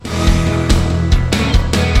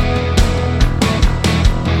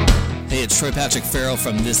Troy Patrick Farrell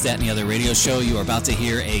from This, That, and the Other radio show. You are about to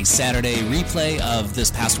hear a Saturday replay of this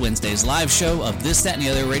past Wednesday's live show of This, That, and the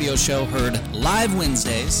Other radio show, heard live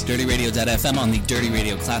Wednesdays, dirtyradio.fm on the Dirty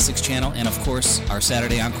Radio Classics channel, and of course, our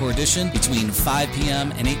Saturday Encore edition between 5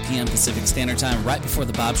 p.m. and 8 p.m. Pacific Standard Time, right before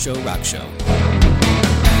the Bob Show Rock Show.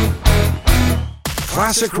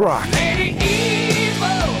 Classic rock. Lady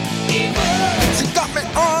Evil, evil. She got me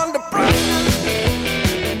on the break.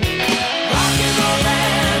 Rockin' on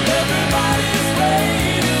land, everybody's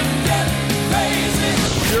waiting, get crazy.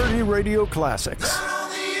 Dirty Radio Classics. On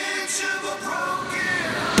the edge of a broken.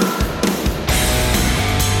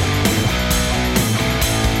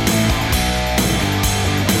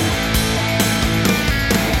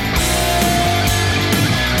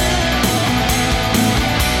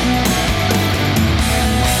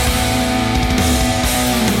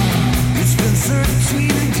 It's been 13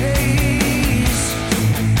 days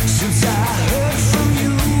since I heard from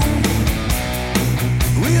you.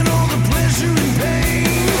 We know the pleasure and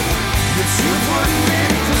pain that you put me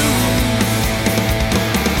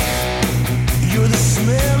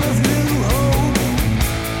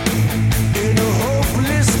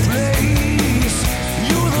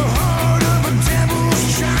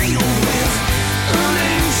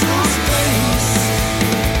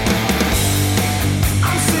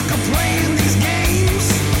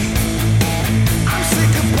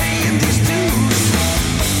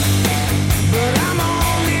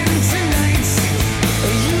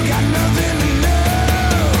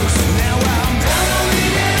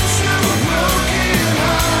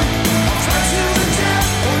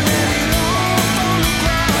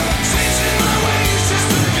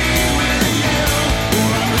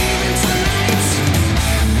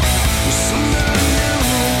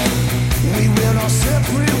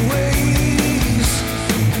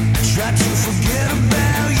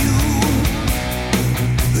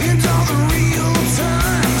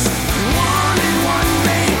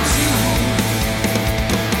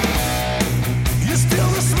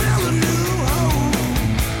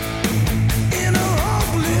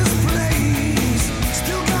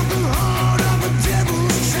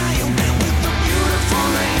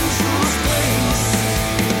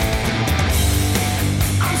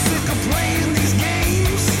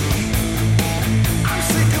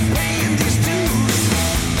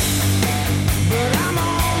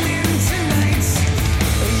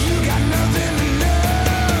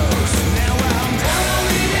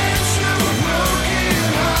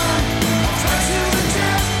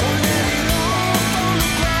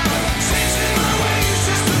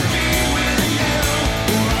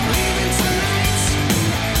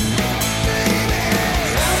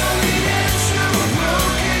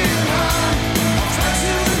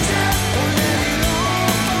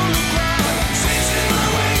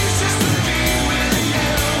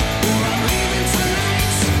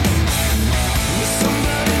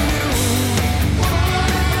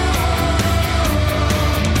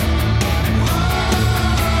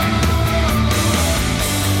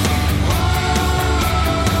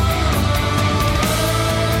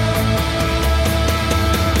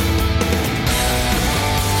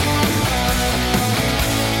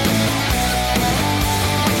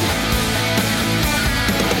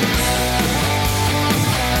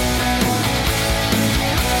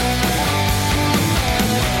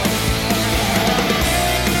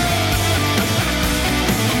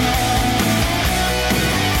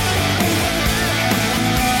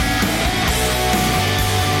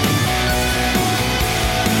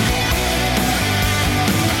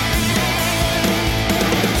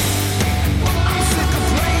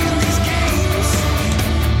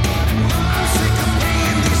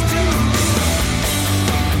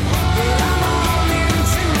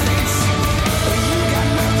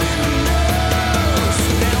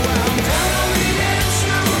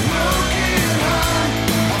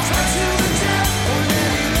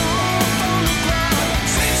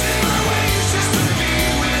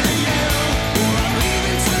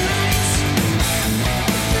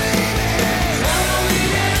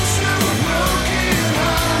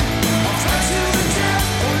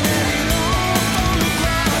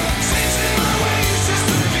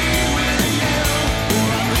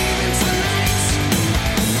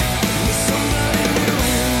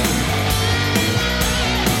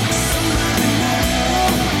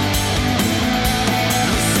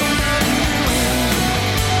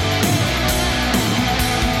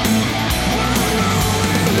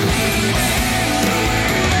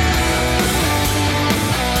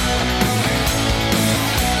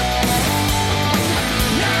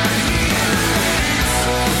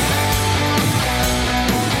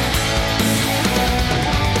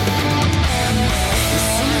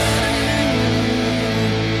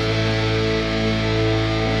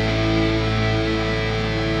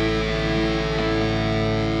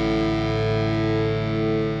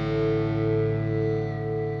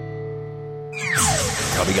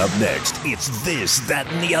Coming up next, it's This, That,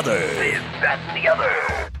 and the Other. This, That, and the Other.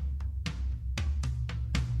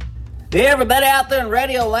 Hey everybody out there in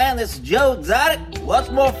Radio Land, this is Joe Exotic.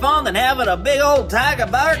 What's more fun than having a big old tiger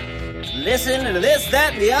bark? Listen to This,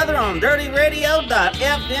 That, and the Other on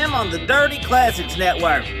DirtyRadio.fm on the Dirty Classics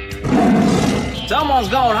Network. Someone's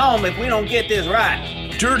going home if we don't get this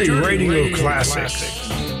right. Dirty Radio Classics.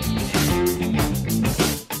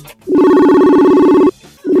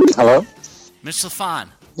 Hello? Mitch LaFon,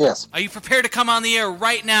 Yes. are you prepared to come on the air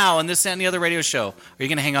right now on This, That, and the Other radio show? Or are you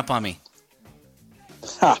going to hang up on me?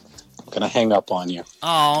 Ha! I'm going to hang up on you.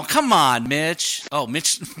 Oh, come on, Mitch. Oh,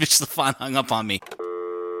 Mitch LaFon hung up on me.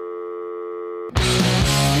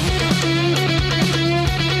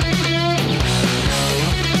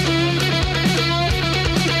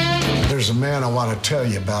 There's a man I want to tell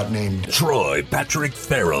you about named Troy Patrick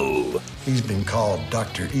Farrell. He's been called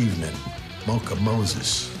Dr. Evening, Mocha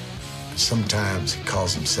Moses. Sometimes he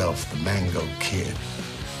calls himself the Mango Kid.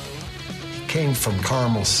 He came from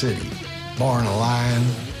Carmel City, born a lion,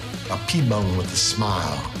 a P-bone with a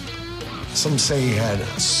smile. Some say he had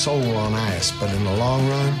a soul on ice, but in the long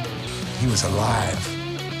run, he was alive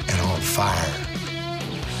and on fire.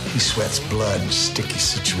 He sweats blood in sticky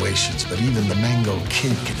situations, but even the Mango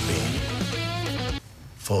Kid can be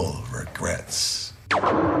full of regrets.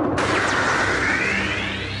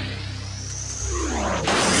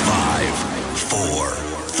 5, 4,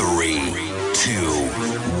 3, 2,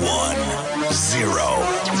 1, 0.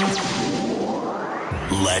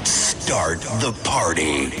 Let's start the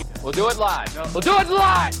party. We'll do it live. We'll do it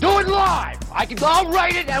live. Do it live. I'll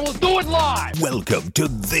write it and we'll do it live. Welcome to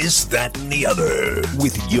This, That, and the Other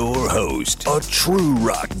with your host, a true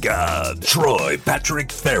rock god, Troy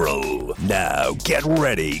Patrick Farrell. Now get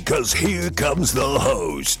ready, because here comes the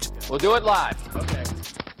host, We'll do it live. Okay.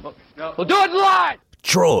 We'll do it live.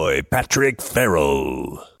 Troy Patrick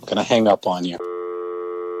Farrell. I'm going to hang up on you.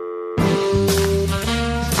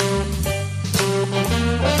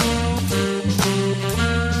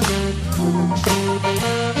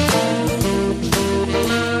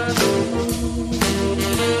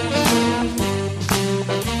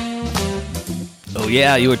 Oh,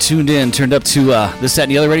 yeah, you are turned up to This, That,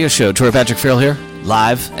 and the Other radio show. Troy Patrick Farrell here,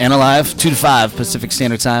 live and alive, 2 to 5 Pacific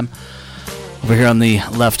Standard Time. Over here on the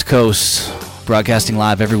left coast, broadcasting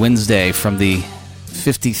live every Wednesday from the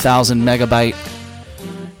 50,000 megabyte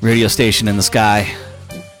radio station in the sky.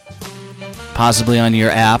 Possibly on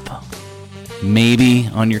your app, maybe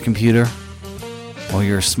on your computer or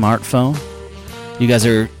your smartphone. You guys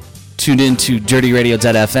are tuned in to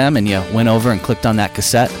DirtyRadio.fm and you went over and clicked on that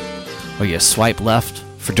cassette. Or you swipe left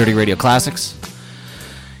for Dirty Radio Classics.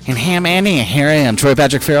 And ham Andy, here I am, Troy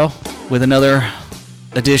Patrick Farrell, with another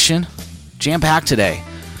edition. Jam-packed today.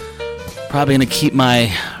 Probably going to keep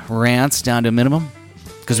my rants down to a minimum,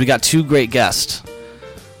 because we got 2 great guests.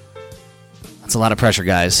 That's a lot of pressure,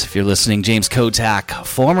 guys. If you're listening, James Kotak,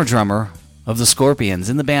 former drummer of the Scorpions,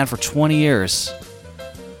 in the band for 20 years,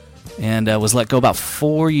 and was let go about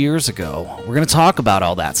 4 years ago. We're going to talk about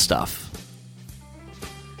all that stuff.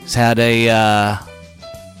 He's had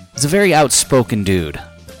he's a very outspoken dude,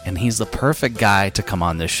 and he's the perfect guy to come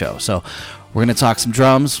on this show. So we're going to talk some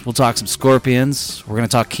drums, we'll talk some Scorpions, we're going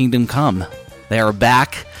to talk Kingdom Come. They are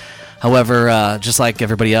back. However, just like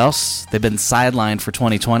everybody else, they've been sidelined for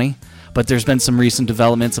 2020, but there's been some recent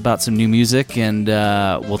developments about some new music, and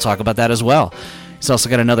we'll talk about that as well. He's also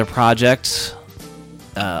got another project.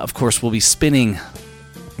 Of course, we'll be spinning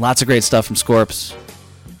lots of great stuff from Scorps,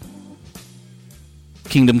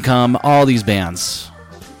 Kingdom Come, all these bands.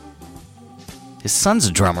 His son's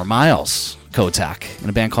a drummer, Miles Kotak, in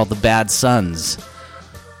a band called the Bad Sons.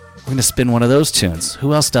 We're going to spin one of those tunes.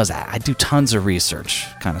 Who else does that? I do tons of research,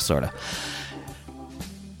 kind of, sort of.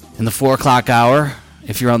 In the 4 o'clock hour,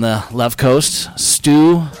 if you're on the left coast,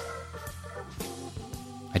 Stu,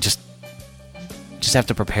 I just have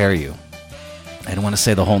to prepare you. I don't want to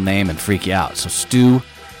say the whole name and freak you out. So Stu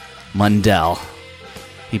Mundell.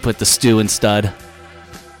 He put the Stu in stud.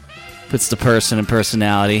 Puts the person in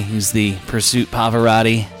personality. He's the Pursuit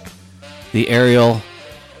Pavarotti, the aerial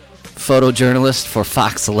photojournalist for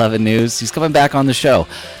Fox 11 News. He's coming back on the show.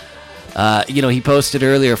 He posted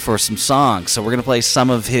earlier for some songs, so we're going to play some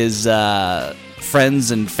of his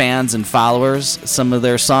friends and fans and followers, some of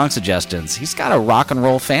their song suggestions. He's got a rock and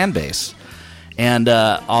roll fan base. And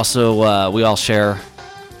also, we all share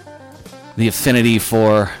the affinity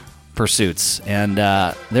for pursuits, and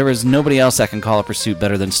there is nobody else that can call a pursuit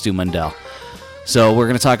better than Stu Mundell. So we're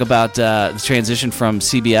going to talk about the transition from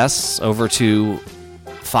CBS over to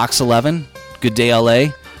Fox 11, Good Day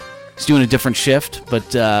LA. He's doing a different shift,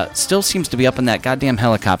 but still seems to be up in that goddamn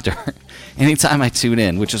helicopter. anytime I tune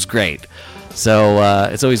in, which is great. So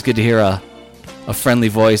it's always good to hear a friendly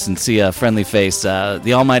voice and see a friendly face.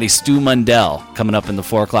 The almighty Stu Mundell coming up in the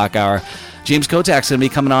 4 o'clock hour. James Kotak's going to be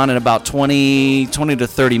coming on in about 20 to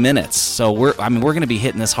 30 minutes. So we're going to be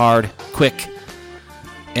hitting this hard, quick.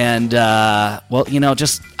 And, I'm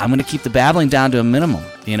going to keep the babbling down to a minimum.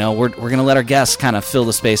 We're going to let our guests kind of fill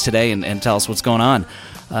the space today and tell us what's going on.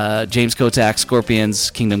 James Kotak, Scorpions,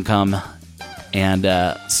 Kingdom Come, and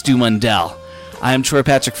Stu Mundell. I am Troy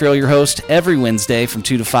Patrick Farrell, your host, every Wednesday from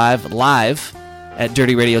 2 to 5, live at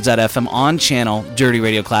dirtyradio.fm on channel Dirty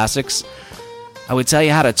Radio Classics. I would tell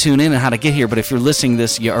you how to tune in and how to get here, but if you're listening to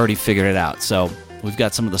this, you already figured it out. So we've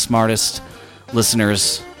got some of the smartest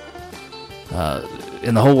listeners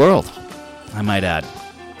in the whole world, I might add.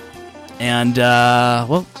 And,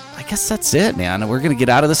 I guess that's it, man. We're going to get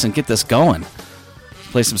out of this and get this going.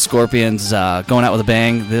 Play some Scorpions, going out with a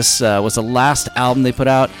bang. This was the last album they put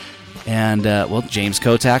out. And, James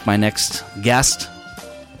Kotak, my next guest,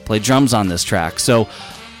 played drums on this track. So,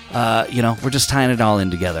 we're just tying it all in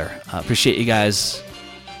together. Appreciate you guys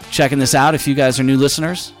checking this out. If you guys are new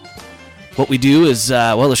listeners, what we do is,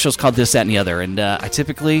 the show's called This, That, and the Other. And I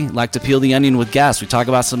typically like to peel the onion with guests. We talk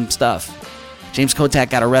about some stuff. James Kotak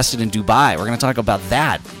got arrested in Dubai. We're going to talk about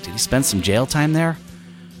that. Did he spend some jail time there?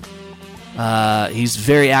 He's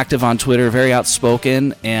very active on Twitter, very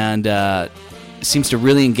outspoken, and seems to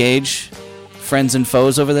really engage friends and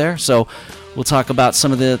foes over there. So we'll talk about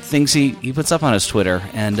some of the things he puts up on his Twitter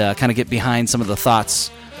and kind of get behind some of the thoughts.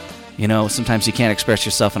 Sometimes you can't express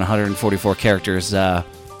yourself in 144 characters.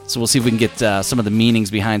 So we'll see if we can get some of the meanings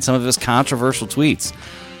behind some of his controversial tweets.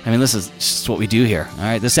 This is just what we do here. All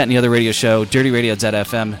right, This, That, and the Other radio show, Dirty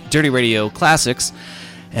Radio.fm, Dirty Radio Classics.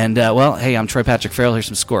 And, hey, I'm Troy Patrick Farrell. Here's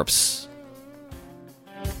some Scorps.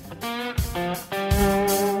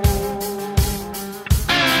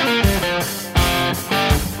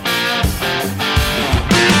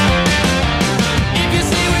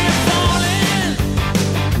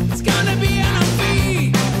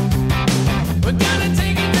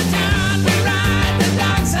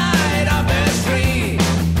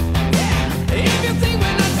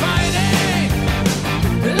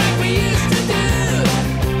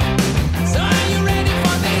 So are you ready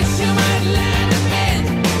for this? You might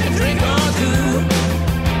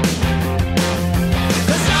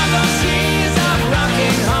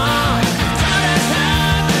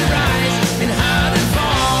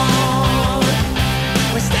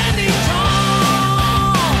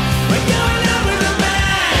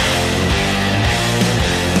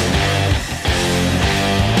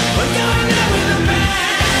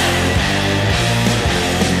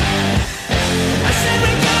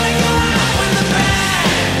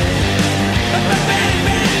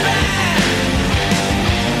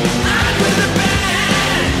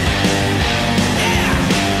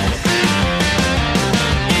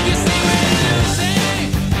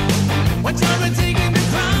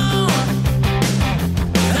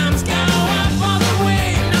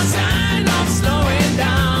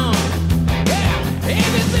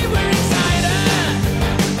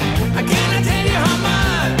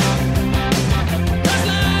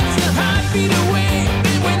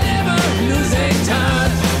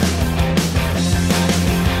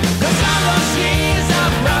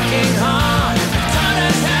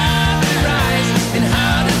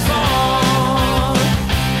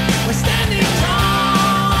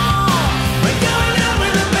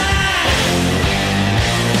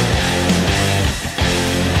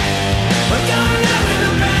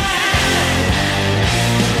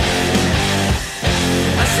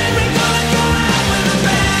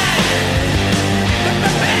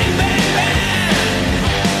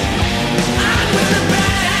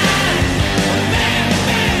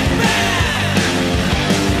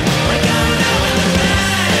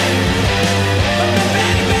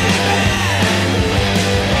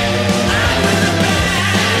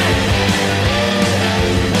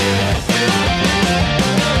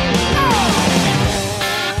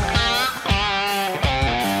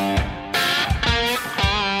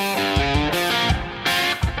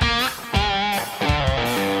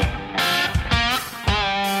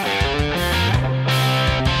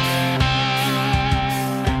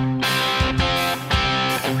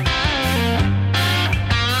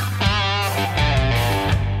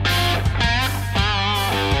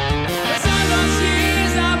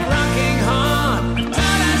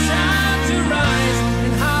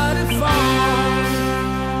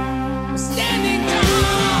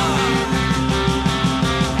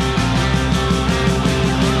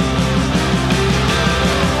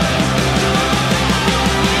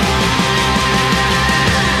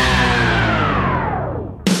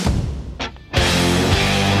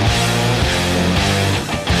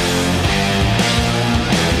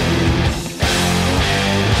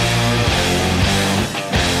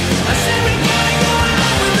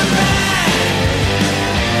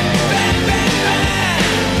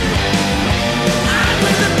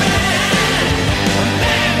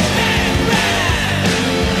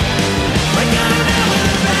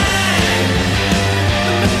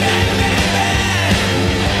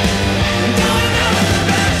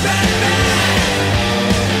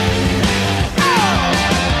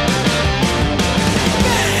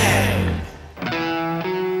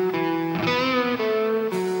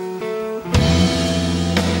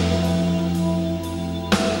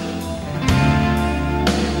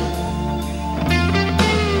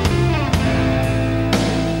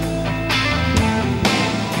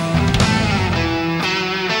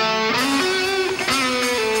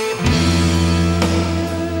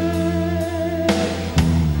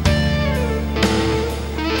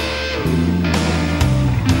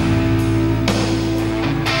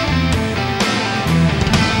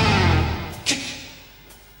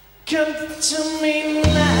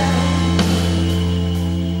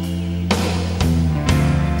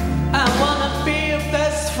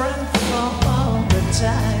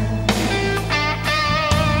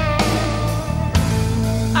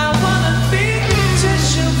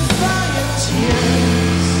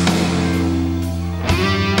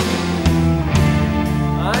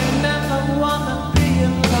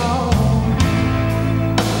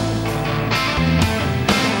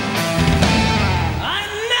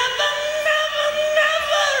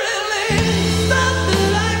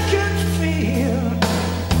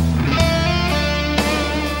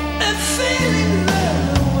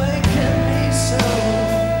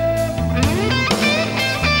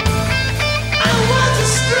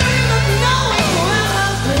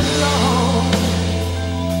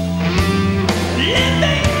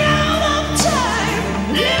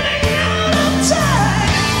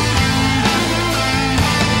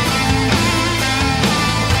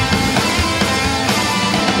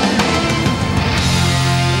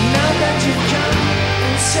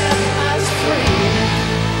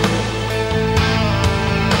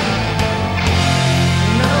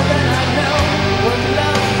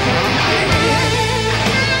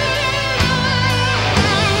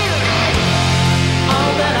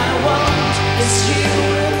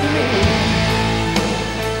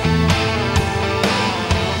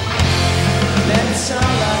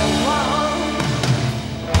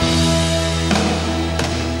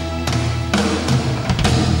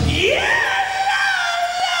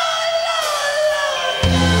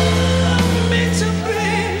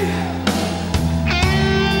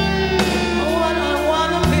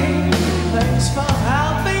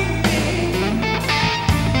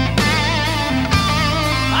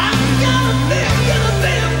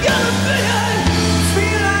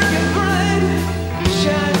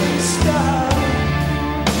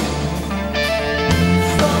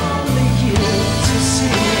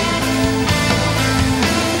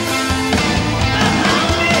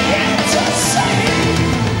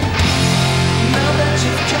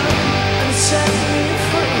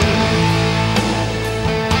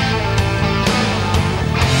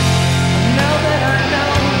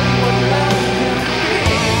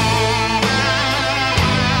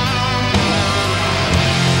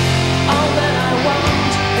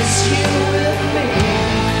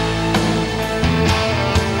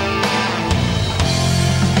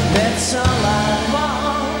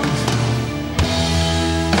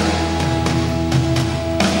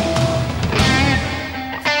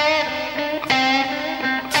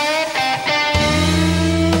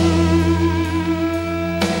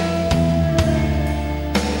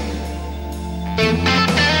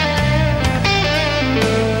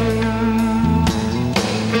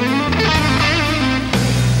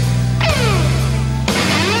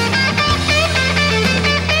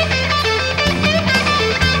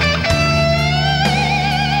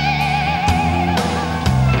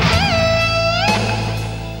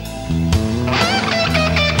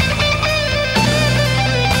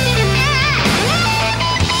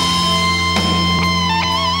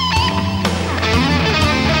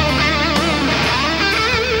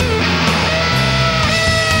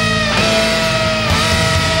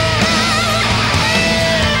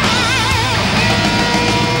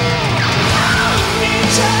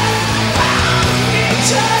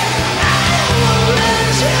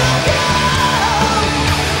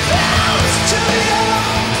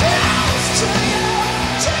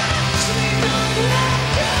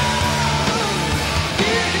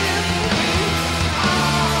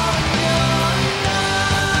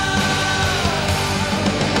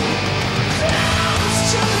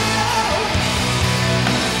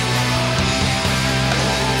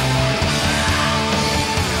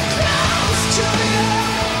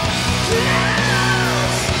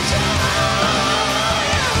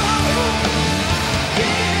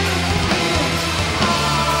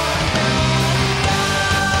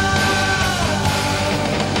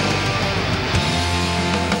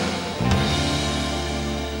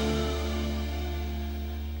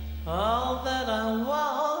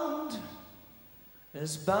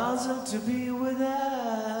is bound to be with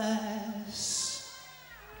us.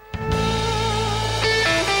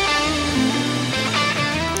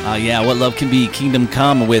 Yeah, What Love Can Be, Kingdom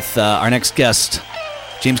Come, with our next guest,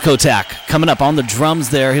 James Kottak, coming up on the drums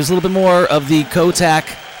there. Here's a little bit more of the Kottak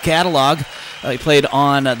catalog. He played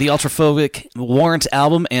on the Ultraphobic Warrant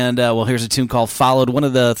album, and, here's a tune called Followed, one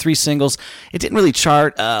of the 3 singles. It didn't really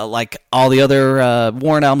chart like all the other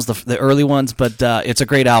Warrant albums, the early ones, but it's a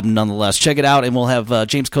great album nonetheless. Check it out, and we'll have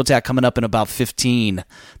James Kottak coming up in about 15.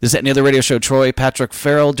 This is That and the Other Radio Show. Troy, Patrick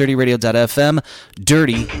Farrell, DirtyRadio.fm,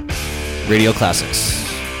 Dirty Radio Classics.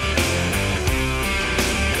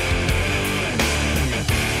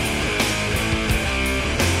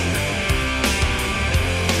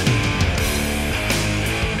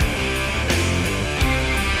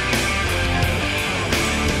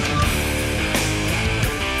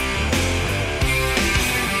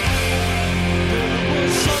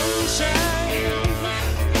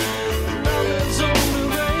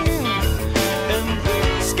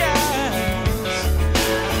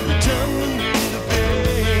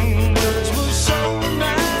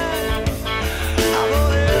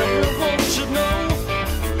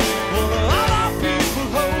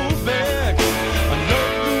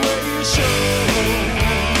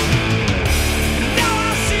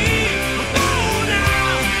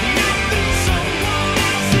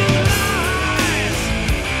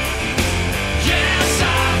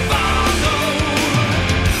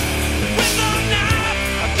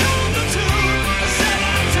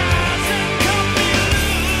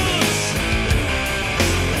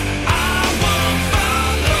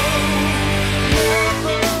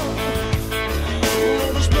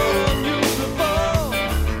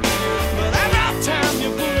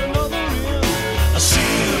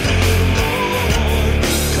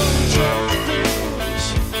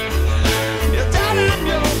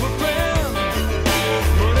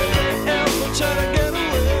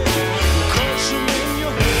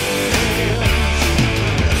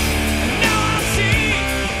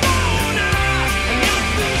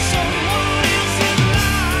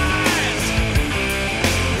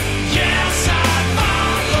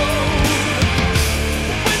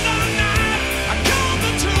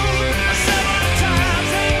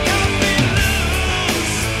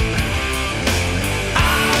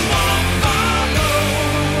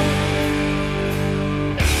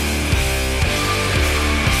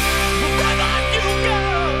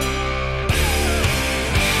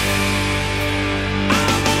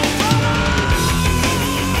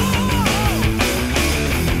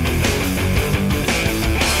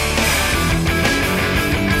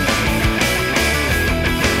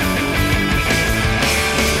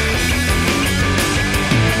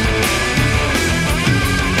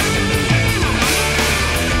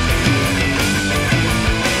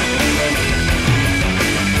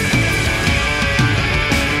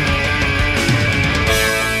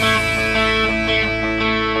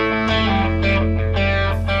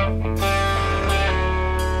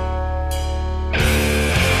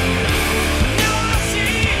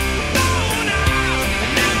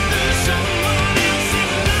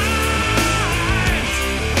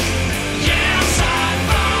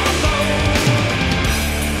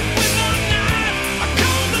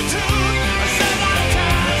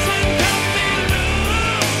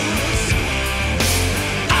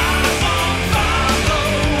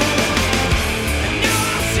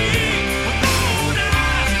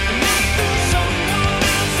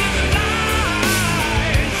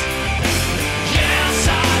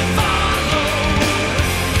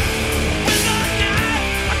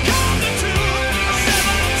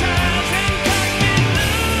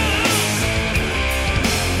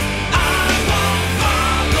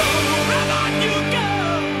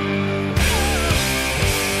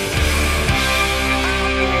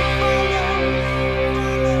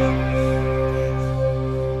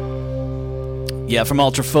 Yeah, from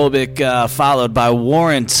Ultraphobic, followed by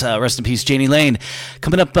Warrant. Rest in peace, Jani Lane.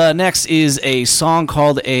 Coming up next is a song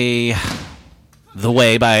called The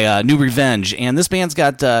Way by New Revenge. And this band's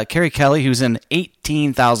got Kerry Kelly, who's in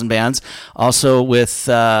 18,000 bands. Also with,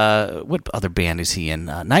 what other band is he in?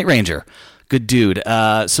 Night Ranger. Good dude.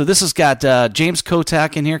 So this has got James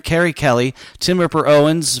Kottak in here, Kerry Kelly, Tim Ripper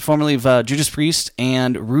Owens, formerly of Judas Priest,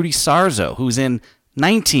 and Rudy Sarzo, who's in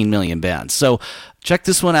 19 million bands. So check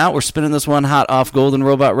this one out. We're spinning this one hot off Golden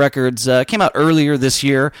Robot Records. Came out earlier this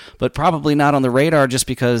year, but probably not on the radar just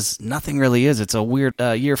because nothing really is. It's a weird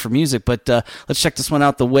year for music, but let's check this one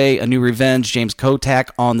out. The Way, A New Revenge, James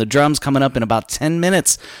Kottak on the drums, coming up in about 10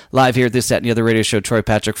 minutes live here at This, That, and the Other Radio Show. Troy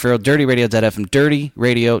Patrick Farrell, DirtyRadio.fm, Dirty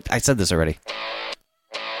Radio. I said this already.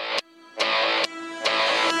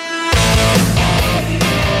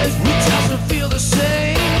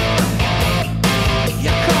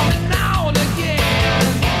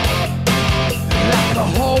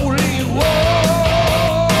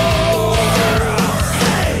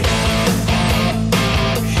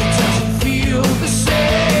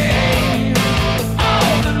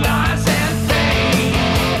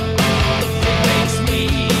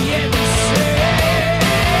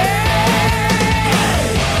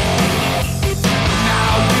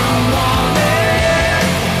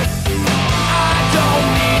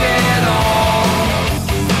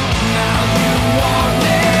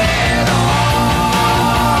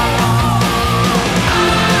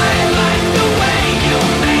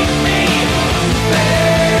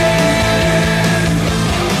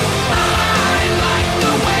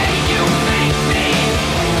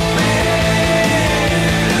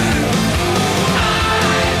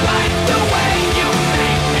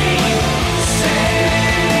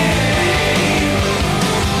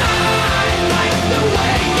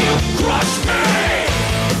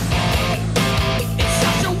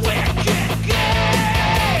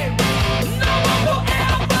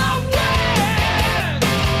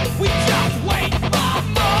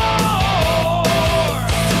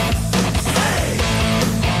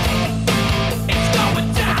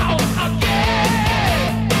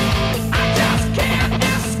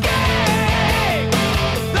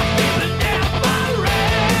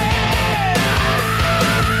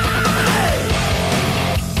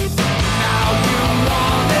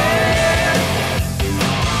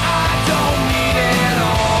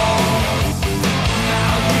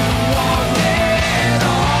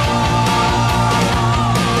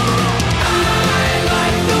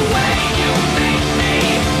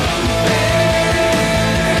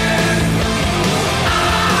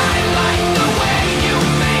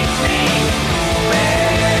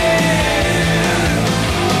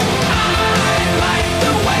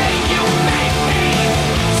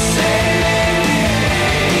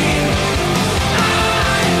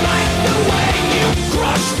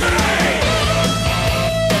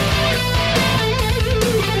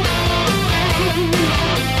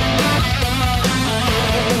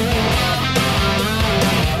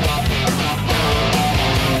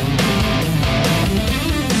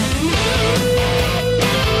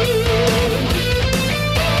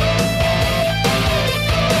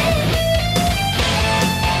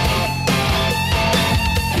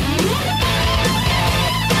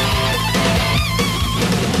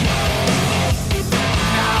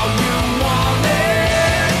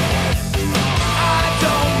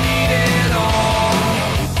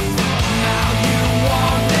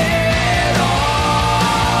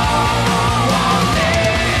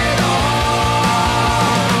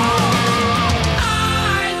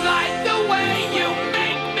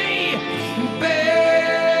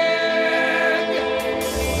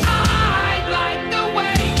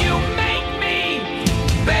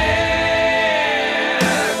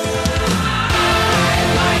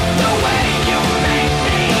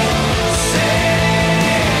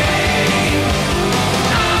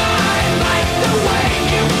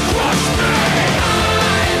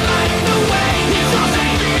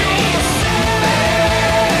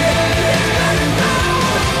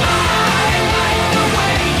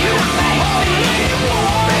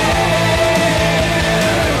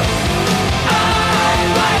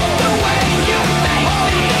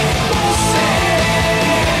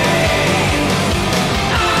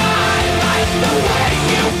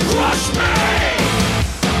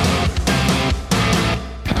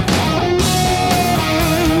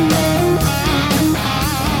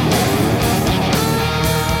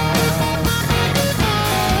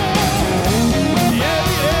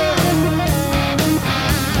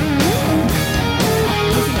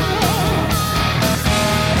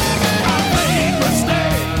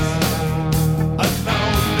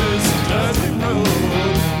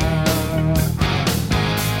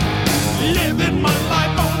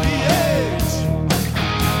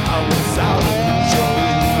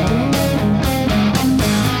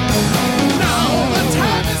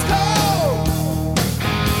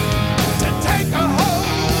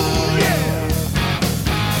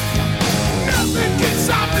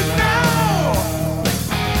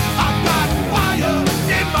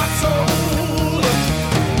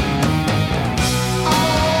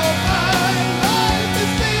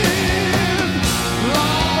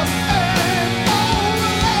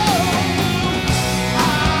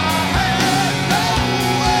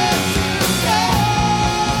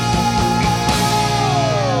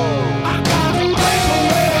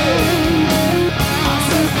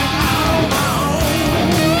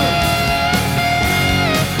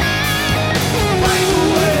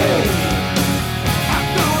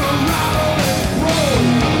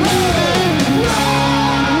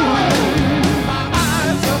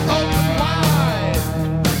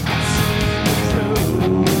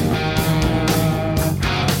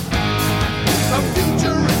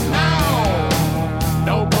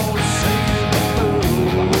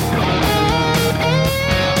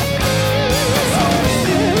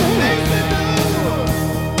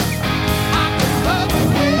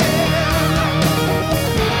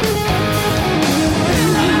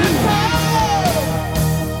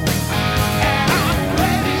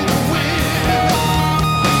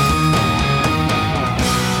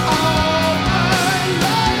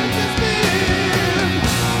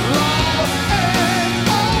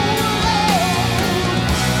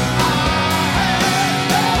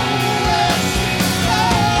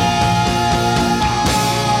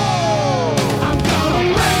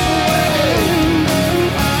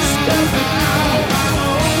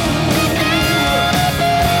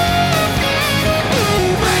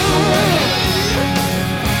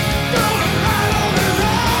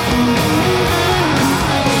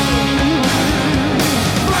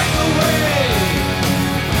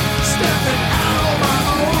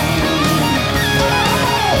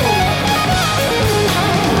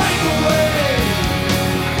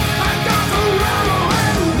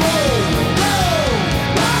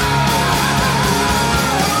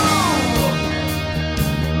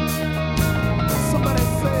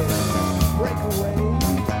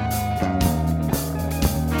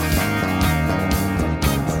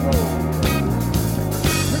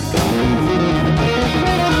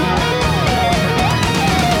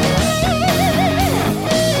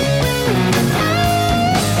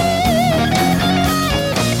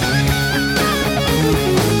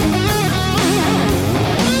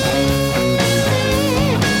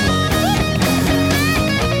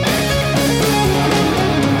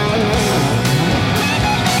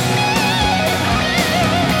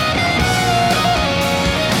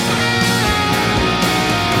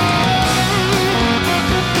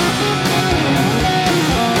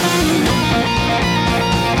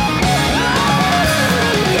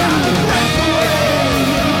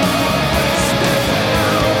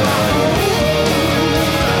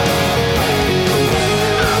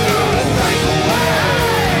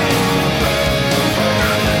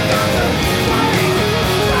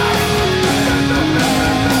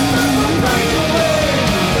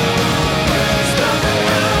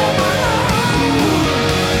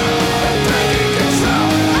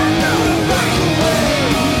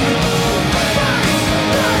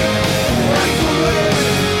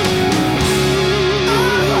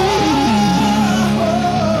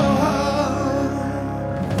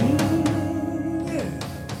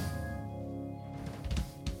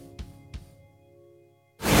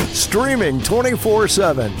 Streaming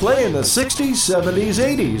 24/7. Playing the 60s, 70s,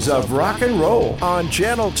 80s of rock and roll on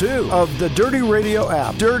Channel 2 of the Dirty Radio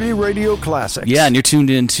app. Dirty Radio Classics. Yeah, and you're tuned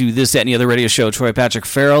into This, That, and the Other radio show. Troy Patrick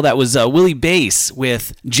Farrell. That was Willie Bass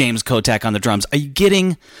with James Kotak on the drums. Are you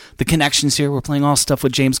getting the connections here? We're playing all stuff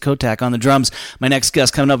with James Kotak on the drums. My next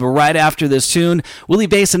guest coming up right after this tune. Willie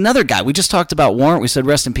Bass, another guy. We just talked about Warrant. We said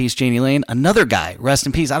rest in peace, Janie Lane. Another guy, rest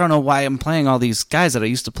in peace. I don't know why I'm playing all these guys that I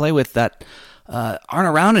used to play with that aren't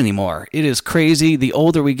around anymore. It is crazy. The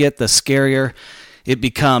older we get, the scarier it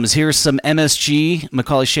becomes. Here's some MSG,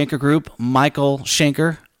 Macaulay Schenker Group, Michael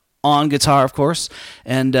Schenker on guitar, of course.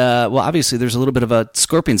 And, well, obviously there's a little bit of a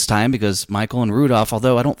Scorpions time because Michael and Rudolph,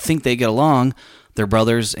 although I don't think they get along, they're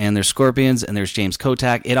brothers and they're Scorpions, and there's James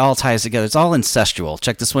Kotak. It all ties together. It's all incestual.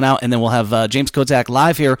 Check this one out, and then we'll have James Kotak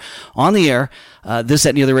live here on the air. This, That,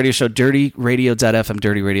 and the Other radio show, dirtyradio.fm,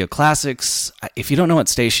 Dirty Radio Classics. If you don't know what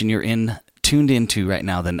station you're tuned into right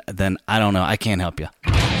now, then I don't know. I can't help you.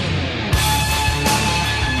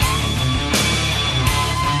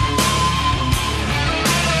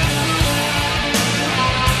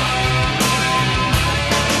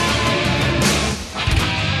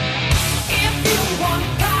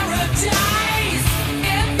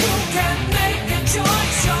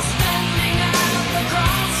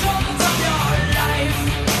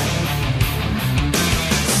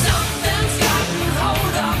 Something's gotten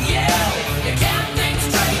hold of you. You can't think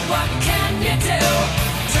straight. What can you do?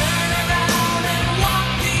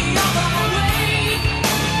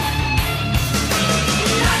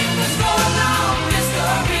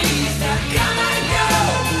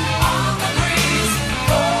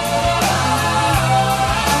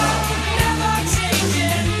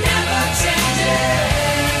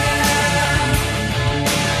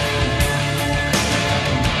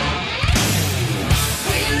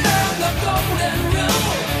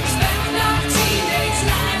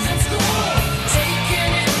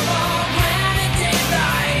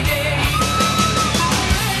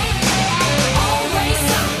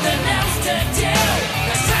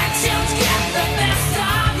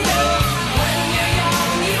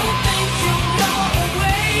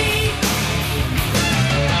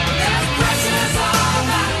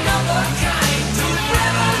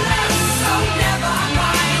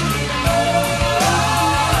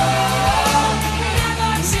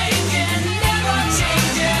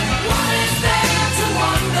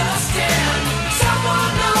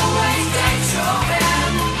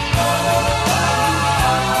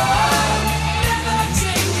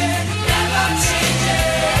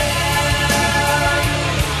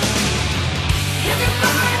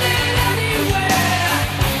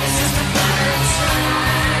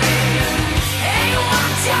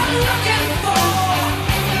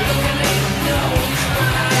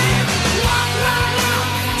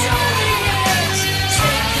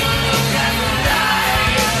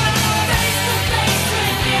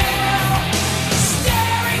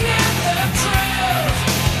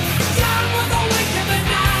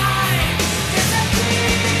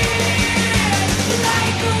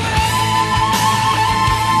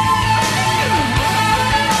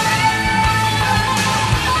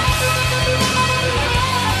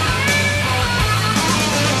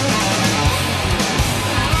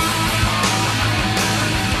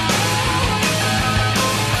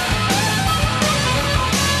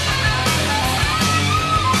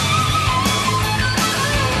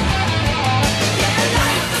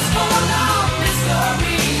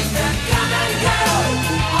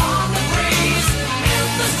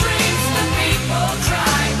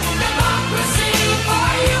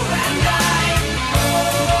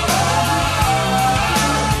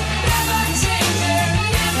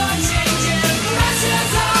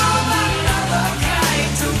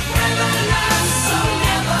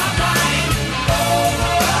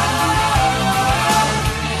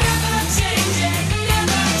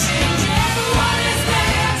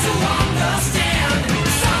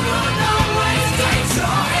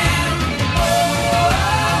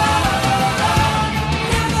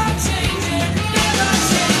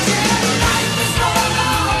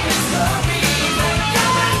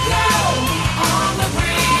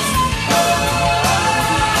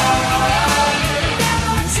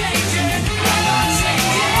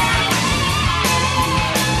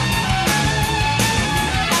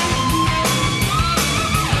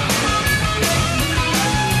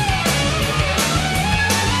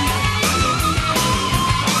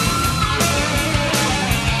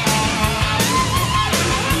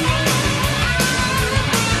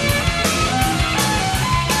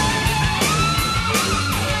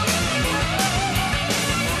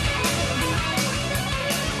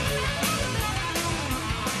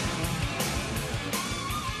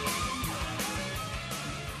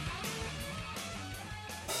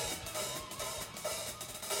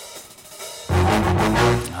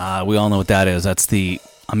 We all know what that is. That's the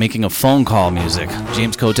I'm making a phone call music.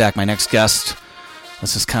 James Kotak, my next guest.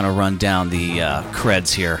 Let's just kind of run down the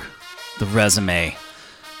creds here, the resume.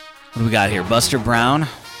 What do we got here? Buster Brown.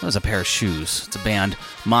 That was a pair of shoes. It's a band.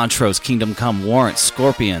 Montrose, Kingdom Come, Warrant,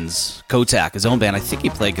 Scorpions, Kotak, his own band. I think he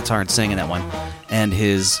played guitar and sang in that one. And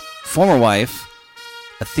his former wife,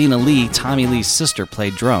 Athena Lee, Tommy Lee's sister,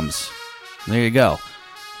 played drums. There you go.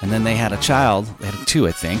 And then they had a child. They had two,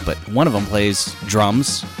 I think, but one of them plays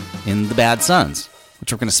drums in The Bad Sons,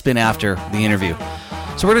 which we're going to spin after the interview.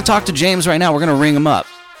 So we're going to talk to James right now. We're going to ring him up.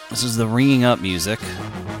 This is the ringing up music.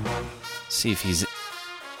 See if he's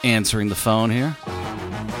answering the phone here.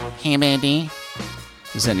 Hey, baby.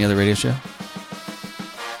 Is that any other radio show?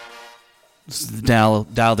 This is the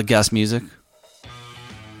dial the guest music.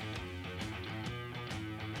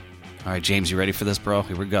 All right, James, you ready for this, bro?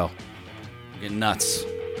 Here we go. We're getting nuts.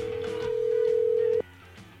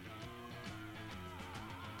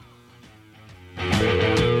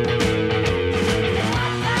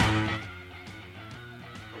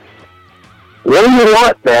 What do you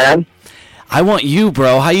want, man? I want you,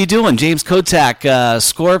 bro. How you doing? James Kotak,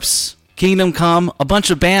 Scorps, Kingdom Come, a bunch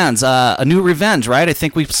of bands, A New Revenge, right? I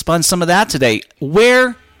think we spun some of that today.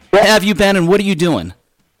 Where have you been and what are you doing?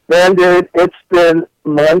 Man, dude, it's been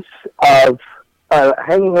months of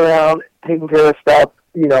hanging around, taking care of stuff,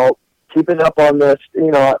 keeping up on this.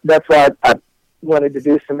 That's why I wanted to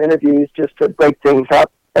do some interviews just to break things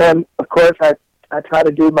up. And, of course, I try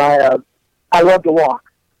to do my, I love to walk.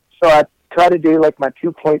 So I try to do like my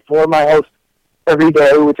 2.4 miles every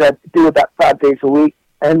day, which I do about 5 days a week.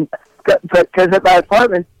 And because at my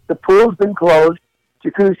apartment, the pool's been closed,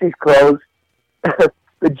 jacuzzi's closed,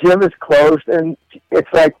 the gym is closed, and it's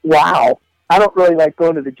like, wow. I don't really like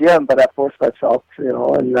going to the gym, but I force myself,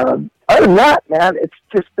 and other than that, man, it's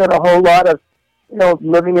just been a whole lot of,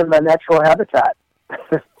 living in my natural habitat.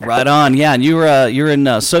 Right on, yeah. And you're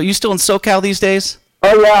in, so you still in SoCal these days?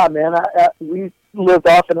 Oh yeah, man. We lived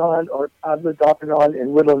off and on, or I've lived off and on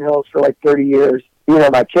in Woodland Hills for like 30 years.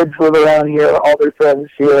 My kids live around here, all their friends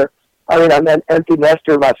here. I mean, I'm an empty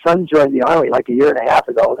nester. My son joined the Army like a year and a half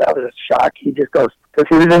ago. That was a shock. He just goes, because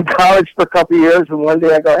he was in college for a couple of years, and one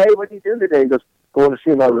day I go, hey, what do you do today? He goes, going to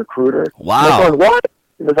see my recruiter. Wow. I go, what?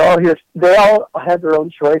 It was all his. They all had their own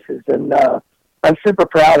choices, and I'm super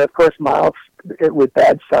proud. Of course, Miles with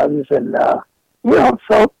Bad Sons, and,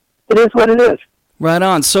 so it is what it is. Right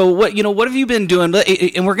on. So what have you been doing?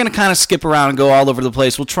 And we're going to kind of skip around and go all over the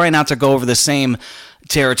place. We'll try not to go over the same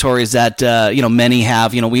territories that many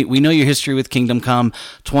have. We know your history with Kingdom Come,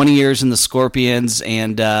 20 years in the Scorpions,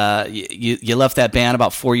 and you left that band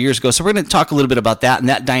about 4 years ago. So we're going to talk a little bit about that and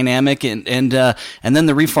that dynamic, and then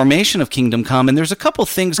the reformation of Kingdom Come. And there's a couple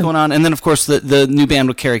things going on, and then of course the new band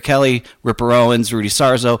with Kerry Kelly, Ripper Owens, Rudy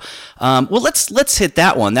Sarzo. Well, let's hit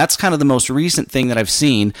that one. That's kind of the most recent thing that I've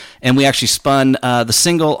seen, and we actually spun the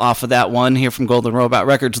single off of that one here from Golden Robot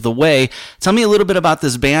Records, The Way. Tell me a little bit about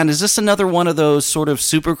this band. Is this another one of those sort of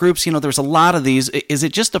super groups? There's a lot of these. Is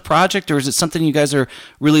it just a project, or is it something you guys are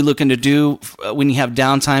really looking to do when you have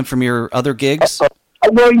downtime from your other gigs?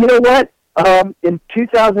 Well, you know what? In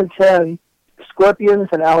 2010, Scorpions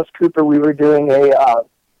and Alice Cooper, we were doing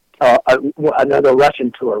another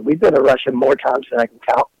Russian tour. We've been to Russia more times than I can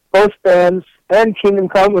count. Both bands, and Kingdom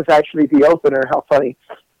Come was actually the opener. How funny.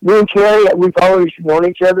 Me and Kerry, we've always known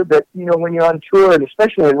each other, but, when you're on tour, and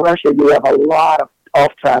especially in Russia, you have a lot of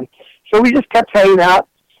off time. So we just kept hanging out,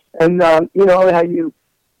 and, how you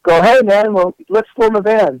go, hey, man, well, let's form a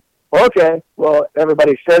band. Okay. Well,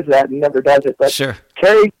 everybody says that and never does it, but sure.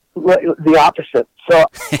 Kerry, the opposite. So,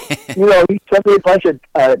 he sent me a bunch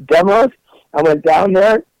of demos. I went down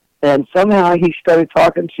there, and somehow he started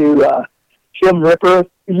talking to Jim Ripper.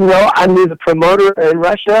 I knew the promoter in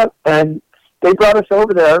Russia, and they brought us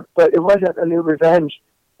over there, but it wasn't A New Revenge.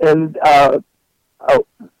 And,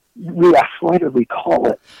 what did we call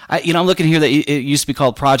it? I'm looking here that it used to be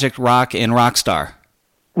called Project Rock and Rockstar.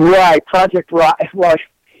 Right, Project Rock. Well,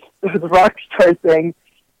 the Rockstar thing,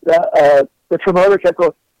 the promoter kept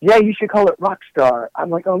going, yeah, you should call it Rockstar.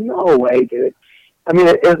 I'm like, oh, no way, dude. I mean,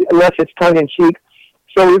 unless it's tongue-in-cheek.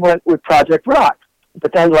 So we went with Project Rock.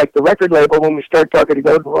 But then, like, the record label, when we started talking to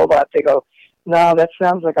Golden Robot, they go, no, that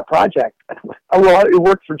sounds like a project. Oh, well, it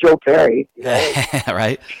worked for Joe Perry.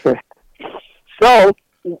 Right. So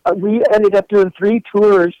we ended up doing 3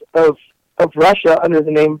 tours of Russia under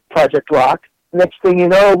the name Project Rock. Next thing you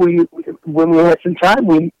know, when we had some time,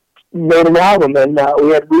 we made an album, and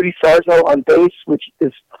we had Rudy Sarzo on bass, which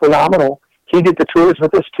is phenomenal. He did the tours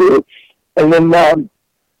with us too. And then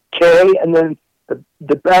Kerry, and then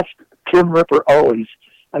the best, Tim Ripper Owens.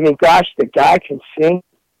 I mean, gosh, the guy can sing,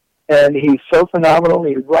 and he's so phenomenal.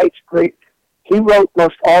 He writes great. He wrote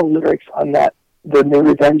most all the lyrics on the new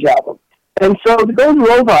Revenge album. And so the Golden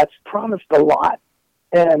Robots promised a lot,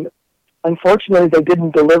 and unfortunately they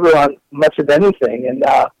didn't deliver on much of anything. And,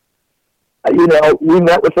 we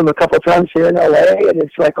met with them a couple of times here in LA, and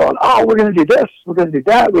it's like going, oh, we're going to do this, we're going to do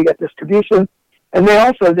that, we got distribution. And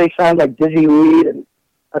they signed like Dizzy Reed and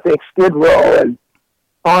I think Skid Row and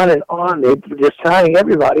on. They were just signing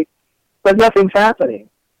everybody, but nothing's happening,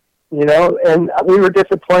 and we were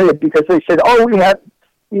disappointed because they said, oh, we have,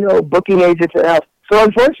 booking agents and else. So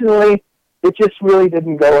unfortunately, it just really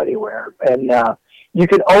didn't go anywhere. And you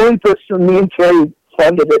can only put some, me and Terry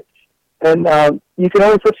funded it, and you can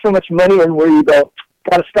only put so much money in where you go,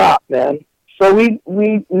 gotta stop, man. So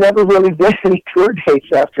we never really did any tour dates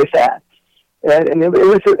after that. And it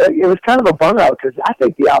was kind of a bummer out because I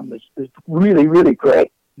think the album is really, really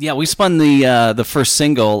great. Yeah, we spun the first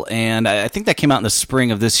single, and I think that came out in the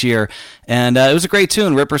spring of this year, and it was a great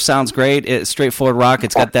tune. Ripper sounds great. It's straightforward rock.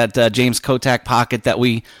 It's got that James Kotak pocket that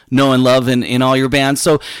we know and love in all your bands.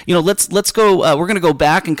 So, let's go. We're going to go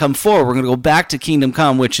back and come forward. We're going to go back to Kingdom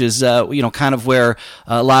Come, which is kind of where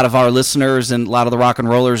a lot of our listeners and a lot of the rock and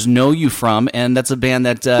rollers know you from, and that's a band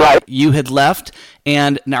that you had left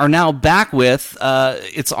and are now back with.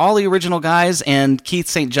 It's all the original guys and Keith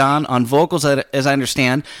St. John on vocals, as I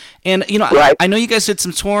understand. And, I know you guys did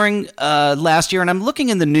some touring last year, and I'm looking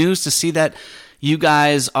in the news to see that you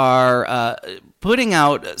guys are putting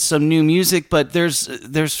out some new music, but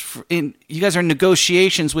you guys are in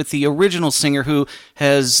negotiations with the original singer who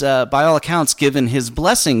has, by all accounts, given his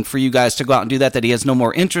blessing for you guys to go out and do that he has no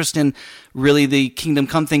more interest in really the Kingdom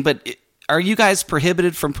Come thing. But are you guys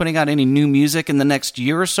prohibited from putting out any new music in the next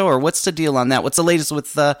year or so, or what's the deal on that? What's the latest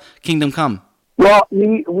with Kingdom Come? Well,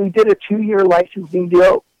 we did a 2-year licensing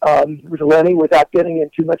deal with Lenny without getting into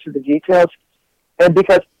too much of the details. And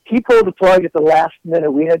because he pulled the plug at the last minute,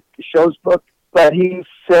 we had shows booked, but he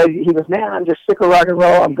said, man, I'm just sick of rock and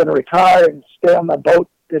roll. I'm going to retire and stay on my boat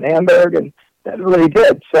in Hamburg. And that's what he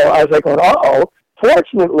did. So I was like, uh-oh.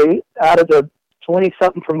 Fortunately, out of the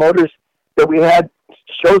 20-something promoters that we had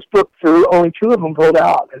shows booked through, only 2 of them pulled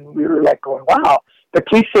out. And we were like going, wow. But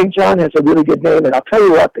Keith St. John has a really good name. And I'll tell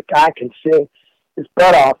you what, the guy can sing his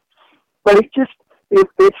butt off. But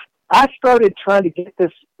I started trying to get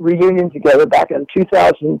this reunion together back in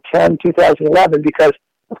 2010, 2011, because,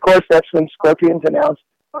 of course, that's when Scorpions announced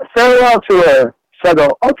a farewell tour. So I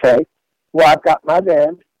go, okay, well, I've got my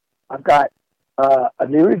band, I've got a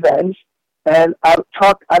new Revenge, and I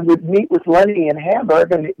would meet with Lenny in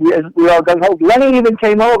Hamburg, and we were all going home. Lenny even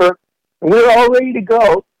came over, and we were all ready to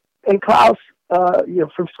go. And Klaus,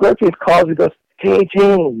 from Scorpions calls and goes, hey,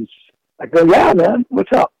 James. I go, yeah, man,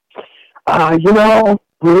 what's up?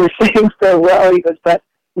 We were saying farewell. He goes, but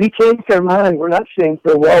we changed our mind. We're not saying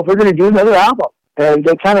farewell. We're going to do another album. And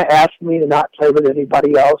they kind of asked me to not play with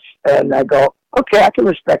anybody else. And I go, okay, I can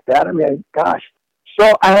respect that. I mean, gosh.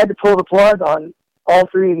 So I had to pull the plug on all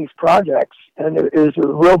 3 of these projects. And it was a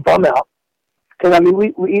real bum out. Because,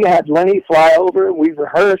 we had Lenny fly over, and we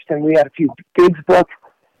rehearsed, and we had a few gigs booked.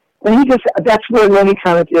 And that's where Lenny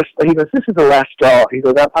kind of he goes, this is the last straw. He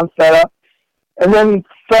goes, I'm fed up. And then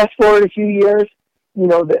fast forward a few years,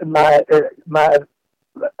 it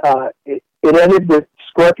ended with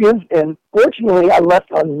Scorpions, and fortunately I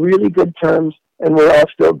left on really good terms, and we're all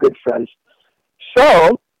still good friends.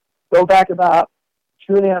 So, go back about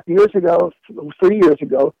 2.5 years ago, 3 years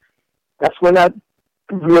ago, that's when I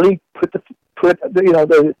really put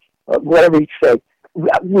whatever you say,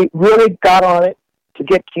 we really got on it to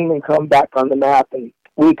get Kingdom Come back on the map, and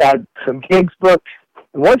we got some gigs booked.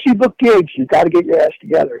 And once you book gigs, you got to get your ass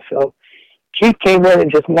together. So Keith came in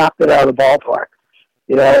and just knocked it out of the ballpark,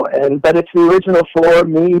 but it's the original 4,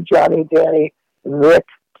 me, Johnny, Danny, and Rick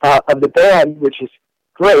of the band, which is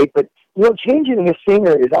great. But, changing a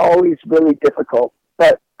singer is always really difficult,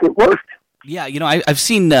 but it worked. Yeah, I've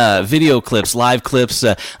seen video clips, live clips.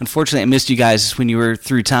 Unfortunately, I missed you guys when you were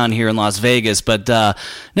through town here in Las Vegas. But,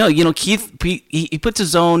 Keith, he puts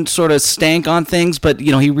his own sort of stank on things, but,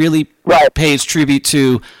 he really pays tribute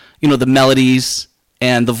to, the melodies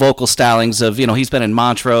and the vocal stylings of, he's been in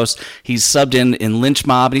Montrose, he's subbed in Lynch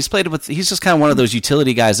Mob, and he's just kind of one of those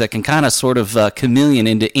utility guys that can kind of sort of chameleon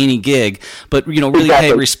into any gig, but, really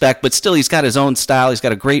pay respect, but still he's got his own style, he's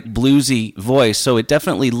got a great bluesy voice, so it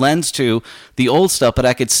definitely lends to the old stuff, but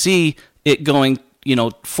I could see it going,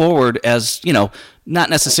 forward as,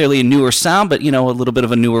 not necessarily a newer sound, but, a little bit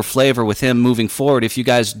of a newer flavor with him moving forward. If you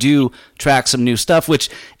guys do track some new stuff, which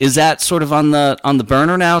is that sort of on the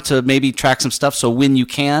burner now to maybe track some stuff so when you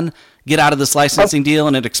can get out of this licensing deal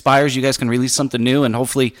and it expires, you guys can release something new and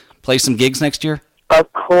hopefully play some gigs next year?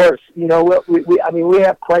 Of course. You know, we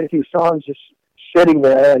have quite a few songs just sitting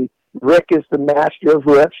there, and Rick is the master of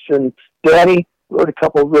riffs, and Danny wrote a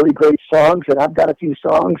couple of really great songs, and I've got a few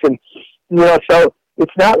songs, and, you know, so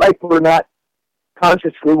it's not like we're not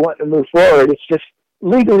consciously wanting to move forward. It's just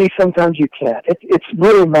legally sometimes you can't. It's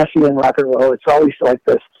really messy in rock and roll. It's always like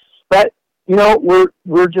this. But, you know,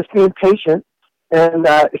 we're just being patient, and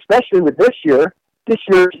especially with this year just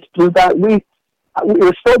flew by. We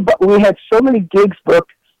had so many gigs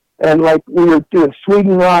booked, and like we were doing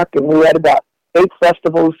Sweden Rock, and we had about 8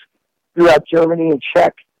 festivals throughout Germany and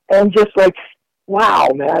Czech, and just like, wow,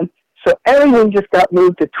 man. So everything just got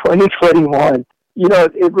moved to 2021. You know,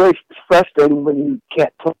 it really is frustrating when you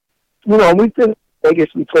can't play. You know, we've been in Vegas,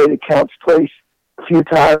 we played at Count's Place a few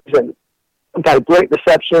times, and got a great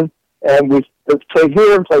reception, and we've played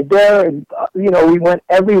here and played there, and, you know, we went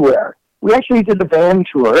everywhere. We actually did the van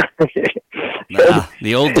tour.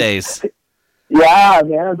 The old days. Yeah,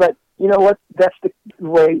 man, but you know what? That's the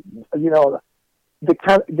way, you know,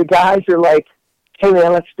 the guys are like, hey,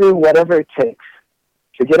 man, let's do whatever it takes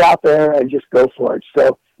to get out there and just go for it.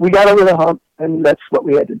 So we got over the hump, and that's what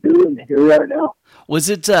we had to do, and here we are now. Was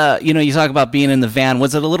it, you know, you talk about being in the van,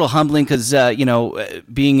 was it a little humbling because, you know,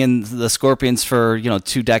 being in the Scorpions for, you know,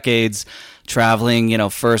 2 decades, traveling, you know,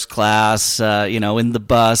 first class, you know, in the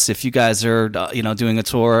bus, if you guys are, you know, doing a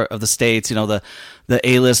tour of the States, you know, the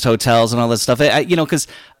A-list hotels and all that stuff, you know, because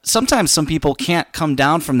sometimes some people can't come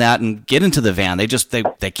down from that and get into the van. They just,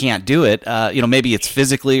 they can't do it. You know, maybe it's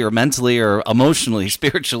physically or mentally or emotionally,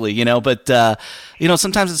 spiritually, you know, but, you know,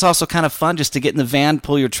 sometimes it's also kind of fun just to get in the van,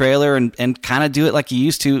 pull your trailer and kind of do it like you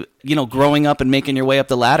used to, you know, growing up and making your way up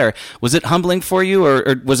the ladder. Was it humbling for you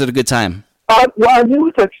or was it a good time? Well, I knew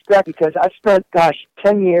what to expect because I spent,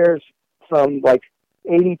 10 years from like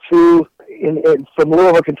 82 from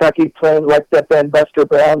Louisville, Kentucky, playing like that band Buster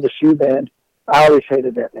Brown, the shoe band. I always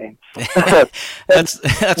hated that name.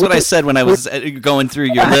 That's what I said when I was going through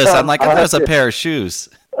your list. I'm like, I thought it was a pair of shoes.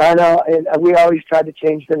 I know, and we always tried to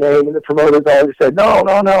change the name, and the promoters always said, no,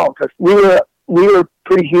 because we were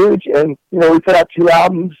pretty huge, and, you know, we put out 2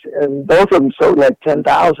 albums, and both of them sold like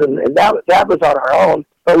 10,000, and that was on our own.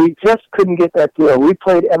 But we just couldn't get that deal. We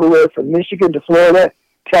played everywhere from Michigan to Florida,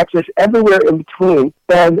 Texas, everywhere in between.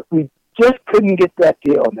 And we just couldn't get that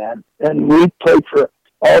deal, man. And we played for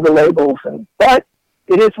all the labels. But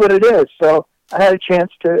it is what it is. So I had a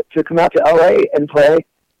chance to come out to L.A. and play.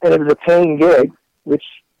 And it was a paying gig, which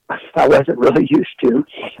I wasn't really used to.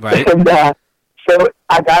 Right. And so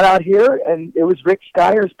I got out here, and it was Rick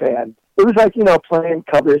Steyer's band. It was like, you know, playing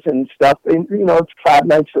covers and stuff. And, you know, it's 5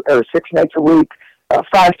 nights or 6 nights a week.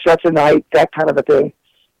 5 sets a night, that kind of a thing.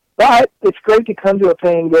 But it's great to come to a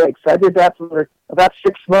paying gig. So I did that for about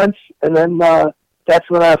 6 months, and then that's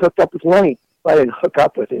when I hooked up with Lenny. I didn't hook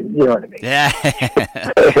up with him, you know what I mean? Yeah.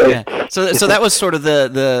 Yeah. So that was sort of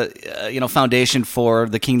the you know, foundation for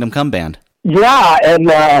the Kingdom Come band. Yeah, and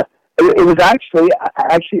it was actually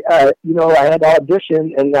you know, I had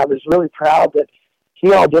auditioned, and I was really proud that he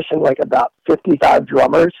auditioned like about 55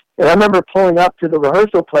 drummers. And I remember pulling up to the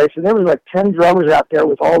rehearsal place, and there was like 10 drummers out there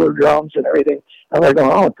with all their drums and everything. I'm like,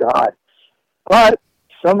 oh, God. But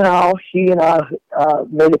somehow he and I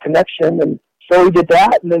made a connection, and so we did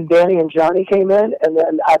that. And then Danny and Johnny came in, and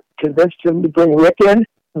then I convinced him to bring Rick in.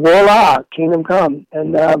 Voila, Kingdom Come.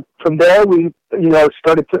 And from there, we, you know,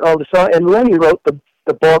 started putting all the songs. And Lenny wrote the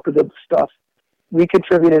bulk of the stuff. We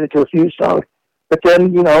contributed it to a few songs. But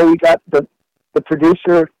then, you know, we got the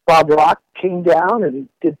producer, Bob Rock, came down and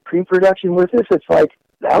did pre-production with us. It's like,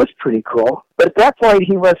 that was pretty cool. But at that point,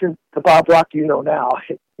 he wasn't the Bob Rock you know now.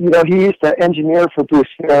 You know, he used to engineer for Bruce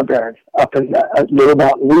Fairbairn up in Little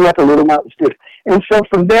Mountain. We went to Little Mountain Studio. And so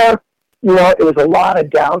from there, you know, it was a lot of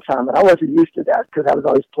downtime. And I wasn't used to that because I was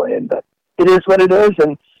always playing. But it is what it is.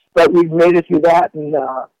 But we've made it through that. And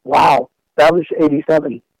wow, that was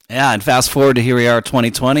 87. Yeah, and fast forward to here we are,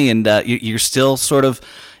 2020, and you're still sort of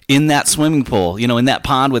in that swimming pool, you know, in that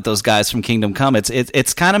pond with those guys from Kingdom Come.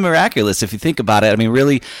 It's kind of miraculous if you think about it. I mean,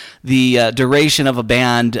 really, the duration of a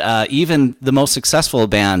band, even the most successful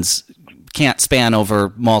bands, can't span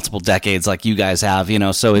over multiple decades like you guys have, you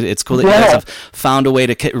know, so it's cool that you guys have found a way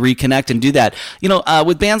to reconnect and do that. You know,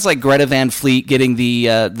 with bands like Greta Van Fleet getting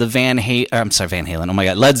the Van Halen, oh my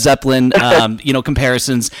God, Led Zeppelin, you know,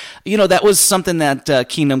 comparisons, you know, that was something that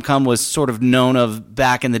Kingdom Come was sort of known of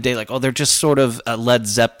back in the day, like, oh, they're just sort of a Led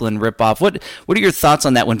Zeppelin ripoff. What are your thoughts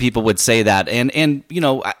on that when people would say that? And you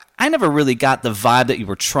know, I never really got the vibe that you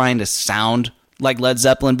were trying to sound like Led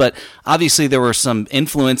Zeppelin, but obviously there were some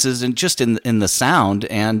influences in the sound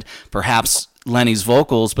and perhaps Lenny's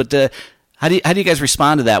vocals. But how do you guys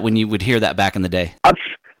respond to that when you would hear that back in the day?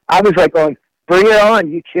 I was like going, bring it on.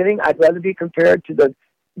 You kidding? I'd rather be compared to the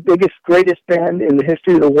biggest, greatest band in the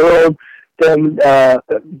history of the world than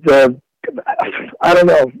I don't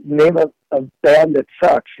know, name a band that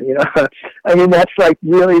sucks, you know. I mean, that's like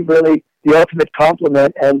really, really the ultimate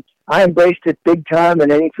compliment, and I embraced it big time.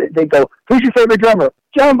 And they go, "Who's your favorite drummer?"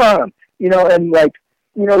 John Bonham, you know, and like,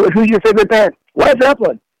 you know, who's your favorite band? Led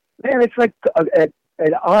Zeppelin. Man, it's like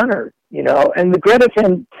an honor, you know. And the Greta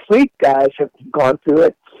Van Fleet guys have gone through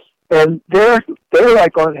it, and they're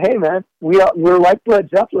like going, "Hey, man, we're like Led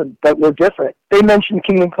Zeppelin, but we're different." They mentioned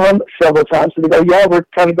Kingdom Come several times, so they go, "Yeah, we're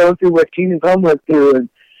kind of going through what Kingdom Come went through," and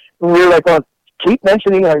we're like, "Going, keep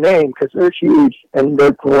mentioning our name because they're huge and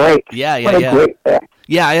they're great." Great band.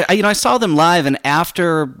 Yeah, I saw them live, and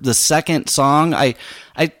after the second song, I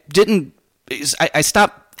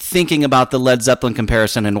stopped thinking about the Led Zeppelin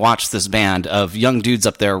comparison and watched this band of young dudes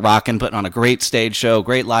up there rocking, putting on a great stage show,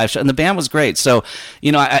 great live show, and the band was great. So,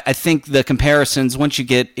 you know, I think the comparisons, once you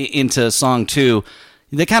get into song 2,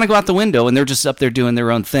 they kind of go out the window, and they're just up there doing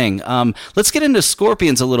their own thing. Let's get into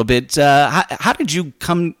Scorpions a little bit. How did you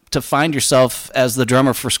come to find yourself as the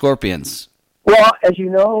drummer for Scorpions? Well, as you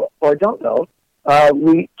know, or don't know,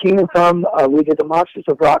 Kingdom Come, we did the Monsters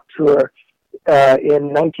of Rock tour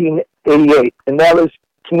in 1988, and that was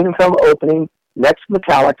Kingdom Come opening, next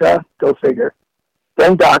Metallica, go figure,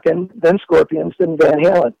 then Dokken, then Scorpions, then Van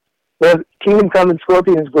Halen. Well, Kingdom Come and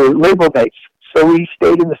Scorpions were label mates, so we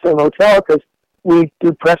stayed in the same hotel because we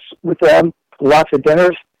do press with them, lots of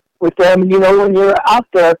dinners with them. You know, when you're out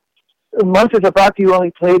there, Monsters of Rock, you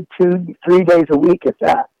only played 2-3 days a week, if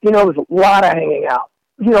that. You know, it was a lot of hanging out.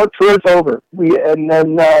 You know, tour's over. And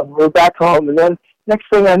then we're back home. And then next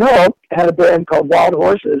thing I know, I had a band called Wild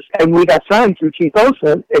Horses, and we got signed through Keith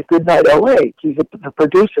Olsen at Goodnight L.A. He's the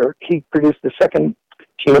producer. He produced the second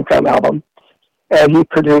Kingdom Come album, and he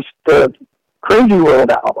produced the Crazy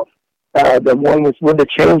World album, the one with the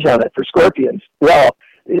Change on it for Scorpions. Well,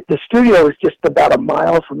 the studio was just about a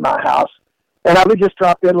mile from my house, and I would just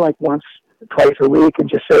drop in like once, twice a week and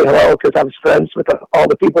just say hello because I was friends with all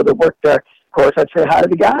the people that worked there. Of course, I'd say hi to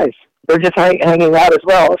the guys. They're just hanging out as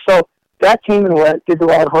well. So that came and went, did the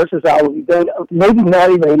Wild Horses album. Then maybe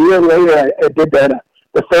not even a year later, I did the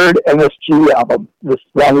third MSG album with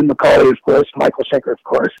Robin McCauley, of course, Michael Schenker, of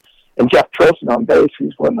course, and Jeff Trilson on bass,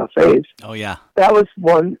 who's one of my faves. Oh, yeah. That was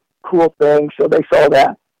one cool thing, so they saw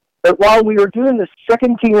that. But while we were doing the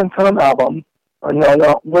second Kingdom Come album, we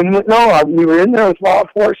were in there with Wild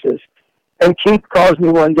Horses, and Keith calls me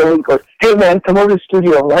one day and goes, "Hey, man, come over to the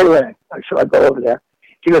studio right away." So I go over there.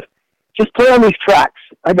 He goes, "Just play on these tracks."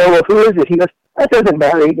 I go, "Well, who is it?" He goes, "That doesn't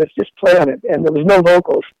matter." He goes, "Just play on it." And there was no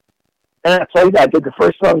vocals. And I played that. I did the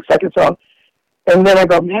first song, second song. And then I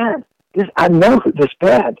go, "Man, I know this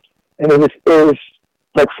band." And it was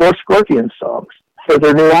like 4 Scorpions songs for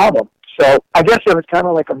their new album. So I guess it was kind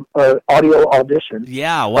of like an audio audition.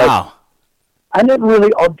 Yeah, wow. I didn't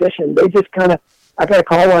really audition. They just kind of, I got a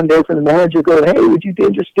call one day from the manager going, "Hey, would you be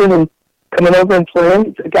interested in coming over and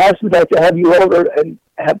playing? The guys would like to have you over and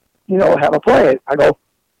have a play." I go,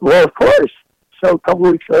 "Well, of course." So a couple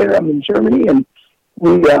of weeks later, I'm in Germany, and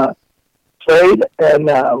we played, and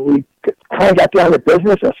we kind of got down to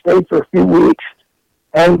business. I stayed for a few weeks,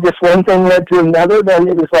 and just one thing led to another. Then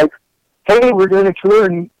it was like, "Hey, we're doing a tour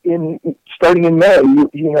in starting in May.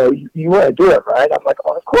 You want to do it, right?" I'm like,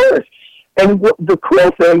 "Oh, of course." And the cool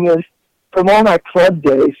thing is, from all my club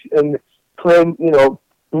days and playing,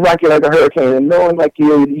 Rock You Like a Hurricane, and knowing like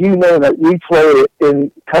you know that we play in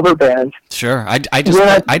cover bands. Sure, I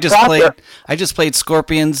just played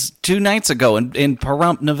Scorpions 2 nights ago in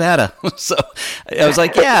Pahrump, Nevada. So I was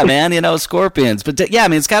like, yeah, man, Scorpions. But yeah, I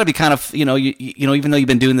mean, it's got to be kind of you even though you've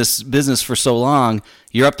been doing this business for so long,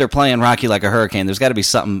 you're up there playing Rock You Like a Hurricane. There's got to be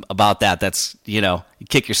something about that's you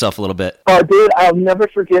kick yourself a little bit. Oh, dude, I'll never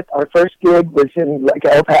forget our first gig was in like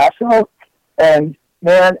El Paso, and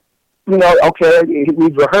man. Okay,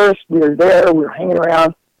 we've rehearsed, we were there, we were hanging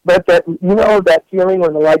around, but that feeling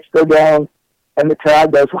when the lights go down and the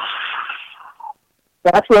crowd goes, wow.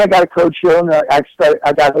 That's when I got a cold chill, and I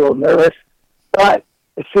got a little nervous. But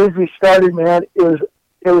as soon as we started, man, it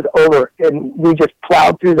was over, and we just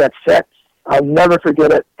plowed through that set. I'll never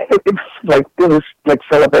forget it. It was like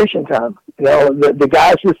celebration time. The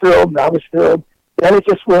guys were thrilled, and I was thrilled. Then it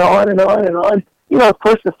just went on and on and on. Of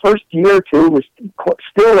course, the first year or two was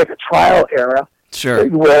still like a trial era. Sure.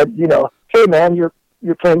 Where, "Hey, man, you're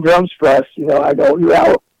playing drums for us." I go,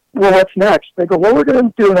 "Yeah, well, what's next?" They go, "Well, we're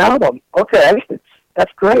going to do an album." Okay,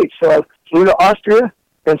 that's great. So I flew to Austria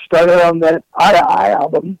and started on that Eye to Eye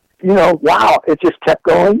album. Wow, it just kept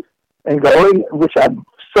going and going, which I'm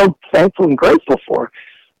so thankful and grateful for.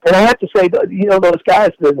 And I have to say, those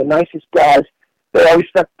guys, they're the nicest guys. they always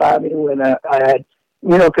stuck by me when I had,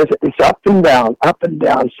 because it's up and down, up and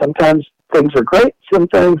down. Sometimes things are great,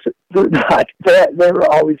 sometimes they're not. They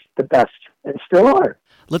were always the best, and still are.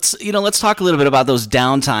 Let's talk a little bit about those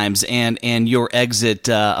downtimes and your exit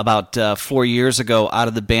about 4 years ago out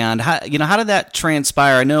of the band. How did that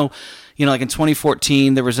transpire? I know, like in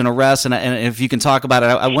 2014 there was an arrest, and if you can talk about it,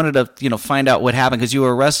 I wanted to find out what happened, because you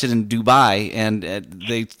were arrested in Dubai and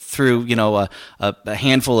they threw a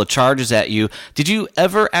handful of charges at you. Did you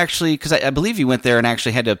ever actually? Because I believe you went there and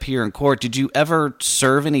actually had to appear in court. Did you ever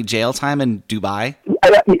serve any jail time in Dubai?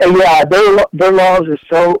 Yeah, their laws are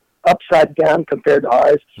so upside down compared to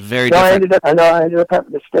ours. Very different. I ended up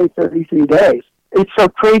having to stay 33 days. It's so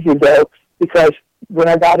crazy, though, because when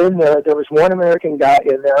I got in there was one American guy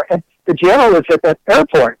in there, and the jail was at the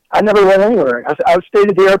airport. I never went anywhere. I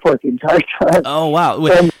stayed at the airport the entire time. Oh, wow.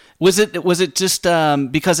 Was it just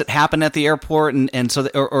because it happened at the airport, and so,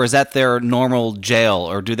 or is that their normal jail,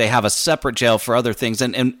 or do they have a separate jail for other things?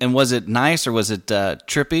 And was it nice, or was it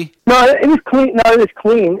trippy? No, it was clean. No, it was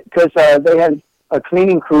clean, because they had a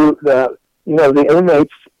cleaning crew. The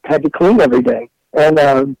inmates had to clean every day, and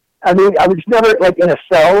I was never like in a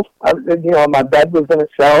cell. My bed was in a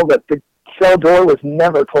cell, but the cell door was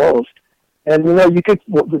never closed. And you could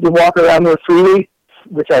walk around there freely,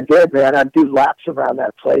 which I did, man. I'd do laps around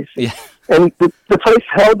that place. Yeah. And the place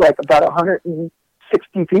held like about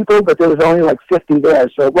 160 people, but there was only like 50 there,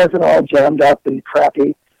 so it wasn't all jammed up and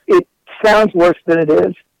crappy. It sounds worse than it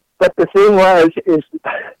is, but the thing is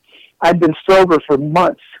I'd been sober for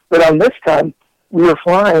months, but on this time, we were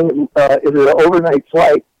flying, it was an overnight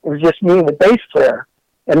flight. It was just me and the bass player,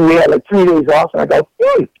 and we had like 3 days off, and I go,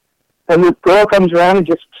 and the girl comes around and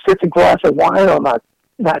just sits a glass of wine on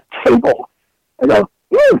that table. I go,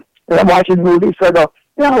 and I'm watching movies, so I go,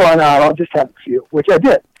 yeah, why not? I'll just have a few, which I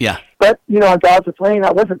did. Yeah. But, on Gods of Flame,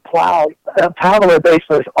 I wasn't plowed. Pavel, our bass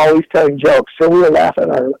player, was always telling jokes, so we were laughing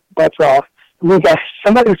our butts off.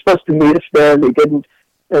 Somebody was supposed to meet us there, and they didn't.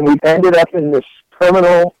 And we ended up in this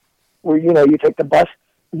terminal where, you take the bus.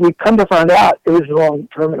 We come to find out it was the wrong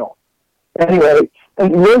terminal. Anyway,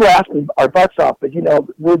 and we're laughing our butts off, but,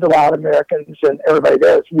 we're the loud Americans, and everybody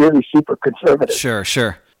there is really super conservative.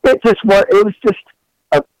 Sure. It was just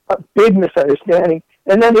a big misunderstanding.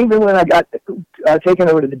 And then even when I got taken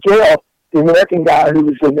over to the jail, the American guy who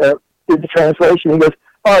was in there did the translation. He goes,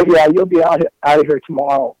 "Oh, yeah, you'll be out of here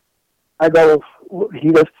tomorrow." I go,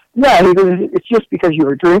 he goes, "Yeah." He goes, "It's just because you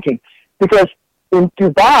were drinking. Because in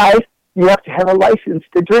Dubai, you have to have a license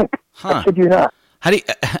to drink." I said, "You're not." How do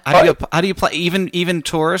you apply? Even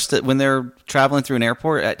tourists when they're traveling through an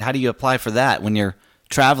airport, how do you apply for that when you're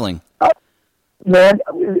traveling? Man,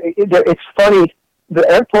 it's funny. The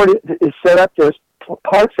airport is set up. There's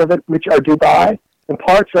parts of it which are Dubai, and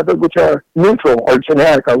parts of it which are neutral or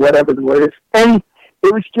generic or whatever the word is. And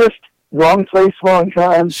it was just wrong place, wrong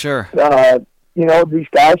time. Sure. These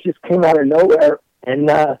guys just came out of nowhere, and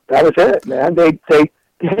that was it, man. They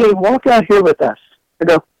hey, walk out here with us. I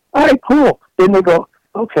go, all right, cool. Then they go,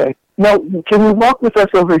 okay. No, can you walk with us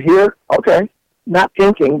over here? Okay. Not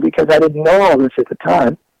thinking, because I didn't know all this at the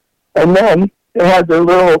time. And then they had their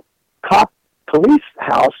little cop police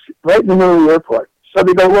house right in the middle of the airport. So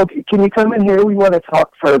they go, well, can you come in here? We want to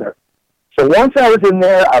talk further. So once I was in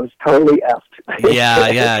there, I was totally effed.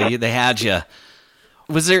 Yeah, they had you.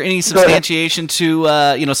 Was there any substantiation to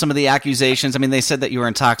some of the accusations? I mean, they said that you were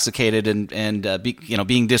intoxicated and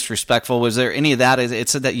being disrespectful. Was there any of that? It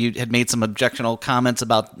said that you had made some objectionable comments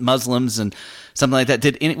about Muslims and something like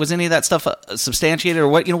that. Was any of that stuff substantiated, or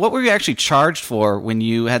what? What were you actually charged for when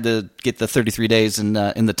you had to get the 33 days in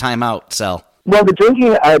the timeout cell? Well, the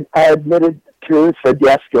drinking, I admitted to, said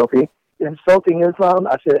yes, guilty. Insulting Islam,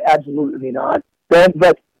 I said absolutely not.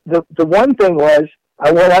 But the one thing was,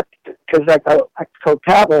 I went up, because I told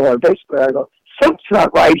Pavel, our bass player, I go, something's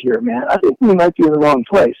not right here, man. I think we might be in the wrong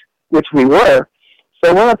place, which we were.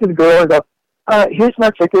 So I went up to the girl and go, here's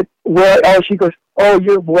my ticket. She goes, oh,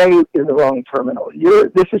 you're way in the wrong terminal.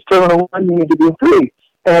 This is Terminal 1, you need to be in 3.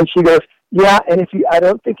 And she goes, yeah, and I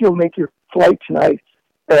don't think you'll make your flight tonight.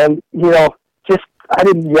 And, I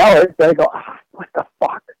didn't yell it, but I go, what the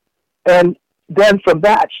fuck? And then from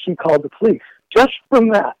that, she called the police. Just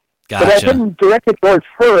from that. Gotcha. But I didn't direct it towards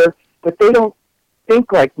her, but they don't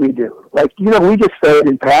think like we do. Like, we just say it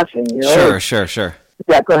in passing, Sure.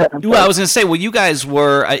 Yeah, go ahead. Well, I was going to say, you guys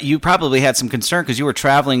you probably had some concern because you were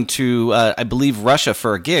traveling to, I believe, Russia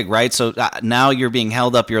for a gig, right? So now you're being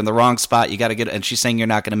held up. You're in the wrong spot. You got to and she's saying you're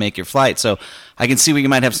not going to make your flight. So I can see where you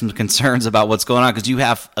might have some concerns about what's going on because you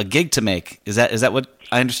have a gig to make. Is that what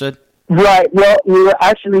I understood? Right. Well, we were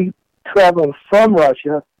actually traveling from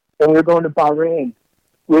Russia, and we were going to Bahrain,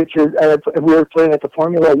 which is we were playing at the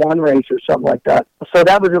Formula One race or something like that. So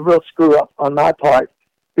that was a real screw up on my part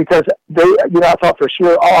because they, I thought for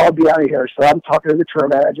sure, I'll be out of here. So I'm talking to the tour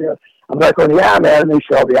manager. I'm like going, yeah, man, and they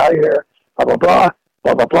said, I'll be out of here. Blah blah blah,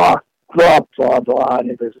 blah blah blah, blah blah blah,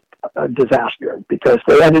 and it was a disaster because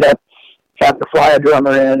they ended up having to fly a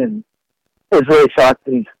drummer in, and it was really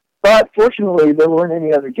shocking. But fortunately, there weren't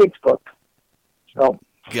any other gigs booked. So.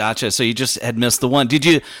 Gotcha. So you just had missed the one. Did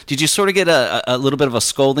you sort of get a little bit of a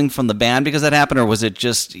scolding from the band because that happened, or was it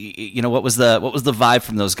just what was the vibe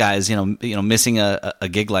from those guys? Missing a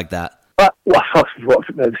gig like that. Well,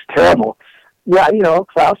 it was terrible. Yeah,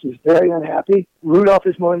 Klaus is very unhappy. Rudolph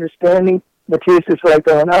is more understanding. Matthias is like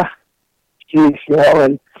going, geez,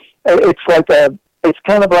 and it's like it's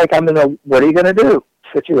kind of like I'm in a what are you going to do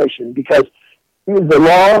situation because the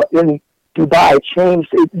law in Dubai changed.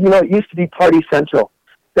 It used to be Party Central.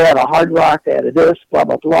 They had a Hard Rock, they had a this, blah,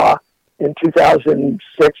 blah, blah, in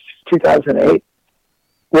 2006, 2008.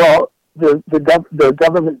 Well, the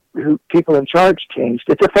government people in charge changed.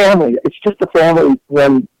 It's a family. It's just a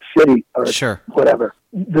family-run city or whatever.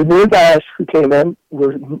 The new guys who came in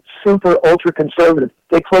were super ultra-conservative.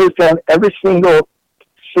 They closed down every single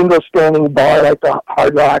standing bar like the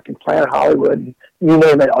Hard Rock and Planet Hollywood, and you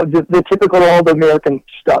name it, the typical old American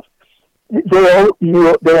stuff. They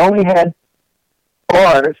only had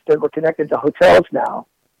bars that were connected to hotels now.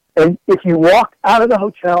 And if you walk out of the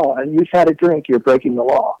hotel and you've had a drink, you're breaking the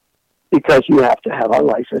law because you have to have a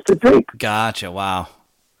license to drink. Gotcha. Wow.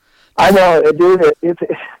 I know, dude.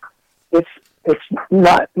 It's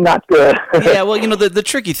not good. Yeah, well, the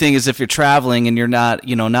tricky thing is if you're traveling and you're not,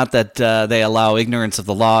 not that they allow ignorance of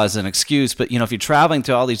the law as an excuse, but, if you're traveling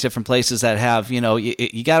to all these different places that have,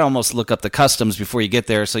 you got to almost look up the customs before you get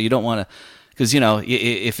there, so you don't want to. Because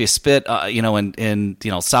if you spit, in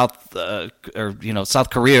South South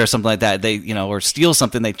Korea or something like that, they or steal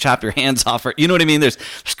something, they chop your hands off. Or what I mean? There's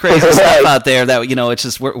crazy stuff out there that it's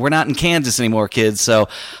just we're not in Kansas anymore, kids. So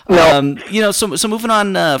so moving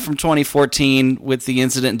on from 2014 with the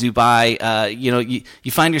incident in Dubai,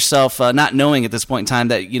 you find yourself not knowing at this point in time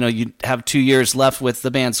that you have 2 years left with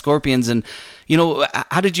the band Scorpions, and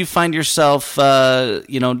how did you find yourself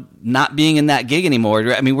not being in that gig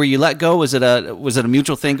anymore? I mean, were you let go? Was it a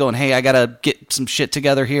mutual thing going, hey, I got to get some shit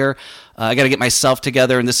together here. I got to get myself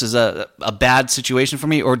together, and this is a bad situation for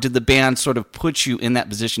me? Or did the band sort of put you in that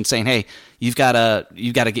position saying, hey, you've got to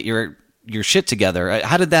get your shit together?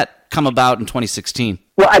 How did that come about in 2016?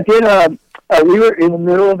 Well, I did. We were in the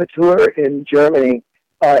middle of a tour in Germany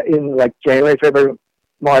in like January, February,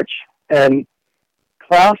 March, and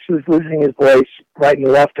Klaus was losing his voice right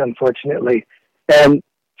and left, unfortunately. And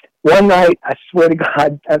one night, I swear to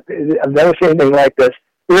God, I've never seen anything like this.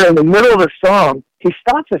 We were in the middle of a song. He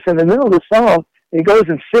stops us in the middle of the song, and he goes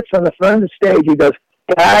and sits on the front of the stage. He goes,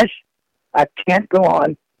 guys, I can't go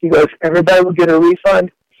on. He goes, everybody will get a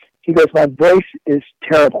refund. He goes, my voice is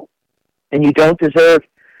terrible, and you don't deserve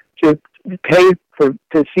to pay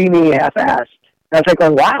to see me half-assed. And I was like,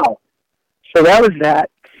 oh, wow. So that was that.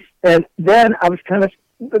 And then I was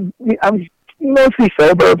mostly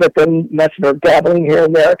sober, but then messing or dabbling here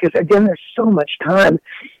and there, because again, there's so much time.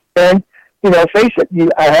 And, face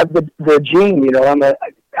it, I have the gene, I'm an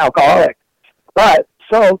alcoholic. But,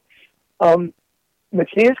 so,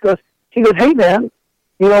 Matthias goes, hey man,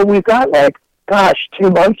 we've got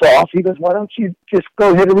 2 months off. He goes, why don't you just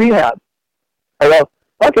go hit a rehab? I go,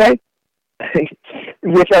 okay.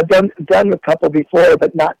 Which I've done a couple before,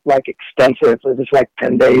 but not extensive. It was just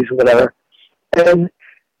 10 days or whatever. And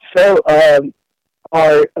so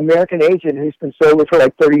our American agent, who's been sober for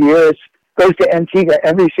 30 years, goes to Antigua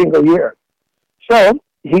every single year. So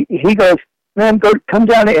he goes, man, come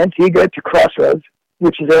down to Antigua to Crossroads,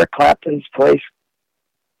 which is Eric Clapton's place.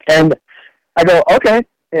 And I go, okay.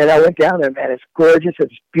 And I went down there, man. It's gorgeous.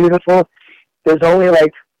 It's beautiful. There's only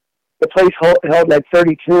the place held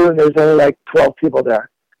 32, and there's only 12 people there,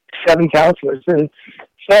 7 counselors. And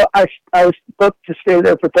so I was booked to stay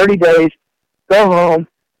there for 30 days, go home,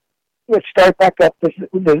 let's start back up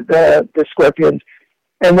the Scorpions.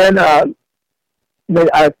 And then I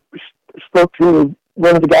spoke to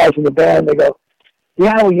one of the guys in the band. They go,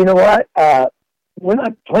 yeah, well, you know what? We're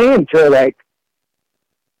not playing till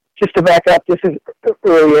just to back up, this is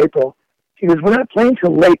early April. He goes, we're not playing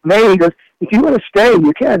till late May. He goes, if you want to stay,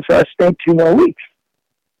 you can. So I stayed 2 more weeks.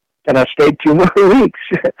 And I stayed 2 more weeks.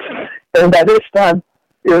 And by this time,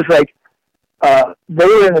 it was they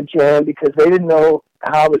were in a jam because they didn't know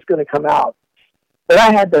how it was going to come out. But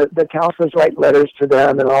I had the counselors write letters to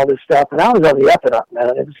them and all this stuff, and I was on the up and up,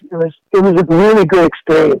 man. It was a really good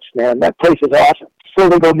experience, man. That place is awesome. So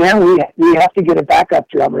they go, man, we have to get a backup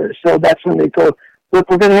drummer. So that's when they go, look,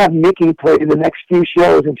 we're going to have Mickey play the next few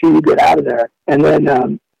shows until you get out of there, and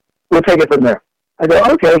then we'll take it from there. I go,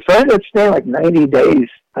 okay. So I ended up staying like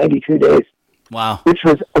 92 days. Wow. It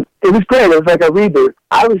was great. It was like a reboot.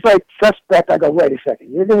 I was like suspect. I go, wait a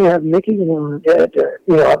second. You're going to have Mickey? I'm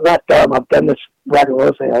not dumb. I've done this rock and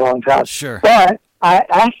roll thing a long time. Sure. But I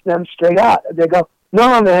asked them straight out. They go,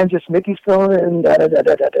 no, man, just Mickey's filling in,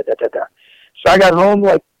 da-da-da-da-da-da-da-da. So I got home,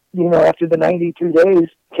 like, after the 92 days,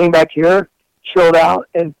 came back here, chilled out,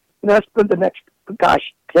 and I spent the next,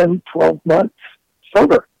 10, 12 months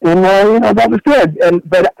sober. And, that was good.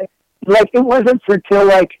 But it wasn't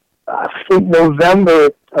until, I think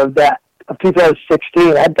November of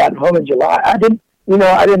 2016, I'd gotten home in July. I didn't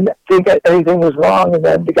think anything was wrong. And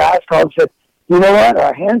then the guys called and said, you know what?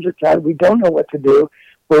 Our hands are tied. We don't know what to do.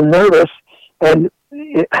 We're nervous. And,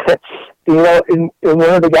 in one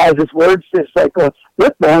of the guys' words, it's like, well,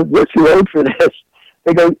 look, man, we're too old for this.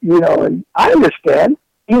 They go, and I understand.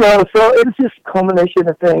 So it was just a culmination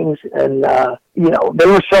of things. And, they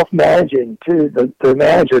were self-managing, too. The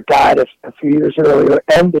manager died a few years earlier,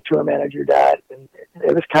 and the tour manager died. And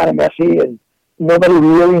it was kind of messy, and nobody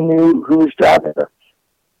really knew who was driving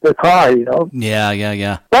the car,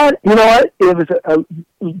 Yeah. But, you know what? It was a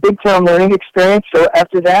big-time learning experience. So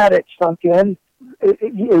after that, it sunk in.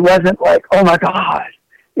 It wasn't like, oh, my God.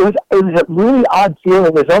 It was a really odd feeling.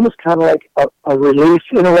 It was almost kind of like a release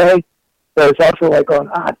in a way. But it's also like going,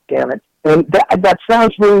 damn it. And that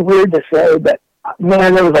sounds really weird to say, but,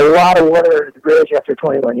 man, there was a lot of water under the bridge after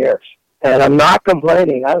 21 years. And I'm not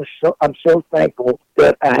complaining. I'm so thankful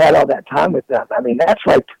that I had all that time with them. I mean, that's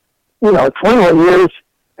like, 21 years.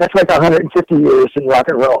 That's like 150 years in rock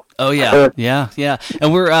and roll. Oh yeah, yeah.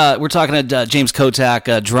 And we're talking to James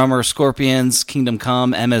Kottak, drummer, Scorpions, Kingdom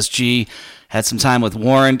Come, MSG. Had some time with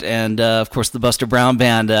Warrant and, of course, the Buster Brown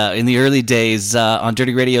Band in the early days on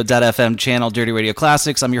DirtyRadio.fm channel, Dirty Radio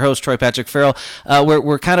Classics. I'm your host, Troy Patrick Farrell.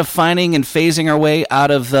 We're kind of finding and phasing our way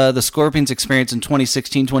out of the Scorpions experience in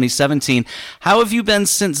 2016, 2017. How have you been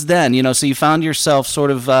since then? So you found yourself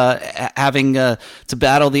sort of having to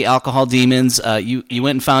battle the alcohol demons. You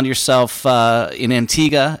went and found yourself in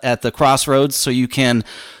Antigua at the Crossroads so you can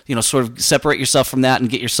sort of separate yourself from that and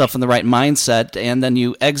get yourself in the right mindset. And then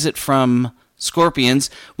you exit from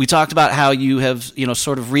Scorpions. We talked about how you have,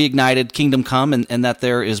 sort of reignited Kingdom Come and that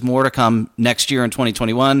there is more to come next year in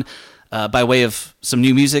 2021 by way of some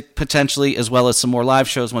new music potentially, as well as some more live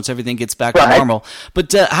shows once everything gets back to normal.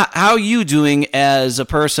 But how are you doing as a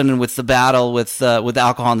person and with the battle with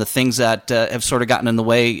alcohol and the things that have sort of gotten in the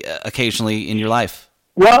way occasionally in your life?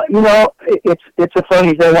 Well, it's a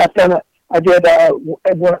funny thing. I did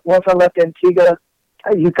once I left Antigua.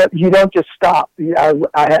 You don't just stop. I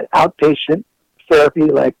had outpatient therapy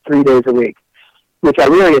like 3 days a week, which I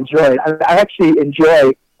really enjoyed. I actually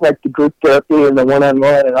enjoy like the group therapy and the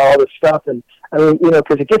one-on-one and all this stuff. And I mean,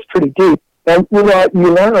 because it gets pretty deep, and you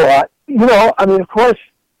learn a lot. Of course,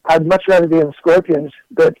 I'd much rather be in the Scorpions,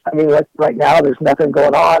 but I mean, like right now, there's nothing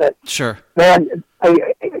going on. And, sure, man.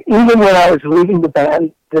 Even when I was leaving the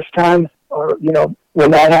band this time, or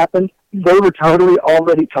when that happened, they were totally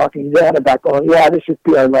already talking then about going, yeah, this should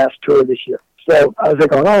be our last tour this year. So I was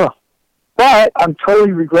like, oh. But I'm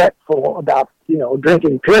totally regretful about,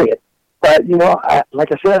 drinking, period. But, like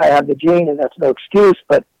I said, I have the gene, and that's no excuse.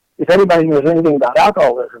 But if anybody knows anything about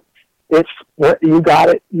alcoholism, it's you got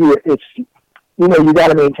it. You got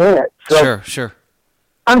to maintain it. So Sure.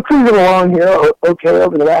 I'm cruising along here, okay,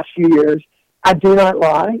 over the last few years. I do not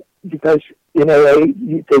lie because in AA,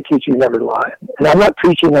 they teach you never to lie. And I'm not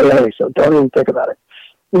preaching AA, so don't even think about it.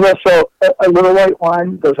 So a little white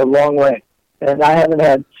wine goes a long way. And I haven't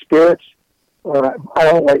had spirits, or I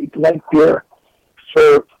don't like beer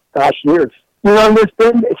for, years.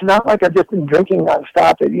 It's not like I've just been drinking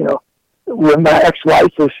nonstop. When my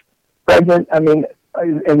ex-wife was pregnant, and we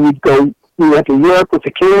went to Europe with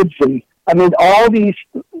the kids, and I mean, all these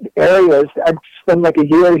areas, I'd spend like a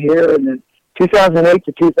year here, and then 2008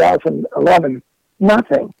 to 2011,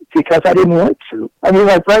 nothing, because I didn't want to. I mean,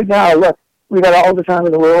 like right now, look, we got all the time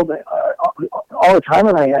in the world, all the time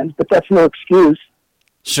on our hands, but that's no excuse.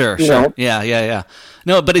 Sure. Yeah.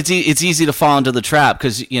 No, but it's easy to fall into the trap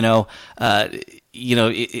because, the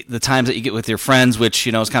times that you get with your friends, which,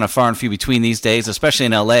 is kind of far and few between these days, especially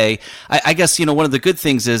in LA. I guess, one of the good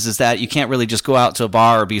things is that you can't really just go out to a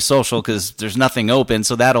bar or be social because there's nothing open.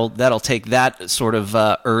 So that'll take that sort of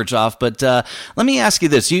urge off. But let me ask you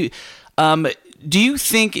this. Do you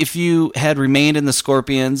think if you had remained in the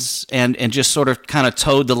Scorpions and just sort of kind of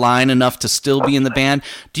towed the line enough to still be in the band,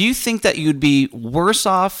 do you think that you'd be worse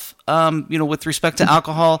off, with respect to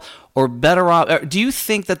alcohol, or better off? Or do you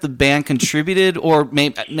think that the band contributed, or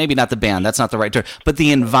maybe not the band, that's not the right term, but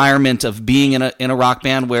the environment of being in a rock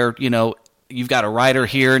band where, you've got a rider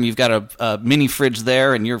here and you've got a mini fridge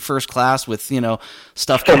there and you're first class with,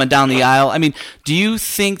 stuff coming down the aisle. I mean, do you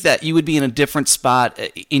think that you would be in a different spot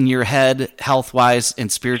in your head, health-wise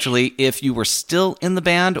and spiritually, if you were still in the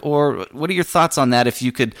band? Or what are your thoughts on that if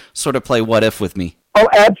you could sort of play what if with me? Oh,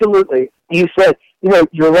 absolutely. You said,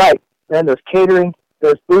 you're right. Man, there's catering,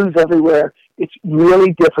 there's booze everywhere. It's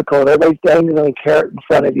really difficult. Everybody's dangling a carrot in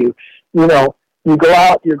front of you. You go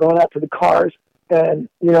out, you're going out to the cars, and,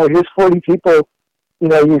 here's 40 people,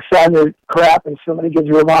 you sign their crap and somebody gives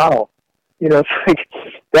you a bottle. It's like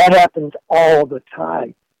that happens all the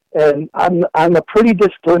time. And I'm a pretty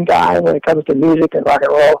disciplined guy when it comes to music and rock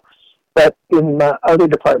and roll, but in my other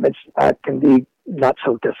departments, I can be not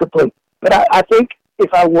so disciplined. But I think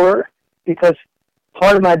if I were, because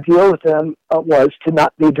part of my deal with them was to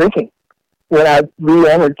not be drinking. When I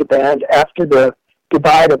re-entered the band after the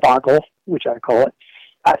goodbye debacle, which I call it,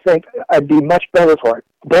 I think I'd be much better for it.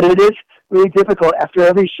 But it is really difficult. After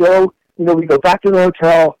every show, we go back to the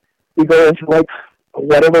hotel, we go into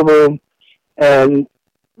whatever room, and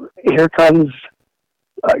here comes,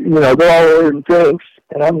 they're all ordering drinks,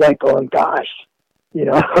 and I'm going, gosh,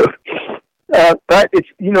 but it's,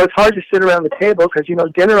 it's hard to sit around the table because,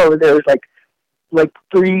 dinner over there is like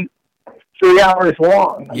 3 hours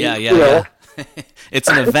long. Yeah. It's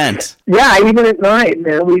an event. Yeah, even at night,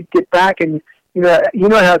 man, we get back and, you know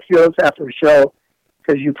how it feels after a show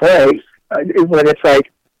because you play when it's like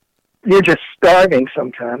you're just starving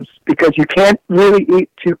sometimes because you can't really eat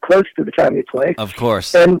too close to the time you play. Of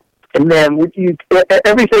course. And then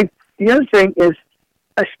everything. The other thing is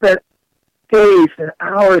I spent days and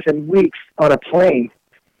hours and weeks on a plane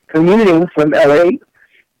commuting from LA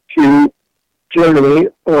to Germany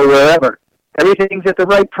or wherever. Everything's at the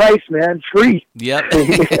right price, man. Free. Yep.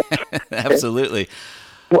 Absolutely.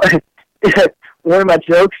 One of my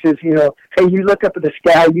jokes is, hey, you look up at the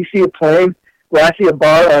sky, you see a plane. Well, I see a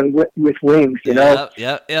bar on with wings, Yep.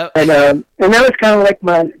 And that was kind of like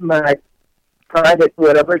my private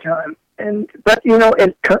whatever time. But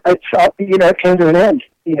it came to an end.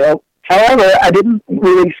 However, I didn't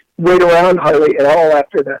really wait around hardly at all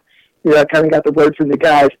after I kind of got the word from the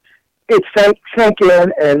guys. It sank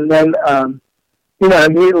in, and then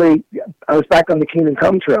immediately I was back on the Kingdom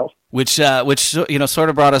Come trail. Which sort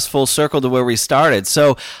of brought us full circle to where we started.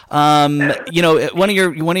 So, one of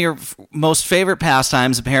your most favorite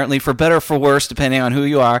pastimes, apparently, for better or for worse, depending on who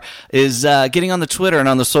you are, is getting on the Twitter and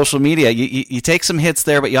on the social media. You take some hits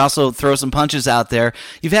there, but you also throw some punches out there.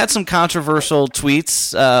 You've had some controversial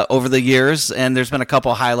tweets over the years, and there's been a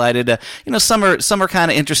couple highlighted. Some are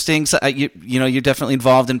kind of interesting. So, you're definitely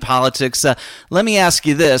involved in politics. Let me ask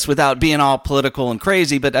you this, without being all political and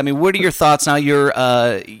crazy, but I mean, what are your thoughts now? You're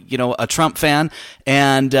a Trump fan,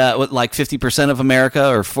 and like 50% of America,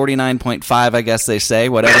 or 49.5, I guess they say,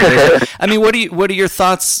 whatever it is. I mean, what are your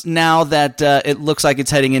thoughts now that it looks like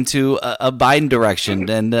it's heading into a Biden direction?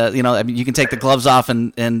 And you can take the gloves off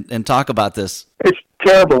and talk about this. It's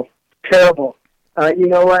terrible. You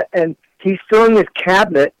know what? And he's filling his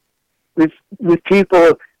cabinet with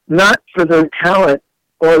people not for their talent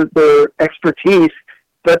or their expertise,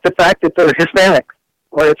 but the fact that they're Hispanic,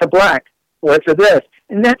 or it's a black, or it's a this.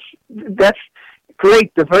 And that's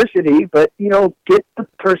great diversity, but get the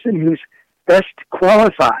person who's best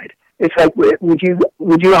qualified. It's like, would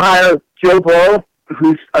you hire Joe Blow,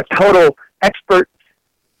 who's a total expert,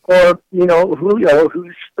 or Julio,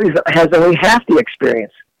 who has only half the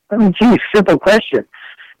experience? I mean, geez, simple question.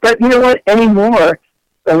 But you know what? Anymore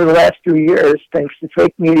over the last 2 years, thanks to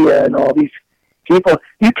fake media and all these people,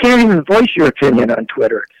 you can't even voice your opinion on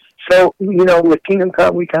Twitter. So, with Kingdom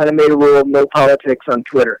Come, we kind of made a rule of no politics on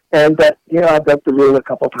Twitter. And that, I've broke the rule a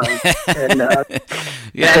couple times. And,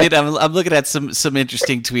 yeah, I'm looking at some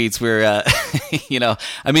interesting tweets where,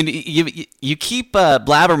 I mean, you keep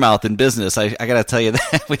Blabbermouth in business. I got to tell you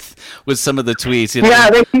that with some of the tweets.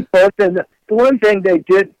 Yeah, they keep posting. The one thing they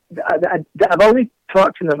did, I've only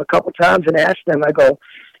talked to them a couple times and asked them, I go,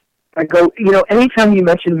 anytime you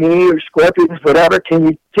mention me or Scorpions, whatever, can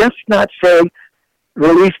you just not say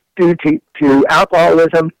released due to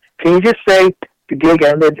alcoholism? Can you just say the gig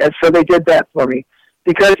ended? And so they did that for me,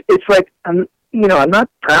 because it's like I'm not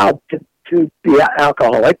proud to be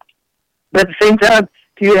alcoholic, but at the same time,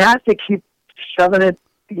 do you have to keep shoving it,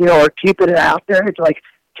 or keeping it out there? It's like,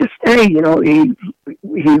 just say, he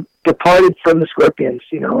departed from the Scorpions,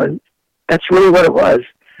 and That's really what it was.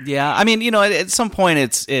 Yeah, I mean, at some point,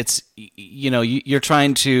 it's you're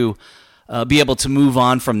trying to be able to move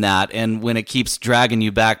on from that, and when it keeps dragging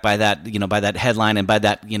you back by that, by that headline and by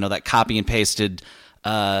that, that copy and pasted,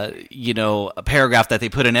 a paragraph that they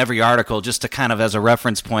put in every article just to kind of as a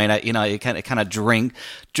reference point, it kind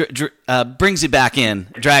of brings you back in,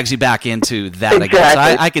 drags you back into that exactly.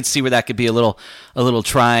 again. So I could see where that could be a little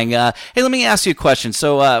trying. Hey, let me ask you a question.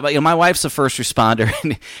 So, my wife's a first responder,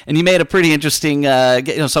 and you made a pretty interesting. So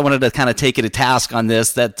I wanted to kind of take you to task on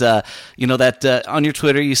this. That on your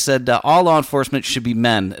Twitter you said all law enforcement should be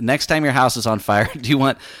men. Next time your house is on fire, do you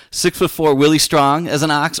want 6'4" Willie Strong as an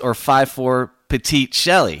ox or 5'4" petite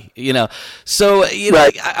Shelley? So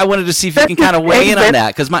right. I wanted to see if you can kind of weigh in on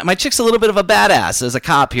that, because my chick's a little bit of a badass as a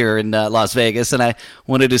cop here in Las Vegas, and I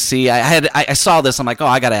wanted to see. I saw this. I'm like,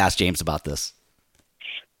 I got to ask James about this.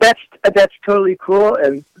 That's totally cool,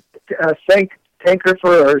 and thank her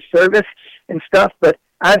for her service and stuff. But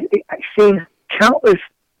I've seen countless.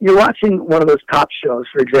 You're watching one of those cop shows,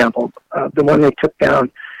 for example, the one they took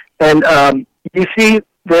down, and you see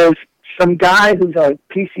there's some guy who's on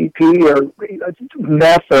PCP or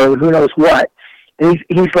meth or who knows what. And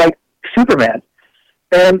he's like Superman,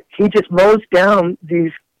 and he just mows down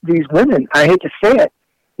these women. I hate to say it,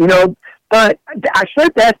 but I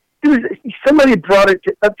said that somebody brought it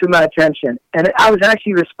up to my attention, and I was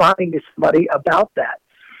actually responding to somebody about that,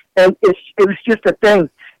 and it was just a thing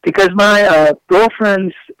because my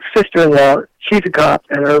girlfriend's sister-in-law, she's a cop,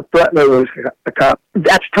 and her brother was a cop.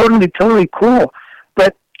 That's totally cool,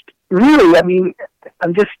 but really, I mean,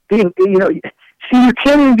 I'm just being, you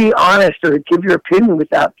can't even be honest or give your opinion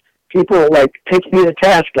without people, taking you to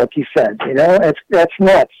task, like you said, that's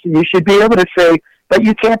nuts. You should be able to say, but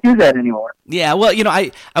you can't do that anymore. Yeah, well,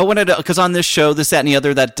 I wanted to, because on this show, This, That, and the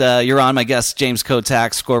Other that you're on, my guest, James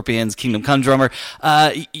Kotak, Scorpions, Kingdom Come drummer,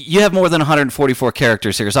 you have more than 144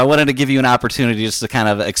 characters here, so I wanted to give you an opportunity just to kind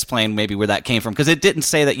of explain maybe where that came from, because it didn't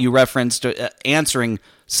say that you referenced answering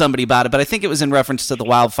somebody about it, but I think it was in reference to the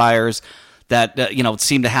wildfires that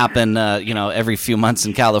seem to happen every few months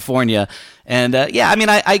in California. And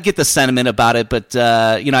I get the sentiment about it, but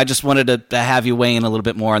I just wanted to have you weigh in a little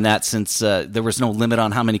bit more on that, since there was no limit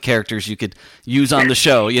on how many characters you could use on the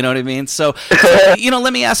show. You know what I mean? So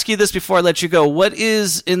let me ask you this before I let you go. What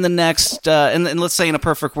is in the next, and let's say in a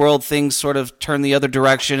perfect world, things sort of turn the other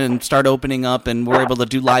direction and start opening up, and we're able to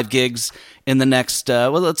do live gigs in the next,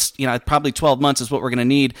 probably 12 months is what we're going to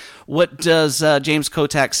need. What does James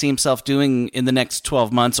Kotak see himself doing in the next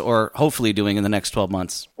 12 months, or hopefully doing in the next 12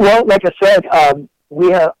 months? Well, like I said, we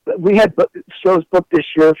had shows booked this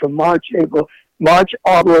year from March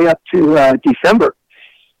all the way up to December.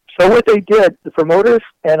 So what they did, the promoters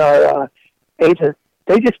and our agent,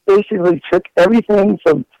 they just basically took everything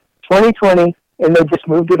from 2020 and they just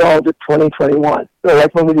moved it all to 2021. So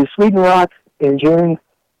like when we do Sweden Rock in June,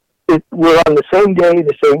 we're on the same day,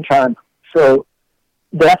 the same time. So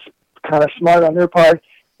that's kind of smart on their part.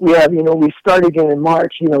 We have, we started again in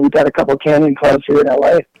March. We got a couple of canyon clubs here in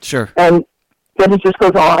LA. Sure. And then it just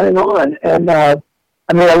goes on and on. And, I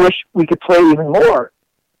wish we could play even more.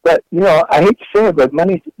 But, I hate to say it, but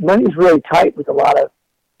money's really tight with a lot of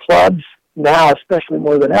clubs now, especially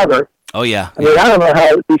more than ever. Oh, yeah. I mean, I don't know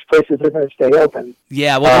how these places are going to stay open.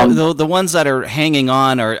 Yeah, well, the ones that are hanging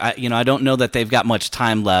on are, I don't know that they've got much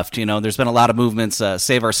time left. There's been a lot of movements,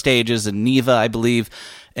 Save Our Stages and Neva, I believe.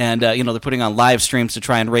 And, they're putting on live streams to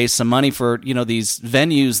try and raise some money for, these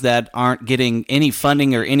venues that aren't getting any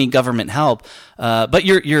funding or any government help. But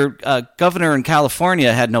your governor in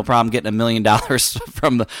California had no problem getting $1 million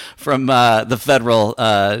from the federal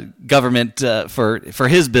government for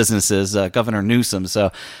his businesses, Governor Newsom.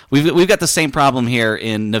 So we've got the same problem here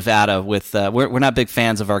in Nevada with we're not big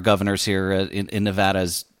fans of our governors here in Nevada,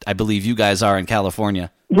 as I believe you guys are in California.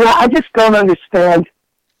 Yeah, I just don't understand.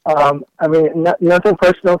 Nothing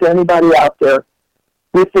personal to anybody out there.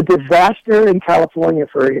 With the disaster in California,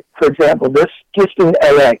 for example, this just in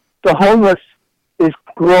LA, the homeless is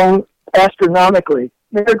grown astronomically.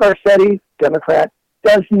 Mayor Garcetti, Democrat,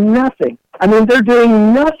 does nothing. They're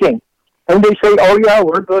doing nothing. And they say, oh yeah,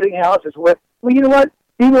 we're building houses. Well, you know what?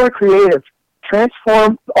 Be more creative.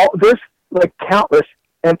 Transform there's countless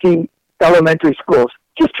empty elementary schools.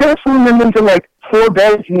 Just transform them into 4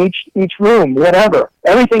 beds in each room, whatever.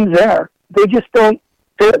 Everything's there. They just don't.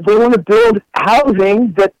 They want to build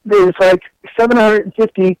housing that is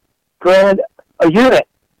 $750,000 a unit.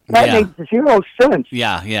 That makes zero sense.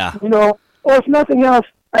 Yeah. Well, if nothing else,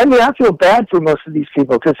 I feel bad for most of these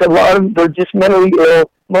people because a lot of them, they're just mentally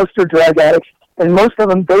ill. Most are drug addicts, And most of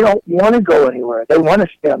them, they don't want to go anywhere. They want to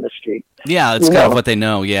stay on the street. Yeah, it's kind of what they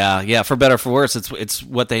know. Yeah. For better or for worse, it's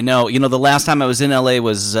what they know. You know, the last time I was in LA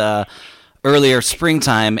was earlier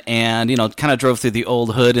springtime, and kind of drove through the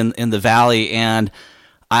old hood in the valley, and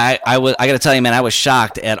I got to tell you, man, I was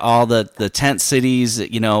shocked at all the tent cities,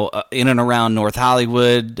 in and around North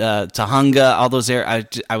Hollywood, Tahunga, all those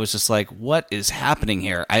areas. I was just like, what is happening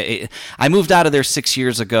here? I moved out of there 6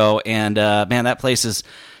 years ago, and man, that place is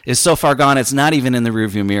so far gone. It's not even in the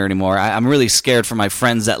rearview mirror anymore. I'm really scared for my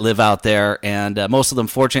friends that live out there, and most of them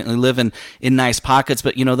fortunately live in nice pockets.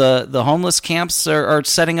 But the homeless camps are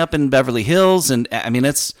setting up in Beverly Hills, and I mean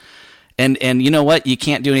it's. And you know what? You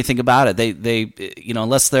can't do anything about it. They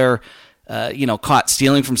unless they're caught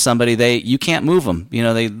stealing from somebody, you can't move them.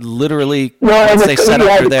 They literally once they set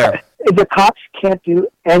up, they're there. The cops can't do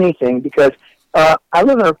anything because I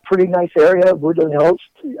live in a pretty nice area, Woodland Hills,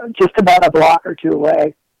 just about a block or two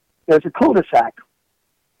away. There's a cul-de-sac,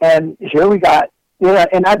 and here we got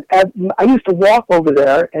And I used to walk over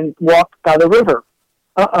there and walk by the river.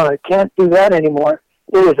 I can't do that anymore.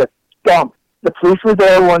 It is a dump. The police were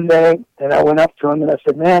there one day, and I went up to him and I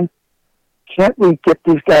said, "Man, can't we get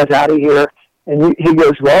these guys out of here?" And he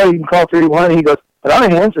goes, "Well, you can call 311." He goes, "But our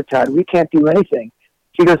hands are tied. We can't do anything."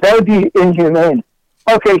 He goes, "That would be inhumane."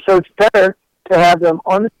 Okay, so it's better to have them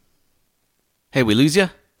on the... Hey, we lose you?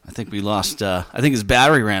 I think we lost... I think his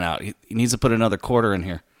battery ran out. He needs to put another quarter in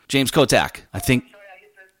here. James Kotak, I think...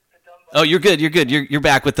 Oh, you're good. You're good. You're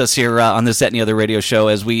back with us here on this, That, and the Other radio show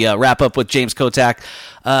as we wrap up with James Kotak.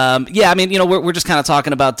 Yeah, I mean, we're just kind of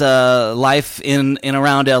talking about life in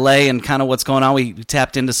around L.A. and kind of what's going on. We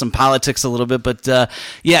tapped into some politics a little bit, but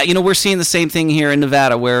yeah, we're seeing the same thing here in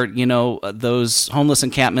Nevada where, those homeless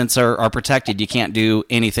encampments are protected. You can't do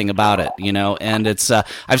anything about it, and it's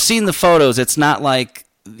I've seen the photos. It's not like,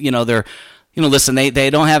 they're... listen, they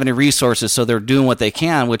don't have any resources, so they're doing what they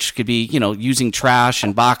can, which could be, using trash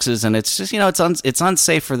and boxes, and it's just, it's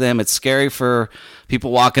unsafe for them. It's scary for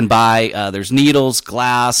people walking by. There's needles,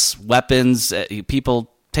 glass, weapons,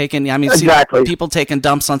 people taking, exactly. People taking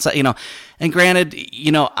dumps on, and granted,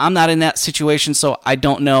 I'm not in that situation, so I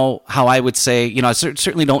don't know how I would say, I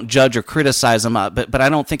certainly don't judge or criticize them, but I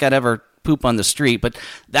don't think I'd ever poop on the street, but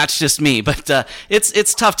that's just me. But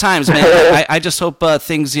it's tough times, man. I just hope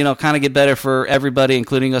things kind of get better for everybody,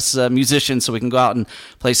 including us musicians, so we can go out and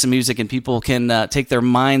play some music and people can take their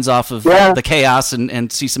minds off of the chaos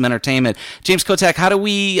and see some entertainment. James Kotak, how do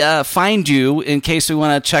we find you in case we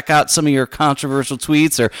want to check out some of your controversial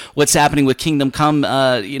tweets or what's happening with Kingdom Come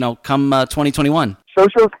come 2021?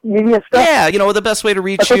 Social media stuff? Yeah, the best way to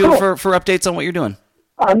reach you for updates on what you're doing.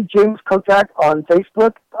 I'm James Kotak on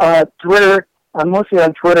Facebook, Twitter. I'm mostly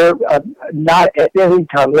on Twitter, not at any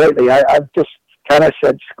time lately. I've just kind of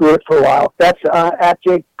said screw it for a while. That's at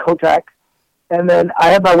Jake Kotak. And then I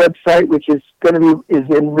have my website, which is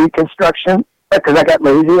in reconstruction because I got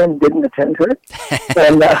lazy and didn't attend to it.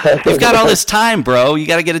 And, you've got all this time, bro. You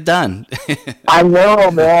got to get it done. I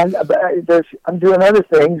know, man. I'm doing other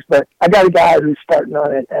things, but I got a guy who's starting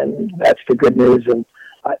on it, and that's the good news. And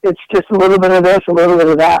it's just a little bit of this, a little bit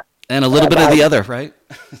of that. And a little bit of the other, right?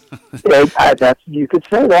 You could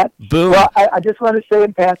say that. Boom. Well, I just want to say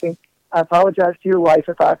in passing, I apologize to your wife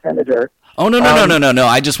if I offended her. Oh, no.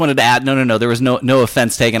 I just wanted to add, no. There was no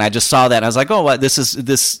offense taken. I just saw that, and I was like, oh, this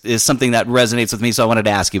is something that resonates with me, so I wanted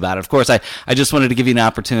to ask you about it. Of course, I just wanted to give you an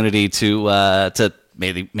opportunity to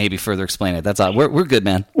maybe further explain it. That's all. We're good,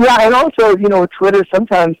 man. Yeah, and also, Twitter,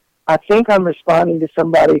 sometimes I think I'm responding to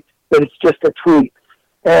somebody, but it's just a tweet.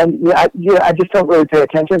 And I just don't really pay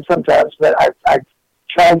attention sometimes, but I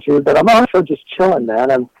try to. But I'm also just chilling,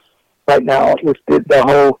 man. I'm right now with the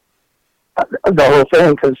whole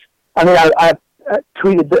thing because I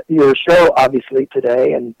tweeted your show obviously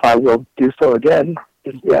today, and I will do so again.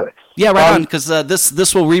 Yeah, right on, because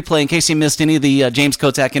this will replay in case you missed any of the James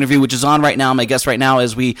Kotak interview, which is on right now. My guest right now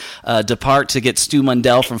as we depart to get Stu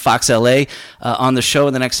Mundell from Fox LA on the show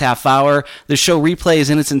in the next half hour. The show replays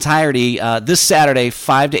in its entirety this Saturday,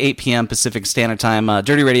 5 to 8 p.m. Pacific Standard Time,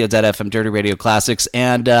 DirtyRadio.fm, Dirty Radio Classics.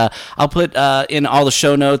 And I'll put in all the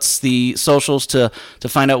show notes, the socials to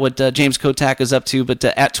find out what James Kotak is up to, but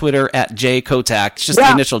at Twitter, at J Kotak. It's just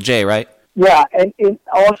the initial J, right? Yeah, and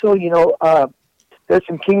also, there's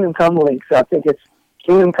some Kingdom Come links. I think it's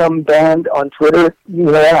Kingdom Come Band on Twitter.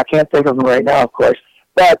 I can't think of them right now, of course.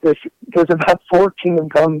 But there's about 4 Kingdom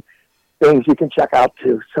Come things you can check out,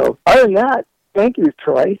 too. So other than that, thank you,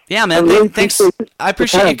 Troy. Yeah, man. Thanks. I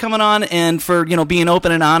appreciate you coming on and for, being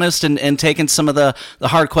open and honest and taking some of the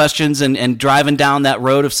hard questions and driving down that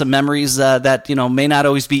road of some memories that, may not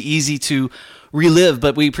always be easy to relive,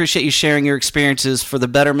 but we appreciate you sharing your experiences for the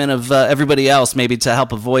betterment of everybody else, maybe to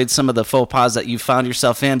help avoid some of the faux pas that you found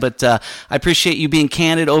yourself in. But I appreciate you being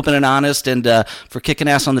candid, open, and honest, and for kicking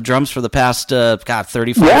ass on the drums for the past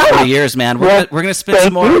 40 years, man. We're gonna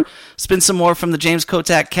spin some more from the James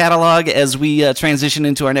Kotak catalog as we transition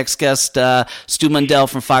into our next guest, Stu Mundell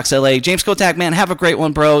from Fox LA. James Kotak, man, have a great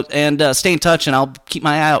one, bro, and stay in touch, and I'll keep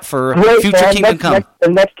my eye out for future Kingdom Come.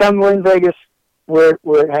 Next time we're in Vegas, we're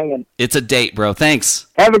hanging. It's a date, bro. Thanks.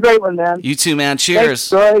 Have a great one, man. You too, man. Cheers.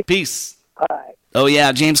 Thanks, Troy. Peace. Bye. Oh,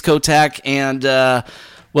 yeah, James Kotak, and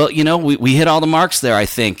well, you know, we hit all the marks there, I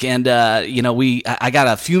think, and you know, I got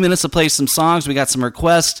a few minutes to play some songs. We got some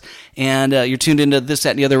requests, and you're tuned into This,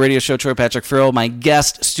 That, and the Other radio show. Troy Patrick Farrell, my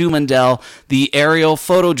guest, Stu Mundell, the aerial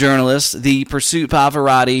photojournalist, the Pursuit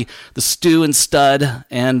Pavarotti, the Stu and Stud,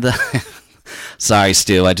 and the sorry,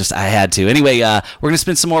 Stu, I had to. Anyway, we're going to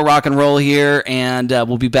spin some more rock and roll here, and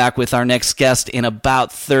we'll be back with our next guest in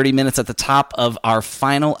about 30 minutes at the top of our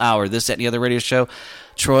final hour. This, That, and the Other radio show.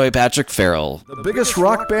 Troy Patrick Farrell. The biggest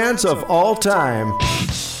rock bands of all time.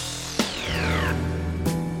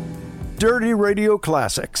 Dirty Radio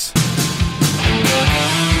Classics.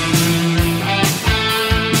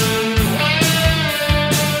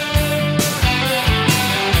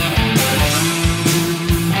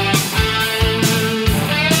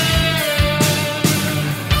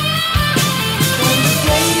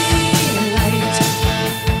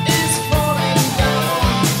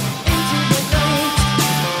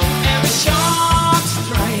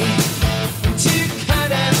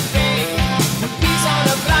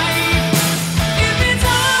 If it's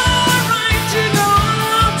alright to go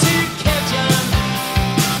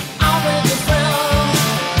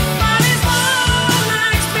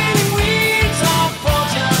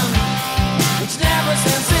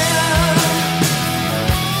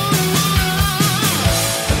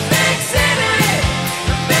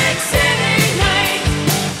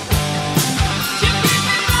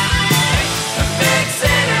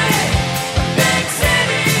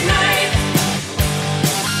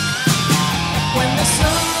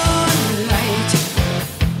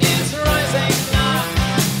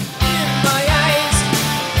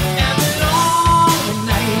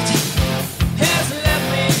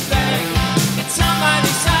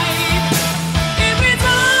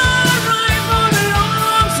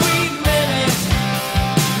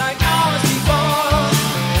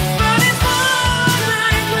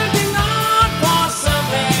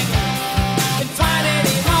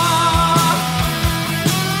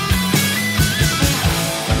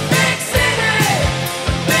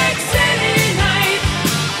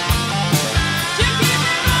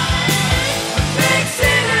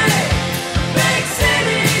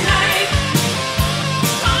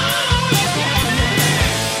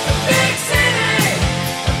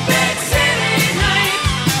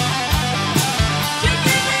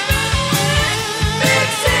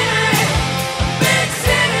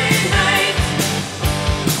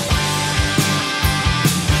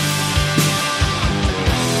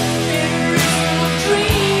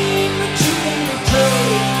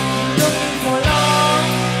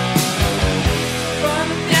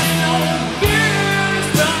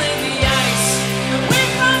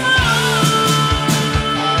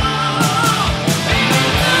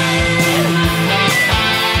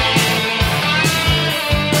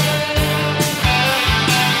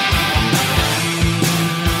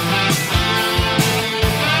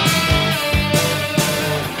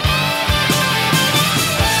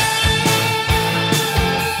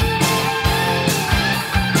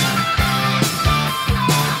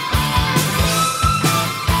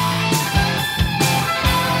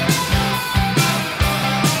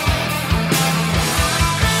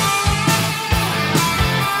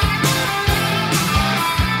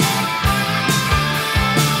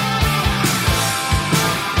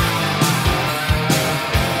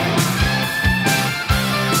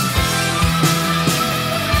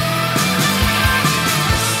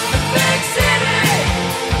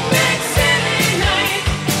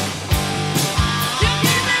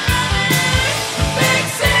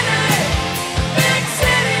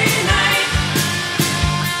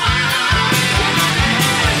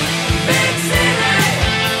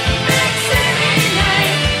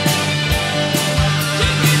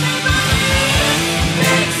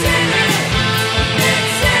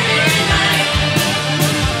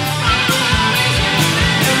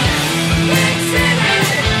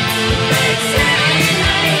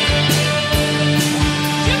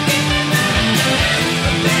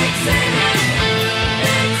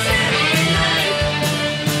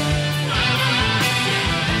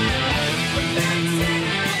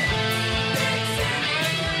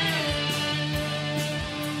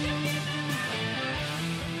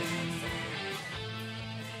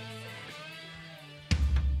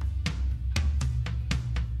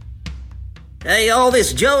Hey, all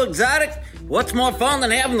this Joe Exotic. What's more fun than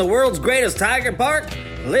having the world's greatest tiger park?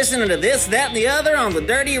 Listening to This, That, and the Other on the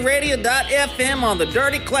DirtyRadio.fm on the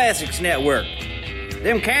Dirty Classics Network.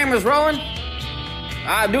 Them cameras rolling?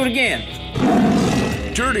 I'll do it again.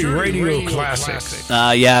 Dirty Radio Classics.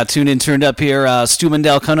 Yeah, tuned in, turned up here. Stu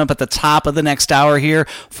Mendel coming up at the top of the next hour here.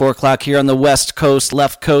 4 o'clock here on the West Coast,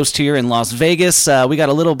 left coast here in Las Vegas. We got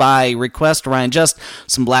a little by request, Ryan Just,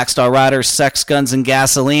 some Black Star Riders, Sex, Guns, and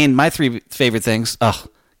Gasoline. My 3 favorite things. Oh,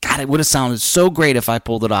 God, it would have sounded so great if I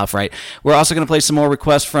pulled it off right. We're also going to play some more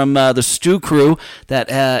requests from the Stu crew that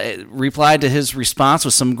replied to his response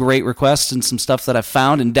with some great requests and some stuff that I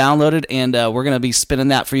found and downloaded, and we're going to be spinning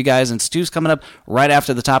that for you guys. And Stu's coming up right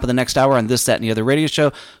after the top of the next hour on This, That, and the Other radio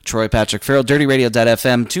show. Troy Patrick Farrell,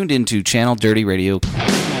 DirtyRadio.fm, tuned into channel Dirty Radio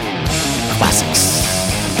Classics.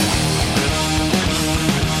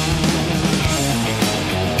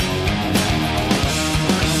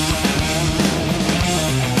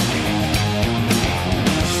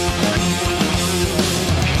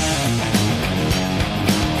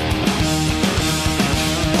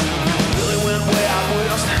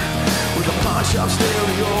 Shop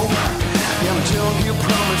stereo, young Joe, he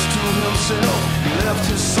promised to himself. He left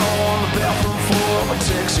his soul on the bathroom floor of a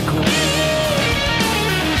Texaco.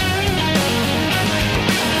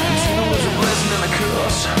 Tina was a blessing and a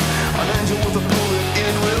curse, an angel with a bullet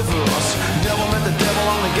in reverse. Devil met the devil,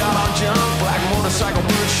 only got on jump. Black motorcycle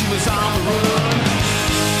bird, she was on the run.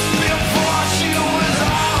 Before she was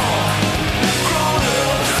all grown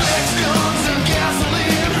up, sex, guns, and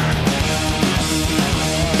gasoline.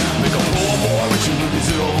 Make a poor boy rich and with his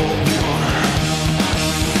elbow beyond.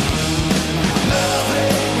 Love,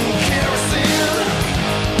 hate, and kerosene.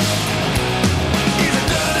 He's a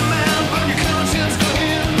dirty man, burn your conscience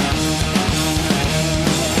clean.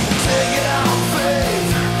 Take it out on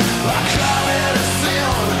faith, like climate is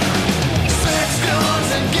sin. Sex, guns,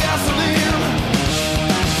 and gasoline.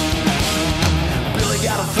 Billy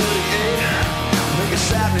got a 38, make a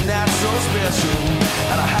Saturday night so special.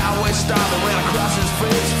 At a highway stop that ran across his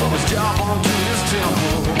face from his jawbone to his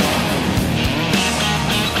temple.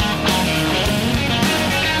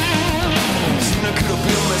 Tina could have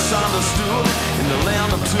been misunderstood in the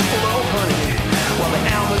land of Tupelo honey, while the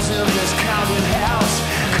Alma's in his Conyon house,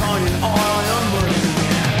 Conyon oil and money.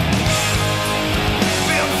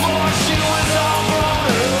 Before she was all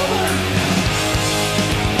grown up,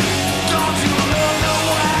 don't you love no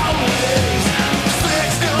wild ways?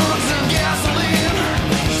 Sex, guns, and gasoline.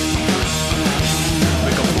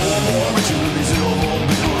 Make a poor boy rich with his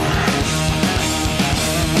elbow.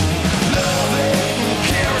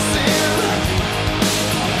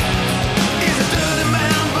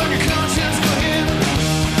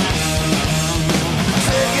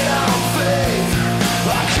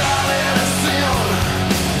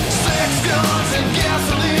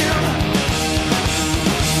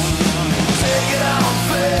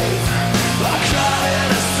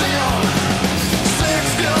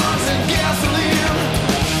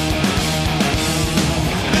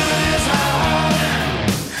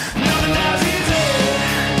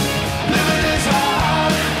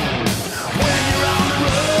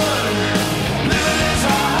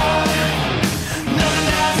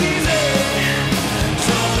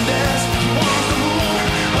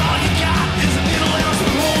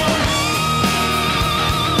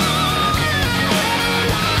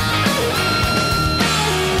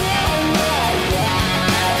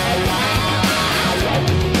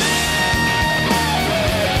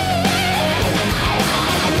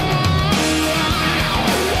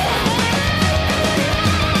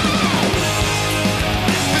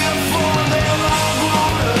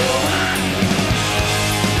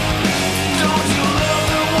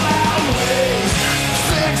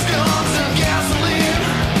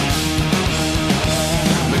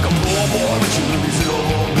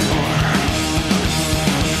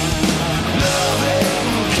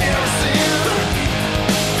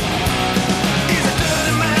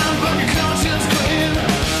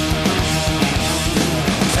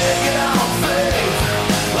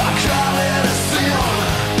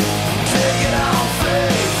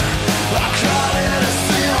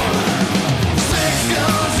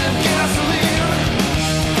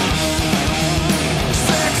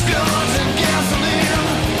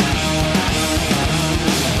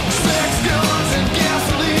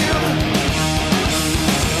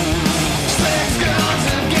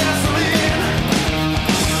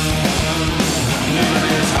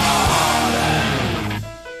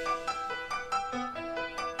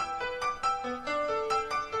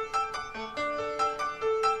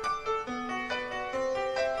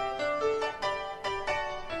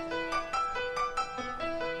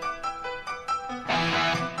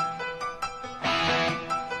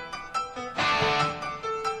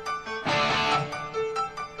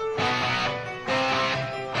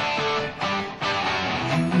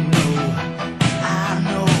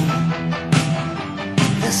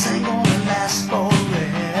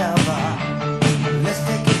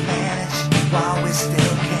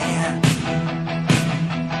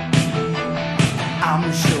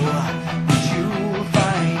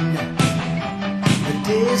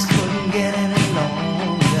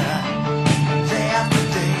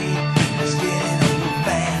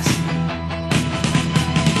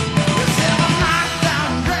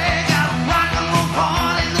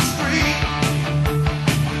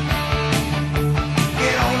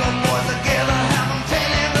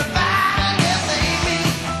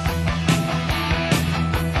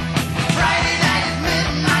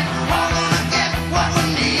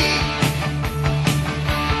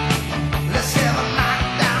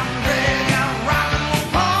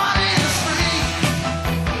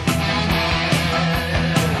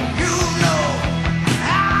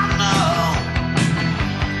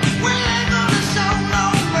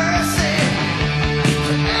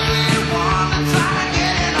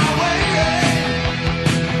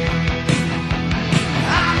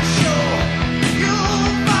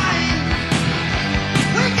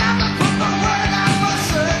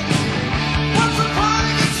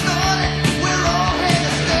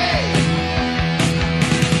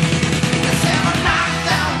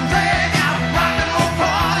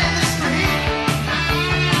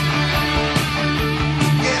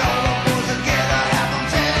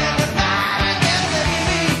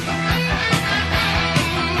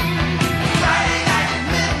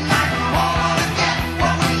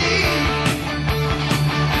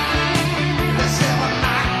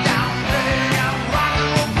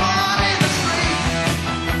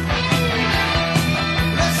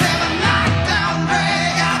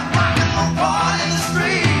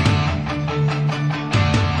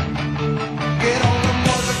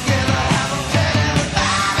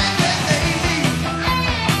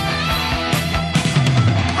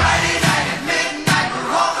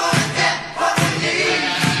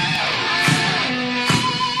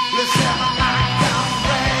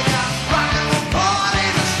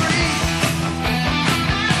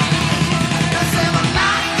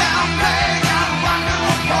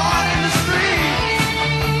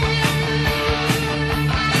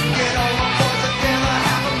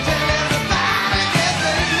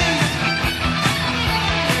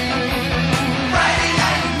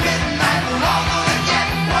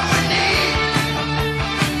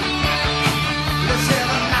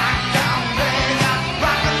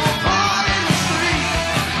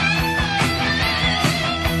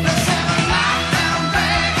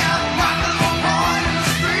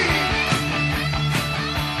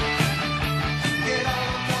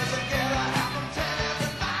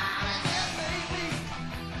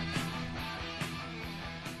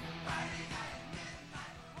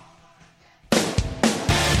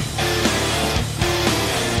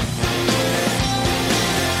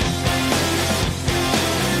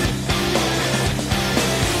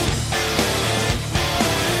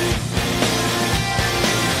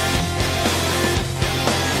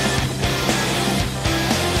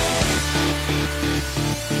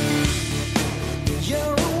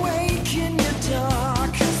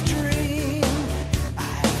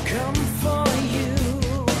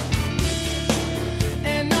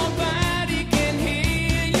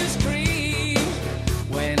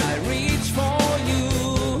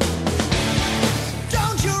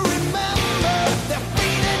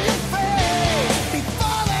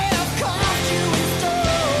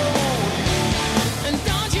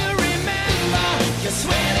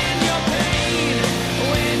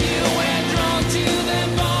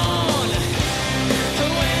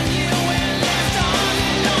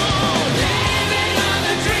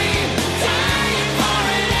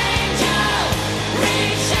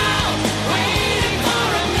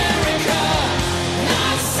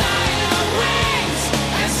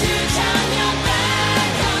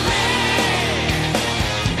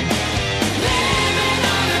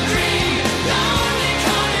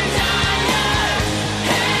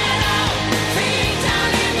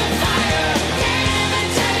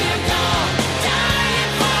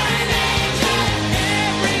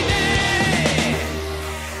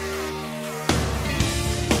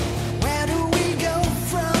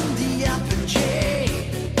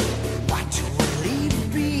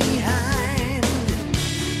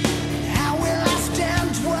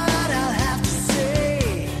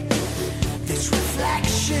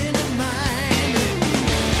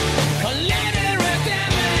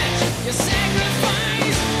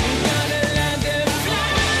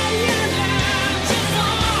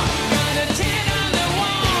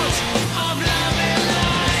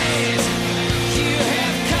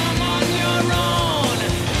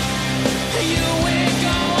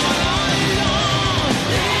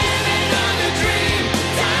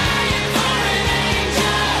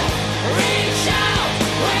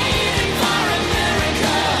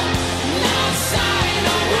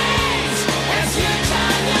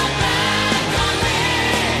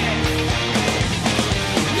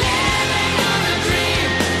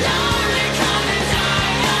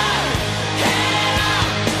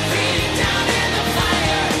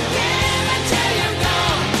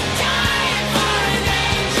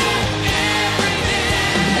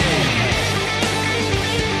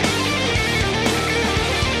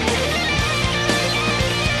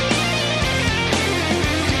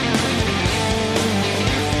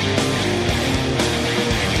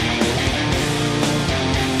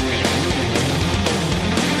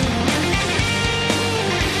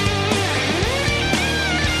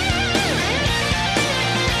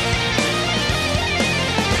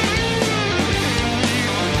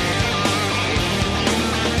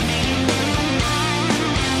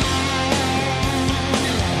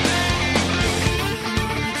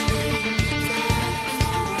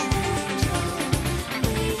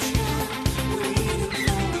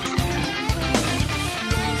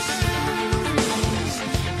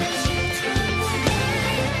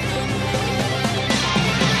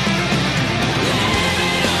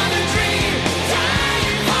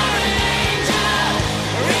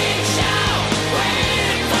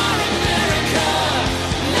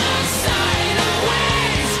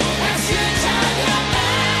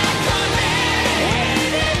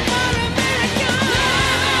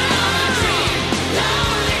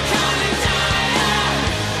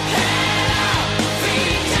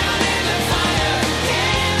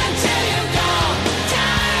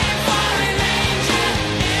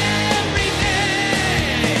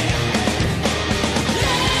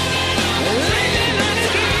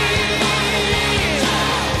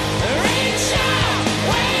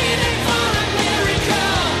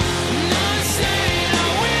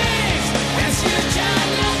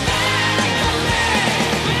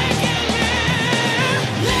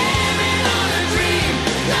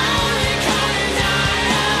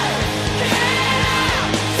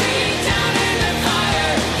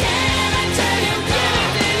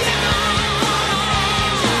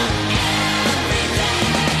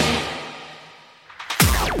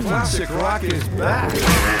 Classic rock is back.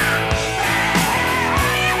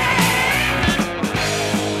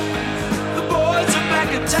 The boys are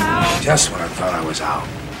back in town. Just when I thought I was out,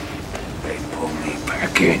 they pulled me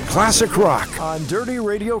back in. Classic rock on Dirty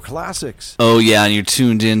Radio Classics. Oh, yeah, and you're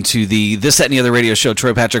tuned into the This, That, and the Other radio show.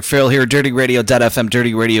 Troy Patrick Farrell here, DirtyRadio.fm,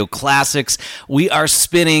 Dirty Radio Classics. We are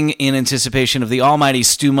spinning in anticipation of the almighty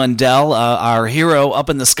Stu Mundell, our hero up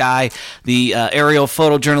in the sky, the aerial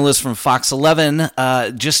photojournalist from Fox 11,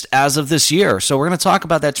 just as of this year. So we're going to talk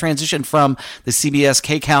about that transition from the CBS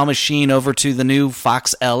KCAL machine over to the new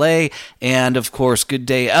Fox LA, and, of course, Good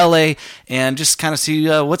Day LA, and just kind of see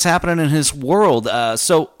what's happening in his world.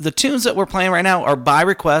 So the tunes that we're playing right now are by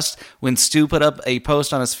request when Stu put up a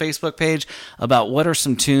post on his Facebook page about what are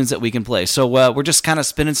some tunes that we can play. So we're just kind of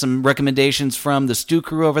spinning some recommendations from the Stu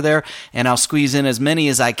crew over there, and I'll squeeze in as many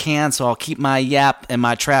as I can, so I'll keep my yap and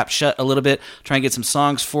my trap shut a little bit, try and get some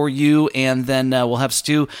songs for you, and then we'll have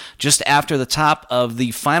Stu just after the top of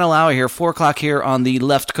the final hour here, 4 o'clock here on the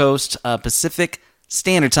left coast, Pacific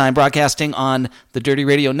Standard Time, broadcasting on the Dirty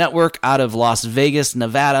Radio Network out of Las Vegas,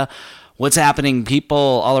 Nevada. What's happening, people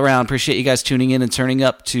all around? Appreciate you guys tuning in and turning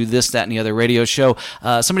up to This, That, and the Other radio show.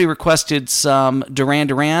 Somebody requested some Duran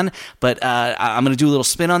Duran, but I'm going to do a little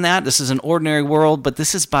spin on that. This is An Ordinary World, but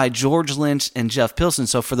this is by George Lynch and Jeff Pilson.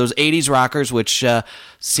 So for those 80s rockers, which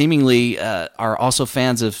seemingly are also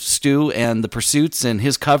fans of Stu and the Pursuits and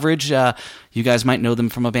his coverage, you guys might know them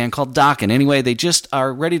from a band called Dokken. Anyway, they just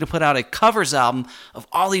are ready to put out a covers album of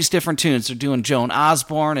all these different tunes. They're doing Joan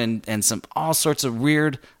Osborne and some all sorts of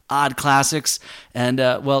weird, odd classics, and,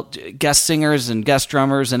 guest singers and guest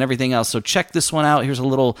drummers and everything else. So check this one out. Here's a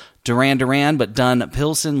little Duran Duran, but done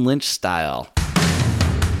Pilson Lynch style.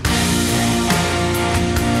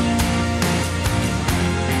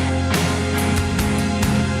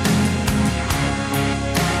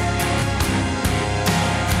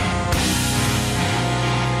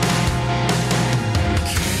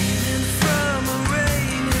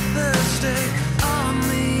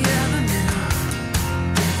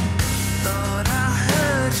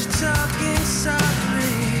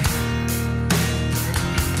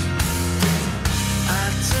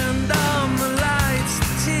 Turned on the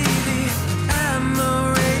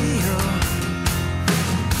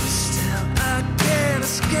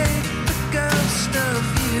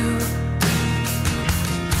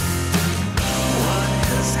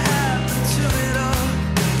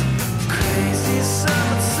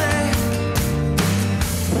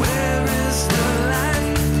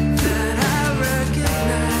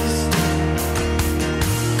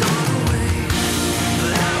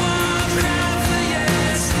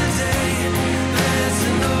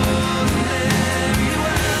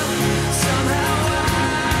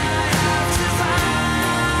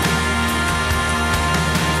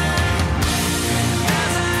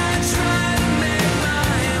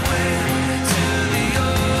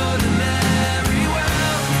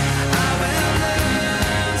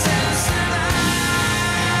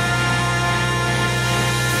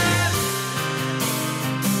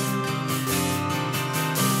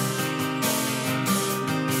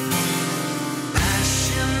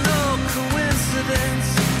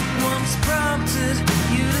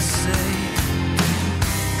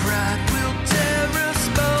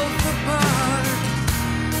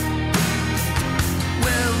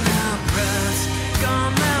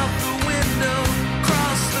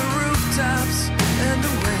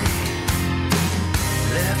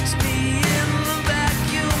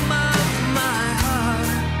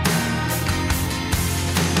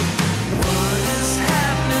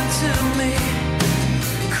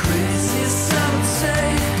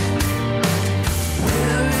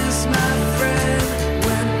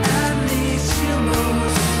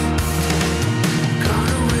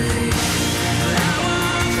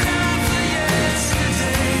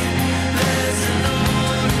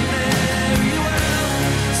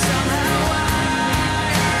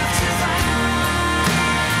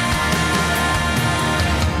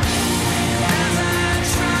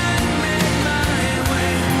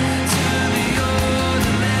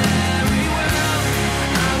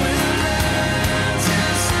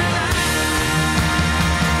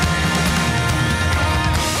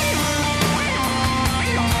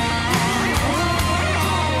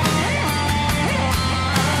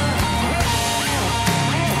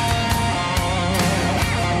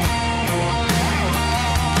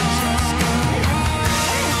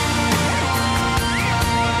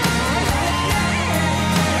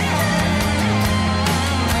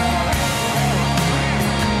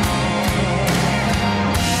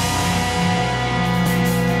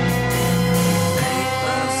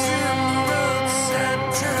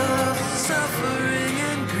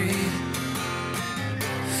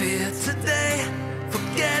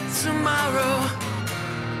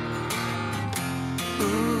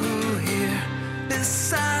Ooh, here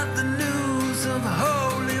beside the news of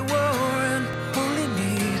holy war and holy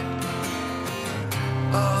need.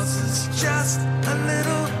 Ours is just a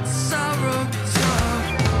little sorrow talk.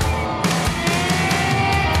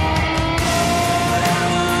 But I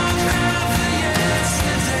won't cry for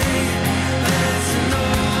yesterday. There's an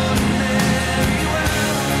ordinary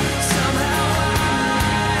world. Somehow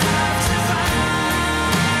I have to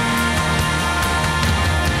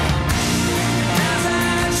as I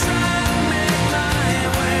try to make my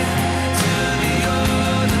way to the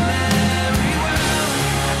ordinary world,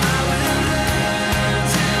 I will learn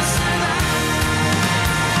to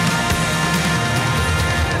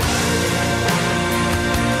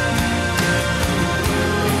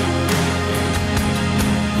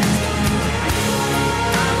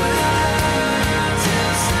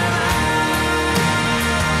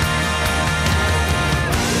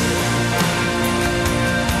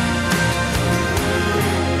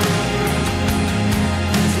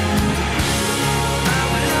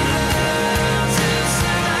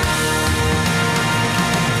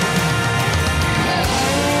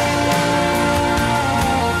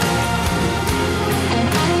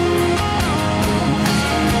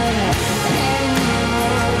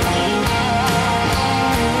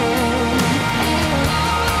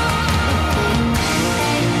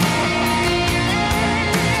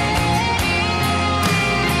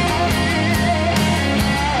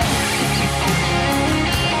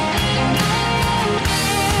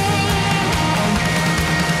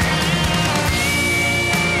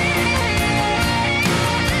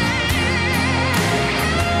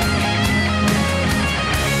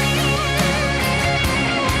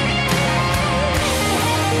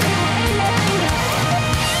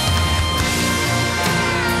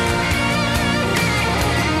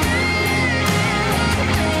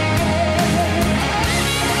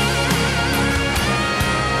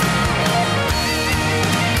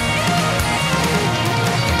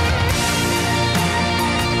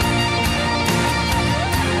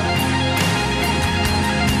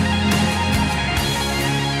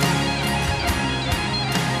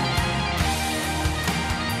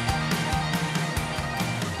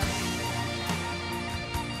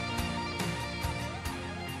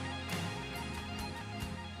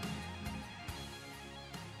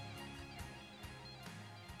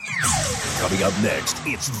Coming up next,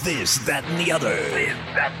 it's This, That, and the Other. This,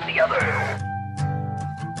 That, and the Other.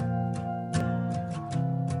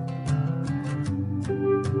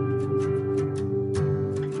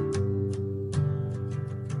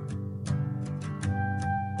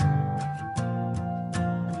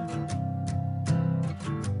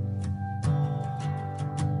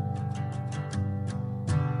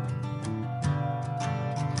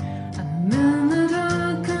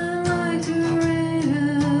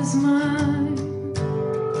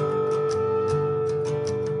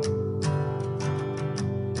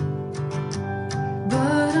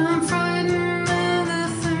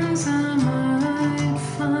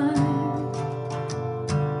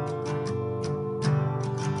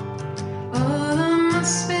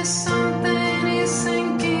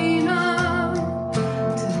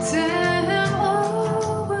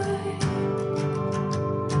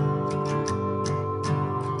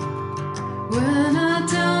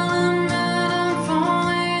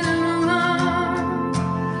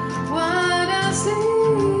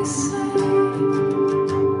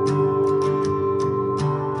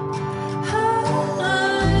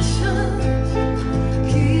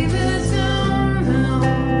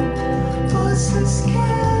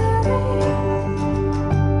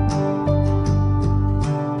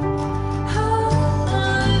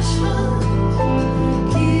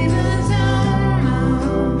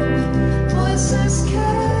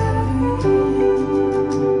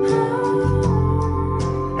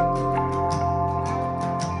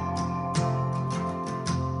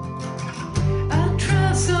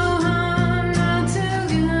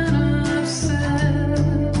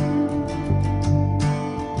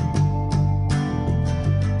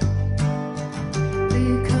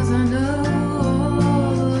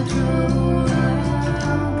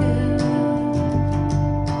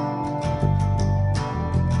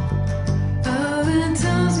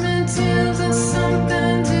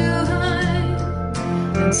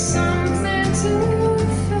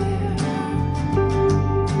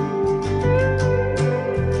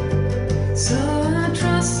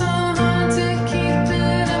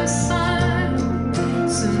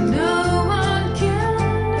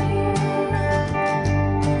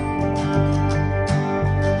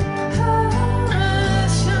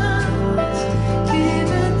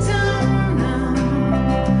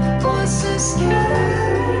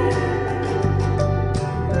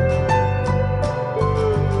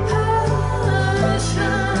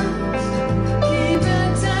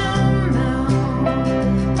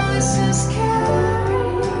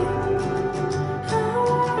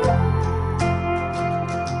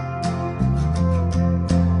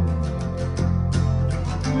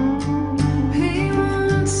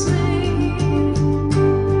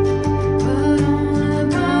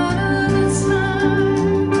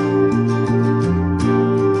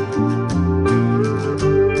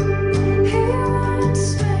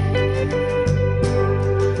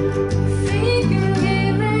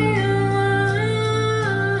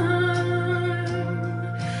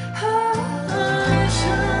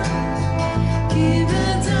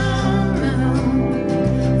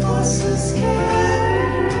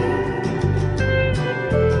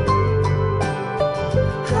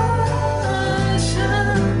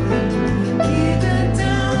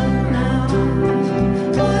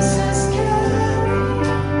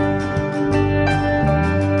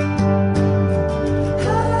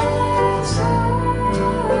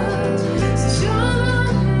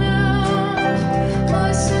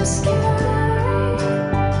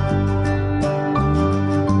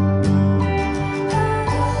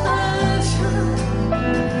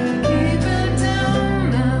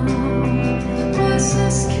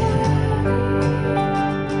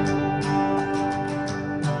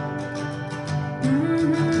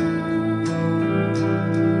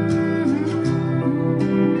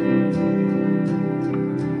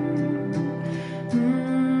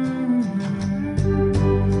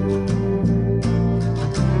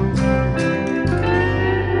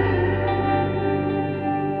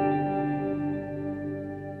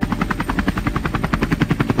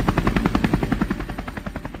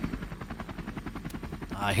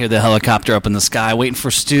 I hear the helicopter up in the sky, waiting for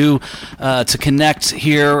Stu to connect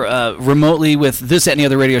here remotely with this, that, and the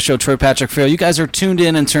other radio show. Troy Patrick Farrell. You guys are tuned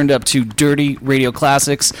in and turned up to Dirty Radio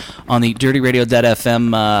Classics on the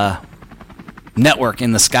DirtyRadio.fm network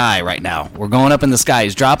in the sky right now. We're going up in the sky.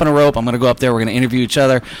 He's dropping a rope. I'm going to go up there. We're going to interview each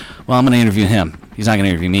other. Well, I'm going to interview him. He's not going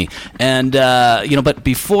to interview me. And, but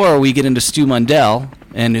before we get into Stu Mundell,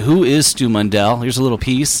 and who is Stu Mundell? Here's a little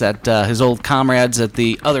piece that his old comrades at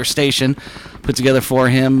the other station put together for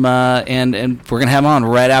him, and we're going to have him on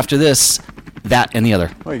right after this, that and the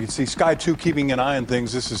other. Well, you can see Sky 2 keeping an eye on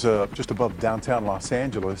things. This is just above downtown Los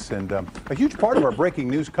Angeles, and a huge part of our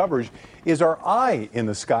breaking news coverage is our eye in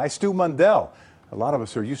the sky, Stu Mundell. A lot of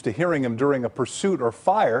us are used to hearing him during a pursuit or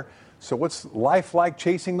fire. So what's life like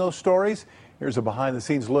chasing those stories? Here's a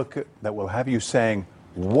behind-the-scenes look that will have you saying,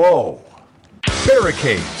 whoa.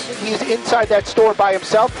 Barricades. He's inside that store by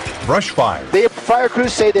himself. Brush fire. The fire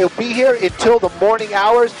crews say they'll be here until the morning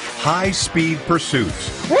hours. High-speed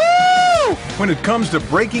pursuits. Woo! When it comes to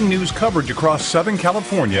breaking news coverage across Southern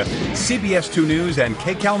California, CBS 2 News and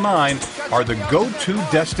KCAL 9 are the go-to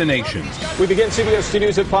destinations. We begin CBS 2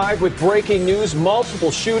 News at 5 with breaking news,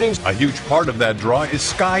 multiple shootings. A huge part of that draw is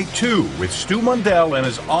Sky 2 with Stu Mundell and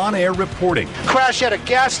his on-air reporting. Crash at a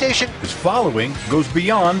gas station. His following goes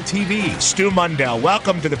beyond TV. Stu Mundell,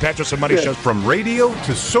 welcome to the Petros and Money Show. From radio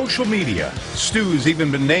to social media, Stu's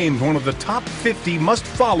even been named one of the top 50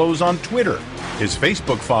 must-follows on Twitter. His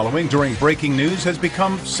Facebook following during breaking news has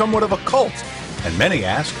become somewhat of a cult, and many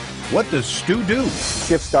ask, what does Stu do?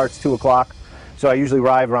 Shift starts 2 o'clock, so I usually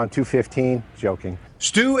arrive around 2:15. Joking.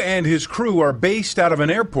 Stu and his crew are based out of an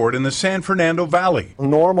airport in the San Fernando Valley.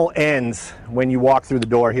 Normal ends when you walk through the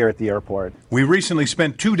door here at the airport. We recently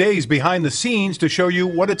spent 2 days behind the scenes to show you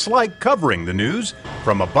what it's like covering the news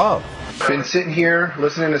from above. Been sitting here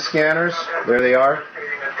listening to scanners. There they are.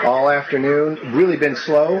 All afternoon. Really been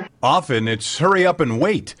slow. Often it's hurry up and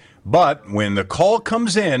wait. But when the call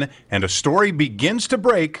comes in and a story begins to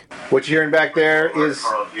break... What you're hearing back there is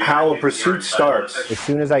how a pursuit starts. As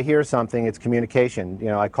soon as I hear something, it's communication. You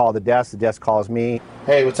know, I call the desk calls me.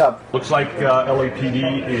 Hey, what's up? Looks like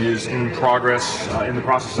LAPD is in the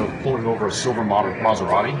process of pulling over a silver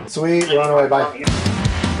Maserati. Sweet, we're on our way, bye.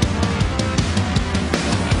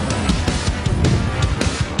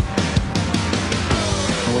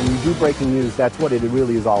 When you do breaking news, that's what it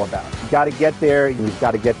really is all about. You've got to get there, you've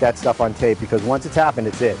got to get that stuff on tape, because once it's happened,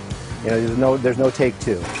 it's it. You know, there's no take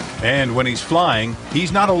two. And when he's flying,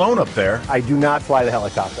 he's not alone up there. I do not fly the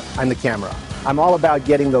helicopter. I'm the camera. I'm all about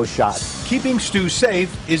getting those shots. Keeping Stu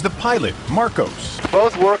safe is the pilot, Marcos.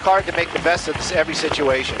 Both work hard to make the best of every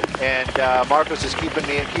situation, and Marcos is keeping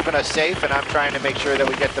us safe, and I'm trying to make sure that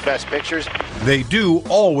we get the best pictures. They do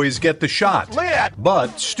always get the shot.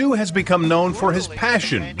 But Stu has become known for his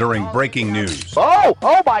passion during breaking news.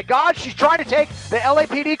 Oh my God, she's trying to take the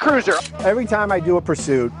LAPD cruiser. Every time I do a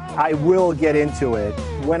pursuit, I will get into it.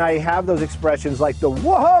 When I have those expressions like the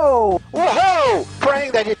whoa, whoa,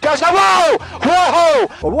 praying that it does not, whoa, whoa,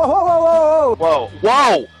 whoa, whoa, whoa, whoa,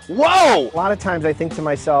 whoa, whoa. A lot of times I think to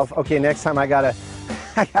myself, okay, next time I gotta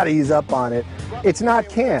ease up on it. It's not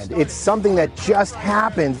canned. It's something that just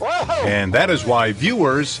happened. And that is why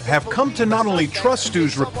viewers have come to not only trust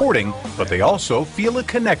Stu's reporting, but they also feel a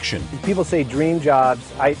connection. People say dream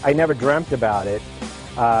jobs. I never dreamt about it.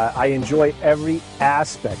 I enjoy every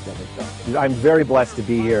aspect of it, though. I'm very blessed to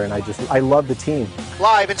be here, and I love the team.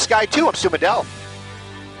 Live in Sky 2, I'm Stu Mundell.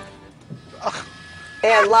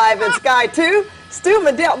 And live in Sky 2, Stu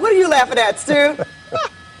Mundell. What are you laughing at, Stu?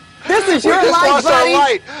 This is your light, buddy. Our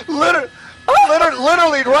light.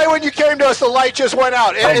 Literally, right when you came to us, the light just went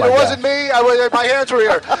out. And it wasn't me. My hands were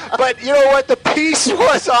here. But you know what? The piece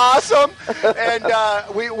was awesome. And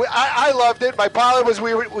I loved it. My pilot was,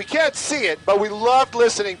 we can't see it, but we loved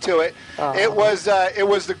listening to it. It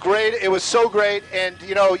was so great. And,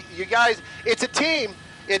 you know, you guys, it's a team.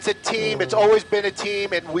 It's a team. It's always been a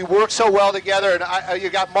team. And we work so well together. And you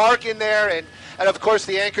got Mark in there. And of course,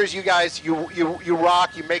 the anchors, you guys, you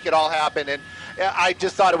rock. You make it all happen. And I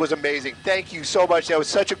just thought it was amazing. Thank you so much. That was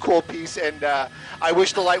such a cool piece, and I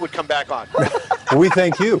wish the light would come back on. We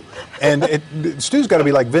thank you. And Stu's got to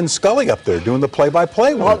be like Vin Scully up there doing the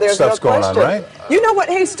play-by-play when stuff's going on, right? You know what?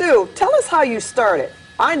 Hey, Stu, tell us how you started.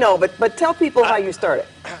 I know, but tell people how you started.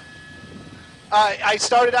 I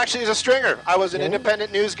started actually as a stringer. I was an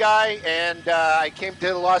independent news guy, and I came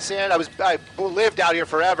to Los Angeles. I lived out here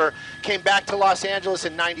forever. Came back to Los Angeles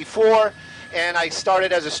in '94. And I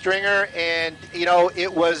started as a stringer, and, you know,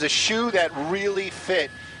 it was a shoe that really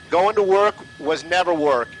fit. Going to work was never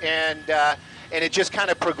work. And and it just kind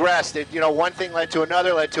of progressed. One thing led to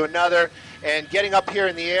another, and getting up here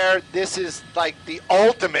in the air, this is like the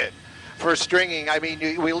ultimate for stringing. I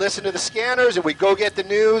mean, we listen to the scanners, and we go get the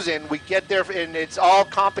news, and we get there, and it's all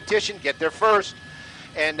competition, get there first,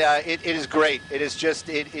 and it is great. It is just,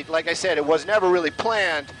 like I said, it was never really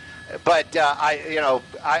planned, but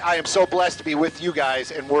I am so blessed to be with you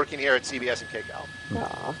guys and working here at CBS and KCAL.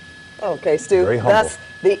 Aw. Okay, Stu, Very humble. that's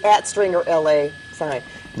the @StringerLA sign.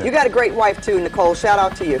 Yeah. You got a great wife too, Nicole. Shout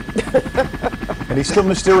out to you. And he's still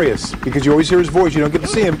mysterious because you always hear his voice. You don't get to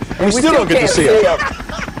see him, and we still don't get to see him.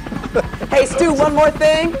 Hey, Stu, one more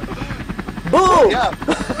thing. Boom! Yeah.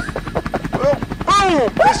 Boom!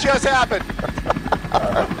 This just happened.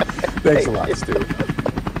 Thanks a lot, Stu.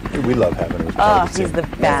 We love having him. He's the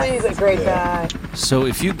best. He's a great guy. So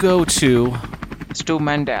if you go to Stu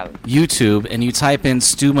Mandel YouTube and you type in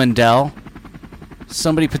Stu Mandel,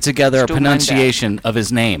 somebody put together Stu a pronunciation of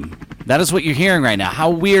his name. That is what you're hearing right now. How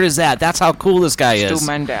weird is that? That's how cool this guy is. Stu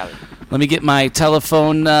Mandel. Let me get my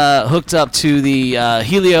telephone hooked up to the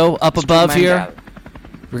Helio up above here.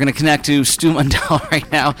 We're going to connect to Stu Mandel right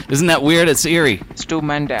now. Isn't that weird? It's eerie. Stu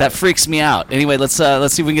Mandel. That freaks me out. Anyway, let's see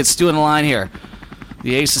if we can get Stu on the line here.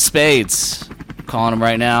 The Ace of Spades. Calling him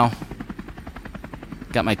right now.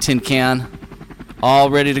 Got my tin can all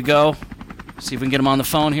ready to go. See if we can get him on the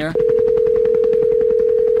phone here.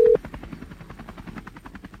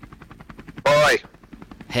 Boy.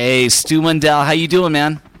 Hey, Stu Mandel. How you doing,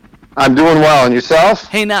 man? I'm doing well, and yourself?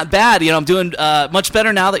 Hey, not bad. I'm doing much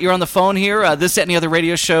better now that you're on the phone here. This, That, and the Other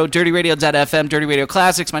radio show, DirtyRadio.fm, Dirty Radio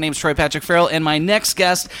Classics. My name is Troy Patrick Farrell, and my next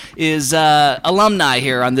guest is alumni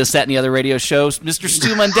here on This, That, and the Other radio show, Mr.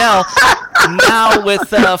 Stu Mandel, now with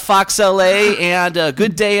Fox LA and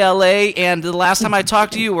Good Day LA. And the last time I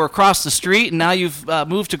talked to you, we're across the street, and now you've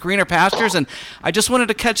moved to greener pastures. And I just wanted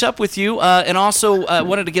to catch up with you, and also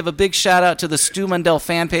wanted to give a big shout out to the Stu Mandel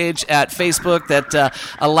fan page at Facebook that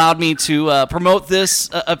allowed me to promote this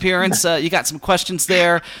appearance. You got some questions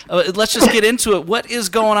there. Let's just get into it. What is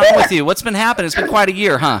going on with you? What's been happening? It's been quite a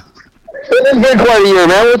year, huh? It's been quite a year,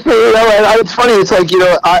 man. It's funny. It's like,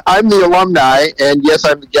 I'm the alumni, and yes,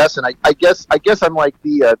 I'm the guest, and I guess I'm like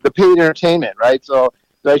the paid entertainment, right? So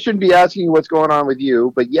I shouldn't be asking you what's going on with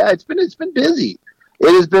you, but yeah, it's been busy.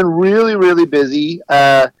 It has been really, really busy.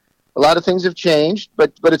 A lot of things have changed,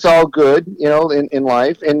 but it's all good, in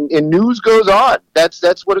life. And news goes on.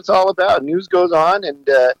 That's what it's all about. News goes on, and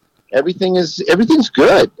everything's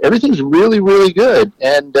good. Everything's really, really good.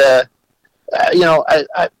 And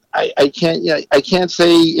I can't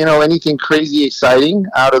say anything crazy exciting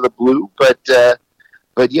out of the blue, but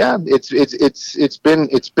yeah, it's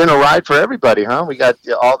been a ride for everybody, huh? We got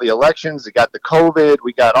all the elections, we got the COVID,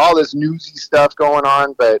 we got all this newsy stuff going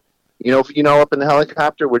on, but. Up in the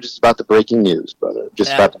helicopter, we're just about the breaking news, brother.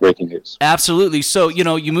 Just about the breaking news. Absolutely. So,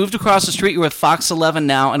 you moved across the street. You're with Fox 11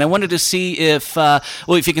 now, and I wanted to see if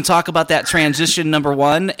you can talk about that transition, number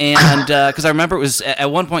one, and because I remember it was at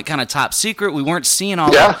one point kind of top secret. We weren't seeing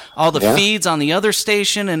all the feeds on the other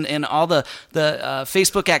station, and all the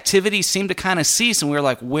Facebook activity seemed to kind of cease, and we were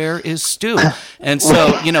like, where is Stu? And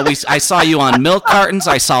so, I saw you on milk cartons.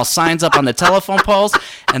 I saw signs up on the telephone poles,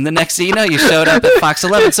 and the next thing you know, you showed up at Fox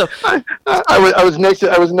 11. So. I was next to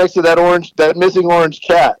that missing orange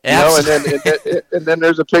cat, and then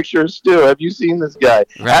there's a picture of Stu. Have you seen this guy?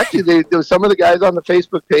 Right. Actually, there was some of the guys on the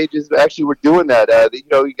Facebook pages actually were doing that.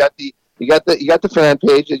 You got the fan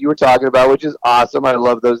page that you were talking about, which is awesome. I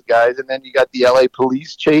love those guys, and then you got the LA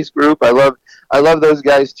Police Chase group. I love those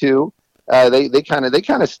guys too. They kind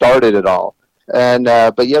of started it all. And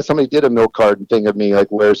but yeah, somebody did a milk carton thing of me, like,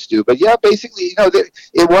 where's Stu? But yeah, basically,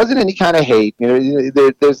 it wasn't any kind of hate.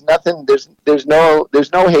 There's nothing. There's no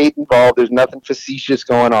hate involved. There's nothing facetious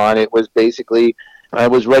going on. It was basically, I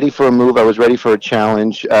was ready for a move. I was ready for a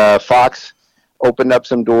challenge. Fox opened up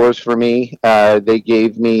some doors for me. They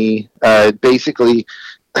gave me basically.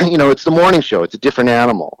 It's the morning show. It's a different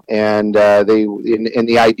animal, and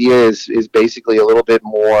the idea is basically a little bit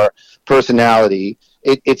more personality.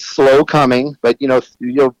 It's slow coming, but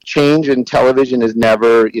change in television is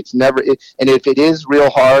never. And if it is real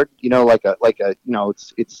hard,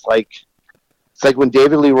 it's like when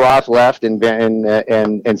David Lee Roth left and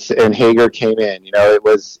Hager came in.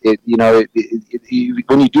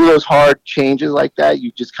 When you do those hard changes like that,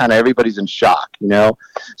 you just kind of everybody's in shock.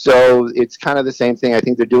 So it's kind of the same thing. I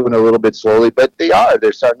think they're doing it a little bit slowly, but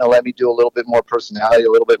they're starting to let me do a little bit more personality, a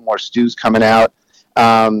little bit more Stu's coming out.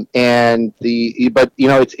 But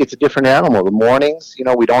it's a different animal. The mornings,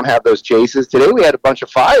 we don't have those chases. Today we had a bunch of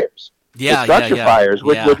fires. Structure fires,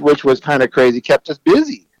 which was kind of crazy, kept us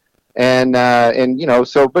busy. And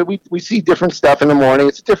so, but we see different stuff in the morning.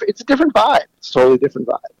 It's a different vibe. It's a totally different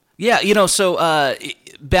vibe. Yeah, so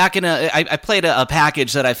back in I played a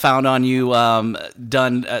package that I found on you,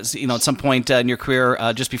 done at some point in your career,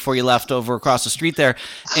 just before you left over across the street there,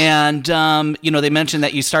 and they mentioned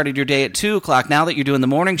that you started your day at 2:00. Now that you're doing the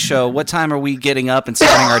morning show, what time are we getting up and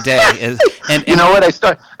starting our day? And you know what? I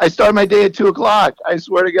start my day at 2:00. I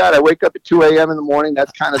swear to God, I wake up at 2 a.m. in the morning.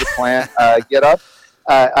 That's kind of the plan. Get up.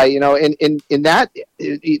 In that,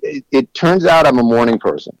 it turns out I'm a morning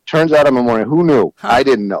person. Turns out I'm a morning. Who knew? Huh. I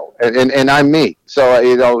didn't know, and I'm me. So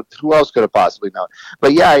who else could have possibly known?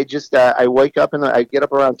 But yeah, I wake up and I get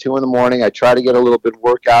up around 2 in the morning. I try to get a little bit of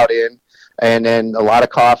workout in, and then a lot of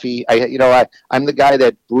coffee. I'm the guy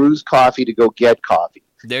that brews coffee to go get coffee.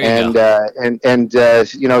 There you go.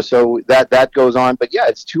 So that goes on. But yeah,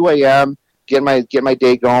 it's 2 a.m. Get my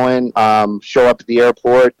day going. Show up at the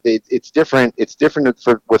airport. It's different. It's different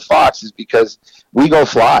with Fox is because we go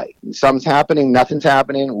fly. Something's happening. Nothing's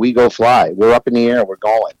happening. We go fly. We're up in the air. We're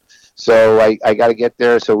going. So I got to get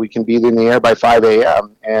there so we can be in the air by 5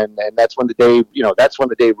 a.m. And that's when the day. That's when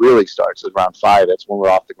the day really starts. It's around 5. That's when we're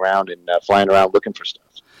off the ground and flying around looking for stuff.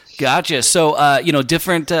 Gotcha. So,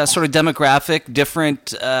 different sort of demographic, different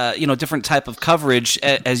type of coverage,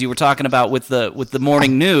 as you were talking about with the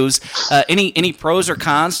morning news. Any pros or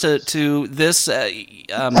cons to this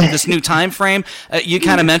this new time frame? You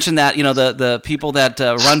kind of mentioned that the people that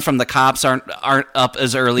run from the cops aren't up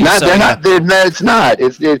as early. They're not. It's not.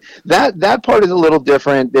 That part is a little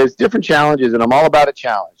different. There's different challenges, and I'm all about a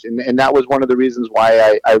challenge. And that was one of the reasons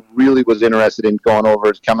why I really was interested in coming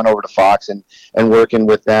over to Fox and working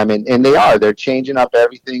with them. And they're changing up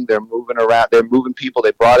everything. They're moving around. They're moving people.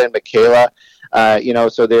 They brought in Michaela,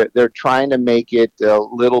 so they're trying to make it a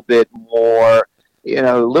little bit more,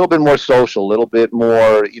 a little bit more social, a little bit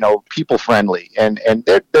more, people friendly. And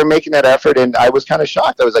they're making that effort. And I was kind of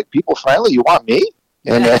shocked. I was like, people friendly? You want me?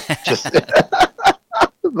 And just,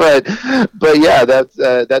 but yeah,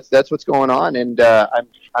 that's what's going on. And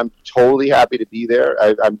I'm totally happy to be there.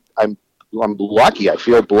 I'm lucky. I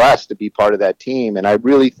feel blessed to be part of that team, and I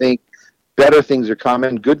really think better things are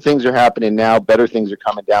coming. Good things are happening now. Better things are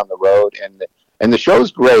coming down the road, and the show's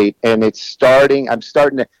great. And it's starting. I'm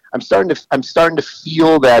starting to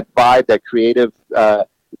feel that vibe, that creative.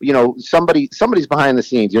 Somebody's behind the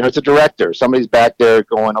scenes. It's a director. Somebody's back there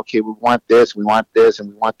going, okay, we want this, and we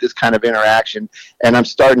want this kind of interaction. And I'm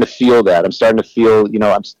starting to feel that. I'm starting to feel.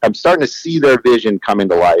 I'm starting to see their vision come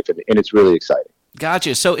into life, and it's really exciting.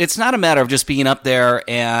 Gotcha. So it's not a matter of just being up there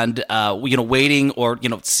and waiting or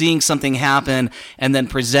seeing something happen and then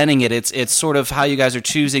presenting it. It's sort of how you guys are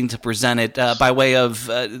choosing to present it by way of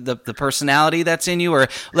the personality that's in you, or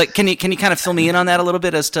like can you kind of fill me in on that a little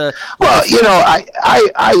bit as to? Well,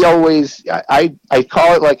 I always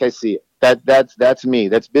call it like I see it. That's me.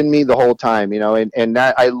 That's been me the whole time, and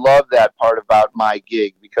that I love that part about my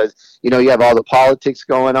gig because, you have all the politics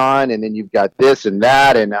going on and then you've got this and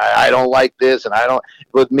that and I don't like this and I don't.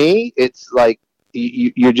 With me, it's like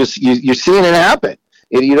you're seeing it happen.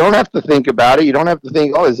 You don't have to think about it. You don't have to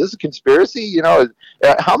think, oh, is this a conspiracy?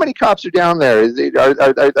 How many cops are down there? Are they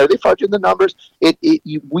fudging the numbers?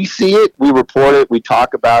 We see it, we report it, we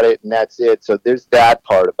talk about it, and that's it. So there's that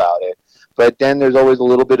part about it. But then there's always a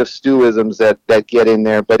little bit of Stu-isms that get in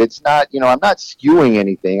there. But it's not, I'm not skewing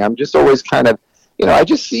anything. I'm just always kind of, I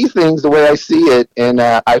just see things the way I see it. And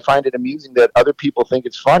I find it amusing that other people think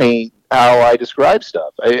it's funny how I describe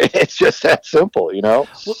stuff. It's just that simple, Well,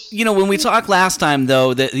 when we talked last time,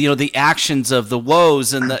 though, the actions of the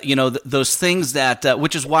woes and those things that,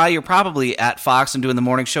 which is why you're probably at Fox and doing the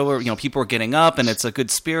morning show where, people are getting up and it's a good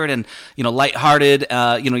spirit and, lighthearted.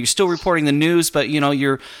 You're still reporting the news, but,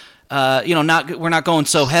 you're... we're not going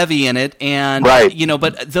so heavy in it, and right.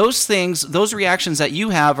 But those things, those reactions that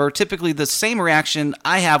you have are typically the same reaction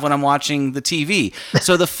I have when I'm watching the TV.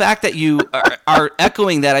 So the fact that you are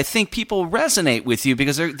echoing that, I think people resonate with you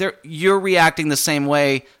because you're reacting the same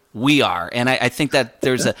way we are, and I think that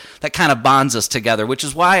there's that kind of bonds us together, which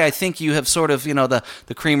is why I think you have sort of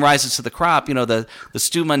the cream rises to the crop. The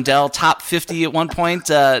Stu Mundell top 50 at one point,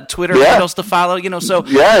 Twitter handles to follow. So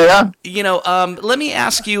let me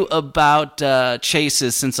ask you about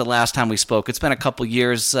chases since the last time we spoke. It's been a couple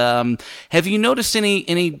years. Have you noticed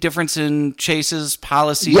any difference in chases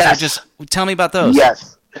policies? Yes. Or just tell me about those.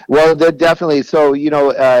 Yes. Well, they're definitely. So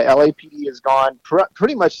LAPD has gone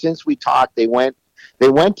pretty much since we talked. They went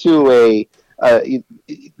to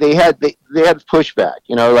they had pushback.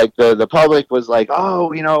 Like the public was like,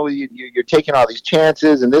 oh, you're taking all these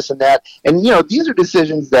chances and this and that, and these are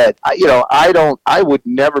decisions that I would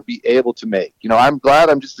never be able to make. I'm glad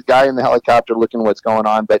I'm just a guy in the helicopter looking at what's going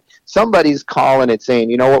on, but somebody's calling it saying,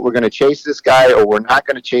 you know what, we're going to chase this guy, or we're not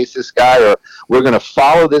going to chase this guy, or we're going to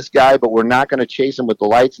follow this guy, but we're not going to chase him with the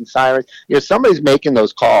lights and sirens. Somebody's making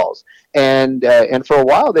those calls. And for a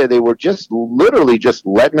while there, they were just literally just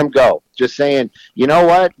letting him go, just saying, you know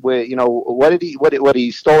what, what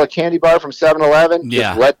he stole a candy bar from 7-Eleven. Yeah.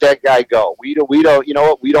 Just let that guy go. We don't, we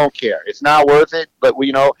don't care. It's not worth it. But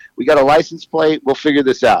we got a license plate. We'll figure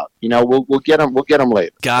this out. We'll get him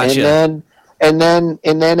later. Gotcha. And then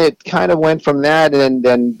it kind of went from that, and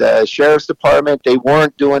then the sheriff's department, they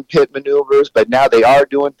weren't doing pit maneuvers, but now they are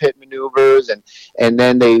doing pit maneuvers, and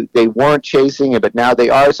then they weren't chasing it, but now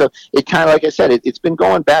they are. So it kind of, like I said, it's been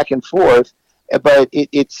going back and forth, but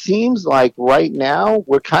it seems like right now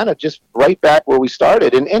we're kind of just right back where we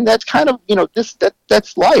started, and that's kind of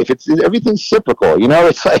that's life. Everything's cyclical.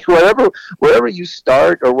 It's like wherever you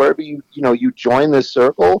start or wherever you join this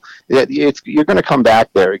circle, you're going to come back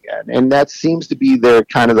there again, and that seems to be their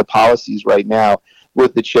kind of the policies right now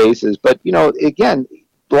with the chases. But again,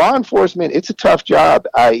 law enforcement, it's a tough job.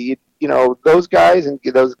 Those guys and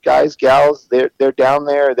those guys, gals, they're down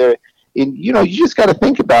there. You just got to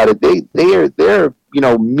think about it. They're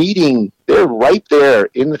meeting. They're right there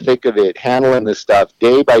in the thick of it, handling this stuff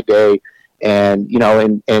day by day, and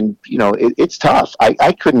it's tough.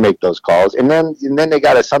 I couldn't make those calls, and then they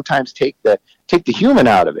got to sometimes take the human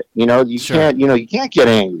out of it. You Sure. can't you can't get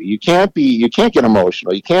angry. You can't get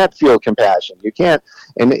emotional. You can't feel compassion. You can't.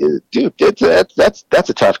 And dude, that's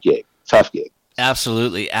a tough gig.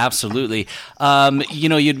 Absolutely.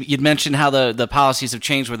 You'd mentioned how the policies have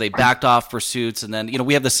changed where they backed off pursuits, and then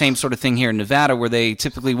we have the same sort of thing here in Nevada where they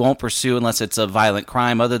typically won't pursue unless it's a violent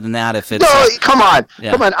crime. Other than that, if it's come on.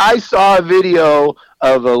 I saw a video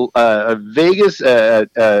of a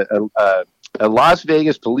Las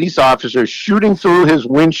Vegas police officer shooting through his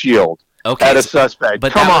windshield. Okay, at a suspect.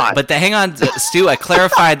 But Come on. But hang on, Stu. I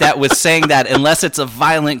clarified that with saying that unless it's a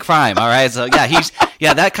violent crime. All right. So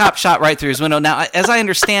that cop shot right through his window. Now, as I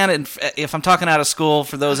understand, and if I'm talking out of school,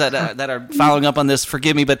 for those that are following up on this,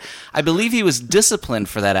 forgive me, but I believe he was disciplined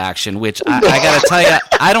for that action, which I got to tell you,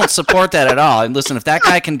 I don't support that at all. And listen, if that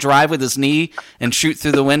guy can drive with his knee and shoot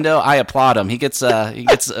through the window, I applaud him. He gets a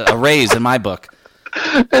raise in my book.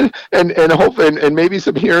 And hope and maybe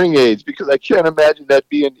some hearing aids, because I can't imagine that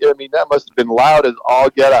being. That must have been loud as all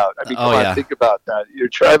get out. Come on, think about that. You're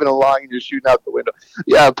driving along and you're shooting out the window.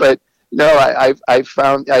 Yeah, but I'm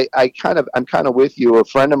kind of with you. A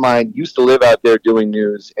friend of mine used to live out there doing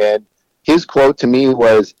news, and his quote to me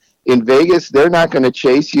was, in Vegas, they're not going to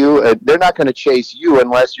chase you. They're not going to chase you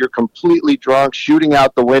unless you're completely drunk, shooting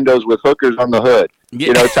out the windows with hookers on the hood.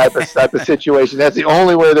 Yeah. Type of situation. That's the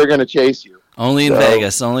only way they're going to chase you. Only in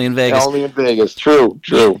Vegas. Only in Vegas. True.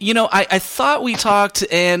 I thought we talked,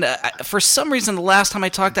 and for some reason, the last time I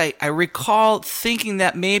talked, I recall thinking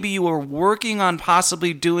that maybe you were working on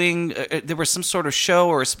possibly doing. There was some sort of show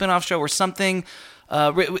or a spinoff show or something.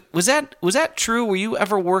 Was that true? Were you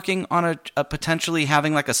ever working on a potentially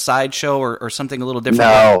having like a side show or something a little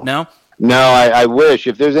different? No. No, I wish.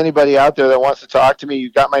 If there's anybody out there that wants to talk to me,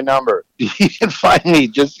 you've got my number. You can find me.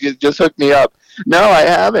 Just hook me up. No, I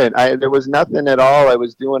haven't. There was nothing at all. I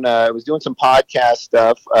was doing some podcast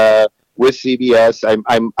stuff with CBS.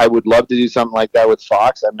 I would love to do something like that with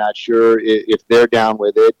Fox. I'm not sure if they're down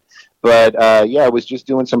with it, but I was just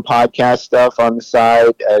doing some podcast stuff on the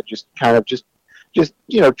side. Just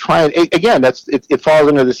trying. Again, it falls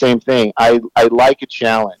into the same thing. I like a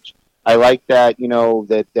challenge. I like that.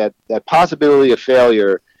 That possibility of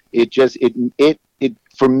failure. It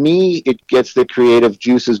for me, it gets the creative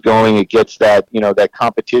juices going. It gets that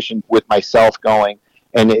competition with myself going,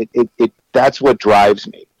 and it that's what drives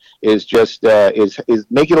me. Is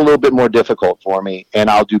make it a little bit more difficult for me, and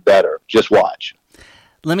I'll do better. Just watch.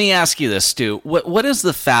 Let me ask you this, Stu. What is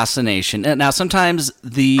the fascination? Now, sometimes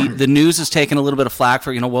the news is taking a little bit of flack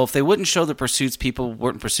for, if they wouldn't show the pursuits, people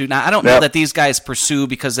wouldn't pursue. Now, I don't know that these guys pursue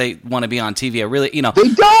because they want to be on TV. I really, They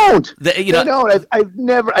don't. They don't. I've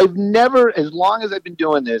never, as long as I've been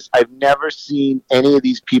doing this, I've never seen any of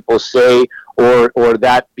these people say or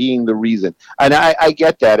that being the reason. And I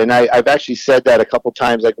get that. And I've actually said that a couple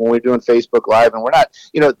times, like when we're doing Facebook Live, and we're not,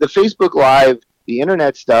 the Facebook Live, the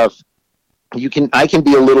internet stuff, I can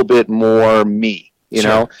be a little bit more me,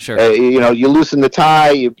 Sure. You loosen the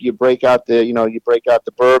tie, you break out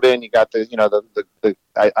the bourbon, you got the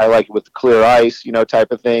I like it with the clear ice,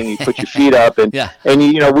 type of thing. You put your feet up and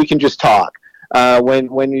we can just talk.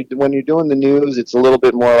 When you're doing the news, it's a little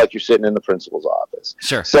bit more like you're sitting in the principal's office.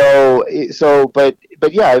 Sure.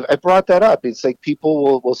 But yeah, I brought that up. It's like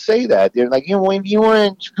people will say that. They're like, when you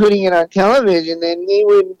weren't putting it on television, then they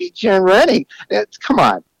wouldn't be running. Come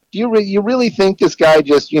on. Do you really think this guy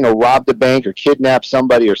just, robbed a bank or kidnapped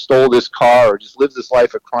somebody or stole this car or just lives this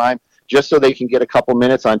life of crime just so they can get a couple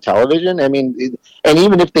minutes on television? I mean, and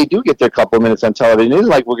even if they do get their couple minutes on television, it isn't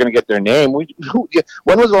like we're going to get their name. When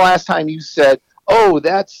was the last time you said, oh,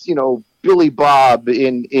 that's, Billy Bob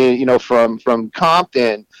from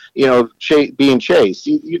Compton, being chased?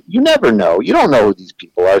 You never know. You don't know who these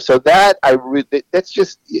people are. So that's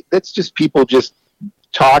just people just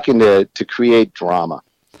talking to create drama.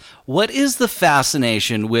 What is the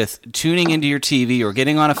fascination with tuning into your TV or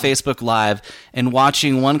getting on a Facebook Live and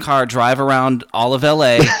watching one car drive around all of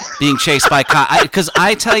LA being chased by cops? Because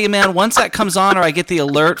I tell you, man, once that comes on or I get the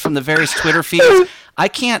alert from the various Twitter feeds, I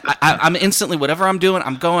can't. I'm instantly, whatever I'm doing,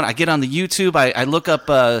 I'm going. I get on the YouTube. I look up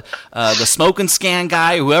the Smoke and Scan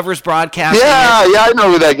guy, whoever's broadcasting. Yeah, I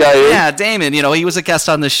know who that guy is. Yeah, Damon. He was a guest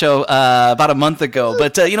on this show about a month ago.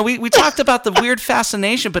 But we talked about the weird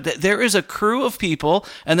fascination. But there is a crew of people,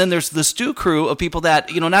 and then there's the Stu crew of people that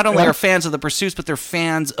not only are fans of the pursuits, but they're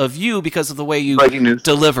fans of you because of the way you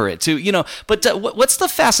deliver it. But what's the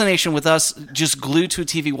fascination with us just glued to a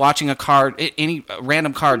TV watching a car, any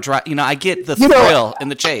random car drive? I get the thrill in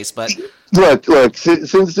the chase, but look.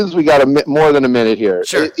 Since we got more than a minute here,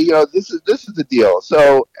 sure. This is the deal.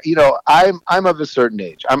 So I'm of a certain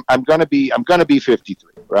age. I'm gonna be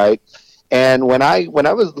 53, right? And when I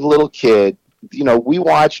was a little kid, we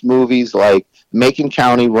watched movies like Macon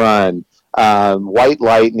County Run, White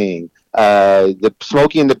Lightning, the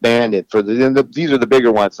Smokey and the Bandit. These are the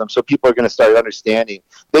bigger ones, so people are going to start understanding.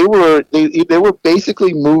 They were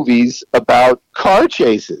basically movies about car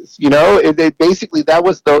chases. That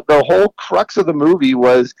was the whole crux of the movie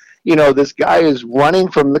was this guy is running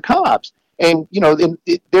from the cops, and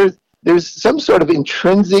there's some sort of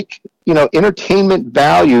intrinsic entertainment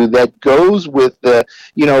value that goes with the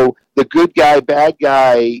good guy, bad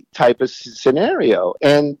guy type of scenario.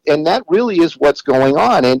 And that really is what's going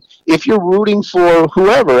on. And if you're rooting for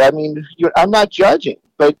whoever, I mean, I'm not judging,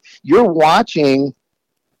 but you're watching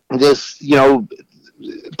this,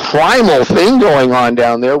 primal thing going on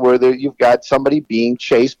down there where you've got somebody being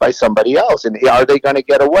chased by somebody else. And are they going to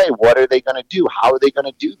get away? What are they going to do? How are they going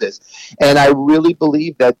to do this? And I really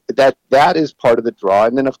believe that is part of the draw.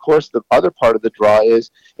 And then, of course, the other part of the draw is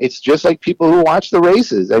it's just like people who watch the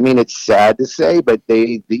races. I mean, it's sad to say, but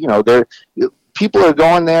they're people are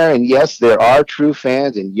going there, and yes, there are true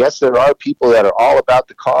fans, and yes, there are people that are all about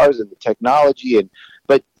the cars and the technology,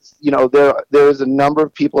 but there is a number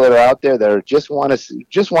of people that are out there that are just want to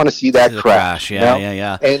see that crash.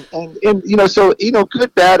 Yeah. And so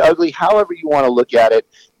good, bad, ugly, however you want to look at it,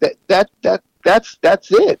 that's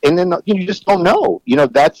it. And then you just don't know.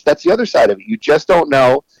 That's the other side of it. You just don't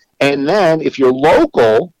know. And then if you're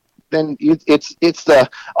local, then it's the,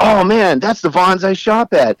 oh man, that's the Vons I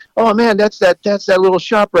shop at. Oh man, that's that little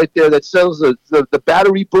shop right there that sells the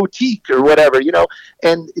battery boutique or whatever,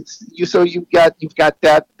 and you've got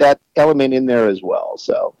that element in there as well.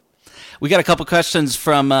 So we got a couple questions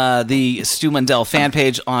from the Stu Mundell fan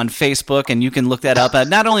page on Facebook, and you can look that up.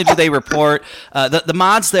 Not only do they report, the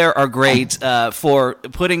mods there are great for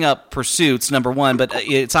putting up pursuits, number one, but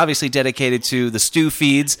it's obviously dedicated to the Stu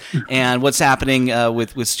feeds and what's happening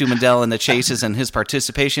with Stu Mundell and the chases and his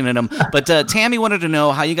participation in them. But Tammy wanted to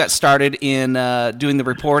know how you got started in doing the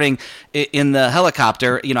reporting in the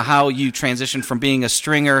helicopter, how you transitioned from being a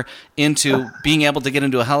stringer into being able to get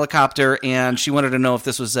into a helicopter, and she wanted to know if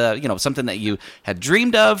this was, something that you had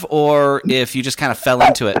dreamed of, or if you just kind of fell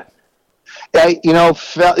into it.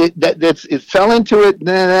 It fell into it.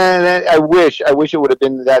 I wish it would have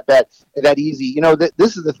been that easy.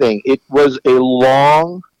 This is the thing. It was a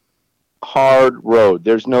long, hard road.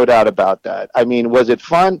 There's no doubt about that. I mean, was it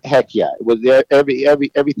fun? Heck yeah. It was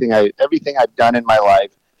everything I've done in my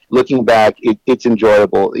life. Looking back, it's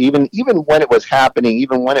enjoyable. Even when it was happening,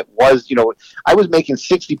 even when it was, I was making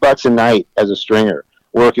 $60 a night as a stringer,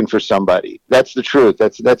 working for somebody. That's the truth.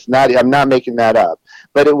 That's not. I'm not making that up.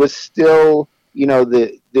 But it was still, I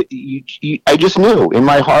just knew in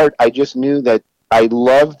my heart. I just knew that I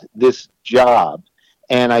loved this job,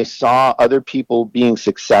 and I saw other people being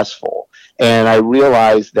successful, and I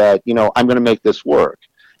realized that I'm going to make this work.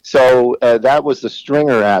 So that was the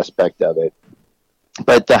stringer aspect of it.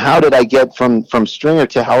 But how did I get from stringer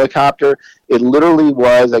to helicopter? It literally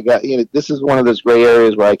was, this is one of those gray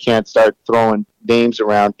areas where I can't start throwing names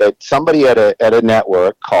around, but somebody at a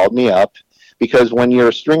network called me up, because when you're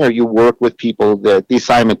a stringer, you work with people, the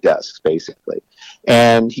assignment desks, basically.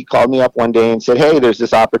 And he called me up one day and said, hey, there's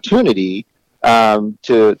this opportunity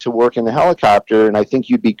to work in the helicopter, and I think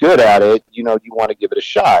you'd be good at it. You know, do you want to give it a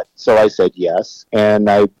shot? So I said yes, and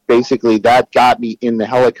I basically, that got me in the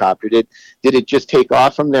helicopter. Did it just take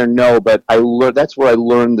off from there? No, but that's where I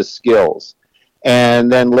learned the skills.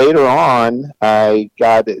 And then later on, I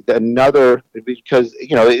got another, because,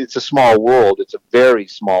 you know, it's a small world. It's a very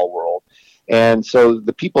small world. And so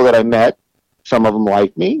the people that I met, some of them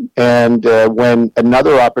liked me. And when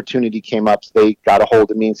another opportunity came up, they got a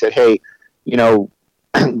hold of me and said, hey, you know,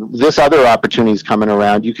 this other opportunity is coming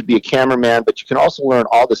around. You could be a cameraman, but you can also learn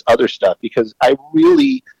all this other stuff, because I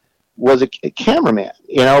really was a cameraman,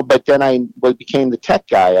 you know, but then I became the tech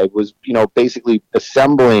guy. I was, you know, basically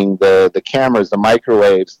assembling the cameras, the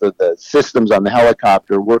microwaves, the systems on the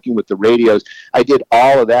helicopter, working with the radios. I did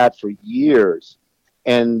all of that for years.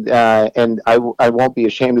 And I won't be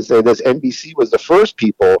ashamed to say this, NBC was the first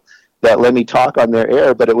people that let me talk on their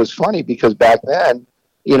air, but it was funny because back then,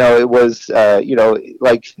 you know, it was, you know,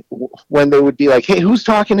 like when they would be like, hey, who's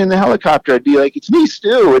talking in the helicopter? I'd be like, it's me,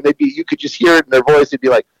 Stu. And you could just hear it in their voice. They'd be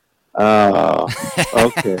like, oh,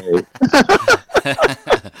 okay.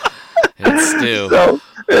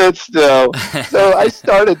 It's Stu. So I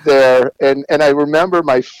started there, and I remember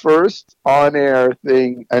my first on-air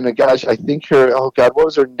thing, and gosh, I think what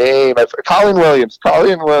was her name? Colleen Williams,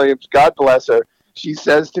 God bless her. She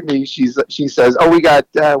says to me, she says, oh, we got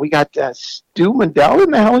Stu Mundell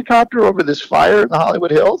in the helicopter over this fire in the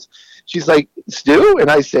Hollywood Hills. She's like, Stu? And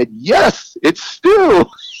I said, yes, it's Stu.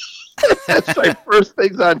 That's my first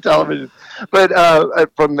things on television, but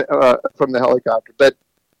from the helicopter.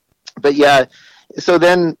 But yeah, so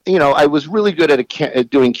then, you know, I was really good at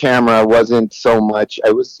doing camera. I wasn't so much.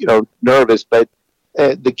 I was, you know, nervous, but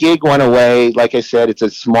the gig went away. Like I said, it's a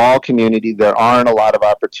small community. There aren't a lot of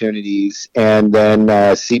opportunities. And then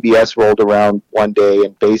CBS rolled around one day,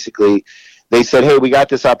 and basically they said, hey, we got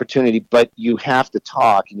this opportunity, but you have to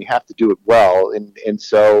talk and you have to do it well. And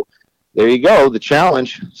so there you go, the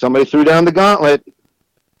challenge. Somebody threw down the gauntlet,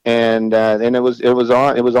 and it was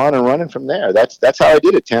on and running from there. That's how I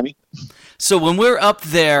did it, Tammy. So when we're up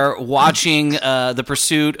there watching the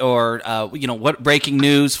pursuit, or you know, what breaking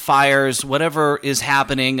news, fires, whatever is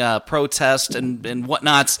happening, protest and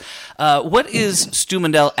whatnots, what is Stu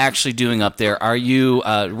Mundell actually doing up there? Are you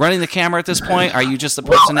running the camera at this point? Are you just the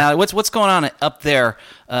personality? What's going on up there?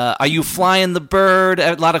 Are you flying the bird?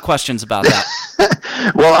 A lot of questions about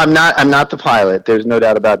that. Well, I'm not the pilot. There's no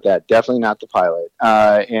doubt about that. Definitely not the pilot.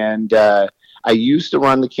 I used to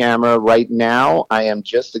run the camera. Right now, I am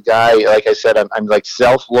just a guy. Like I said, I'm like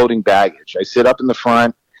self-loading baggage. I sit up in the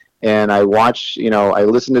front and I watch. You know, I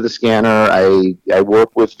listen to the scanner. I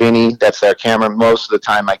work with Vinny. That's our camera. Most of the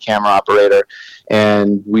time, my camera operator.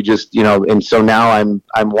 And we just, you know, and so now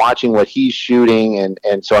I'm watching what he's shooting,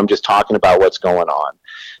 and so I'm just talking about what's going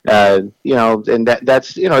on. You know, and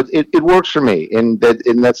that's, you know, it works for me, and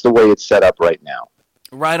that's the way it's set up right now.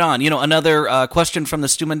 Right on. You know, another question from the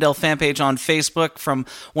Stu Mundell fan page on Facebook from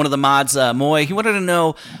one of the mods, Moy. He wanted to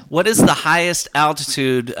know, what is the highest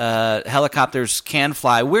altitude helicopters can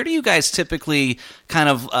fly? Where do you guys typically kind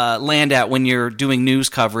of land at when you're doing news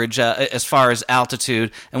coverage as far as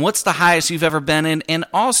altitude? And what's the highest you've ever been in? And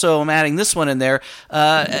also, I'm adding this one in there,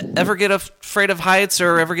 ever get afraid of heights,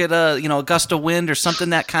 or ever get a gust of wind or something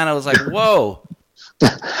that kind of was like, whoa? All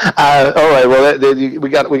right. Well, we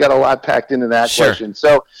got a lot packed into that question.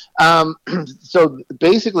 So, so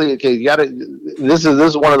basically, okay, you got to. This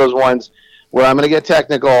is one of those ones where I'm going to get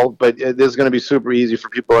technical, but this is going to be super easy for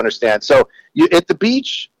people to understand. So, you at the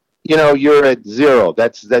beach, you know, you're at zero.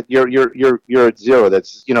 You're at zero.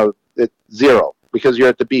 That's, you know, it's zero because you're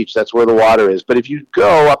at the beach. That's where the water is. But if you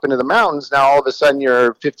go up into the mountains, now all of a sudden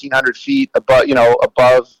you're 1,500 feet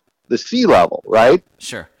above the sea level, right?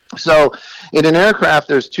 Sure. So in an aircraft,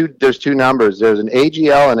 there's two numbers. There's an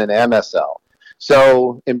AGL and an MSL.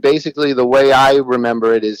 So, and basically the way I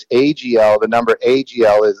remember it is AGL. The number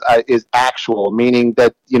AGL is actual, meaning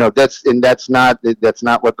that, you know, that's not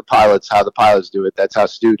how the pilots do it. That's how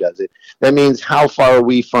Stu does it. That means how far are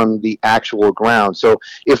we from the actual ground. So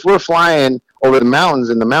if we're flying over the mountains,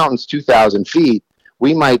 in the mountains 2,000 feet,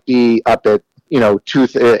 we might be up at, you know,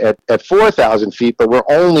 at 4,000 feet, but we're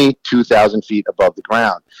only 2,000 feet above the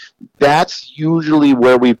ground. That's usually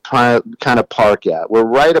where we kind of park at. We're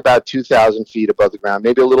right about 2,000 feet above the ground,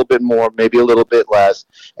 maybe a little bit more, maybe a little bit less.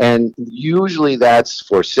 And usually that's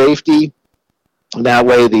for safety. That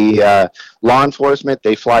way, the law enforcement,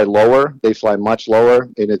 they fly lower. They fly much lower,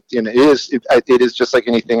 and it is just like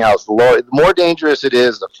anything else. The more dangerous it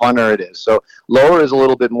is, the funner it is. So lower is a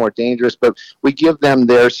little bit more dangerous, but we give them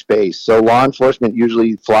their space. So law enforcement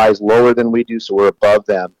usually flies lower than we do, so we're above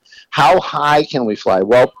them. How high can we fly?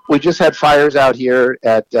 Well, we just had fires out here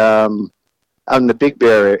at on the Big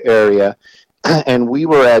Bear area, and we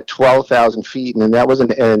were at 12,000 feet, and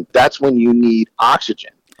and that's when you need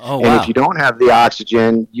oxygen. Oh, wow. And if you don't have the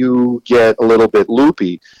oxygen, you get a little bit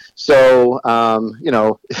loopy. So,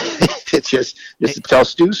 it's just to tell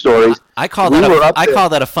Stu stories. I call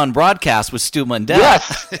that a fun broadcast with Stu Mundell.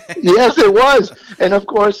 Yes, it was. And of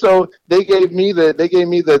course, so they gave me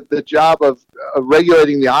the job of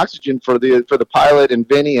regulating the oxygen for the pilot and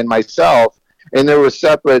Vinny and myself. And there were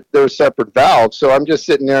separate valves. So I'm just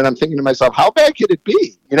sitting there and I'm thinking to myself, how bad could it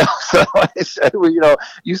be? So I said, well,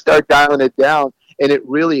 you start dialing it down. And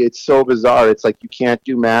it's so bizarre. It's like you can't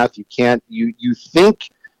do math. You can't. You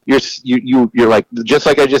think you're like, just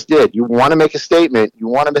like I just did. You want to make a statement. You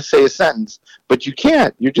want to say a sentence, but you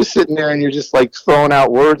can't. You're just sitting there and you're just like throwing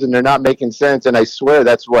out words and they're not making sense. And I swear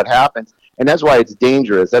that's what happens. And that's why it's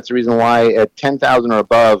dangerous. That's the reason why at 10,000 or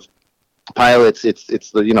above, pilots, it's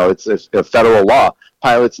a federal law.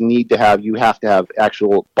 Pilots you have to have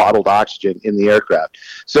actual bottled oxygen in the aircraft.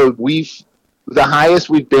 So the highest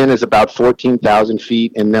we've been is about 14,000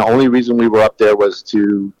 feet, and the only reason we were up there was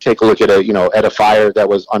to take a look at a fire that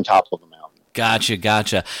was on top of a mountain. Gotcha.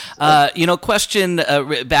 Question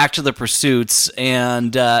back to the pursuits,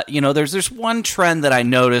 and there's one trend that I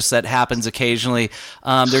notice that happens occasionally.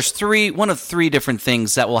 There's one of three different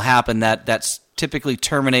things that will happen that's typically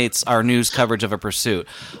terminates our news coverage of a pursuit.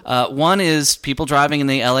 One is people driving in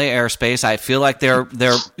the LA airspace. I feel like they're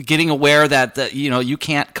getting aware that you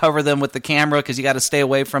can't cover them with the camera because you got to stay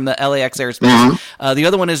away from the LAX airspace. Mm-hmm. The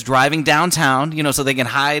other one is driving downtown, so they can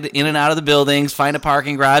hide in and out of the buildings, find a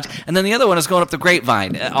parking garage, and then the other one is going up the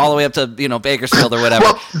Grapevine all the way up to Bakersfield or whatever.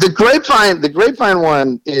 Well, the Grapevine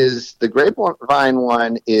one is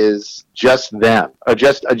just them, or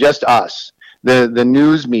just us. The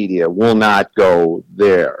news media will not go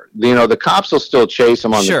there. The cops will still chase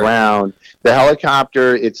them on the ground. The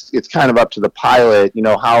helicopter, it's kind of up to the pilot,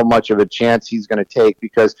 how much of a chance he's going to take,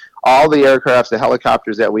 because all the aircrafts, the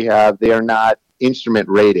helicopters that we have, they are not instrument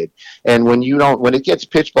rated. And when it gets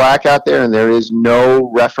pitch black out there and there is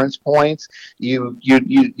no reference points, you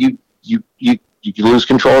lose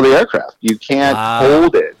control of the aircraft. You can't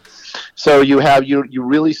hold it. So you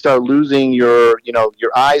really start losing your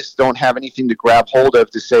eyes don't have anything to grab hold of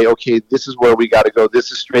to say, okay, this is where we got to go.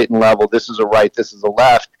 This is straight and level. This is a right. This is a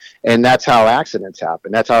left. And that's how accidents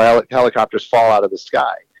happen. That's how helicopters fall out of the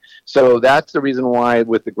sky. So that's the reason why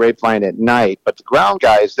with the Grapevine at night, but the ground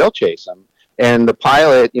guys, they'll chase them. And the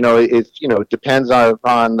pilot, it depends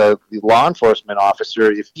on the law enforcement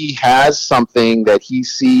officer. If he has something that he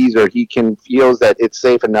sees or he feels that it's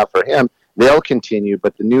safe enough for him, they'll continue.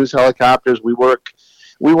 But the news helicopters, we work,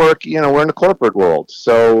 we're in the corporate world.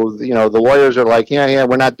 So, the lawyers are like, yeah,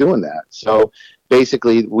 we're not doing that. So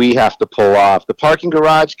basically we have to pull off. The parking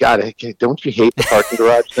garage, God, don't you hate the parking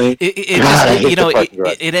garage thing? It's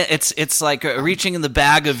like reaching in the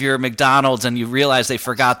bag of your McDonald's and you realize they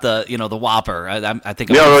forgot the Whopper. I think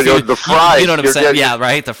the fries. You know what I'm saying? Yeah,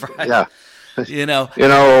 right. The fries. Yeah. But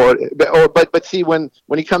see, when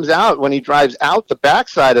he comes out, when he drives out the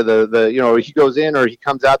backside of the he goes in or he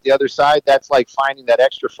comes out the other side, that's like finding that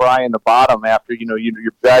extra fry in the bottom after your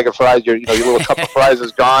bag of fries, your little cup of fries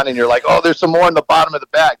is gone, and you're like, oh, there's some more in the bottom of the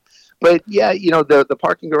bag. But yeah, the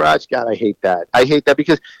parking garage, God, I hate that. I hate that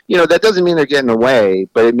because that doesn't mean they're getting away,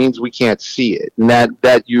 but it means we can't see it, and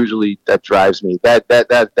that usually drives me.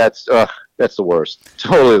 That's the worst.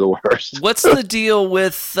 Totally the worst. What's the deal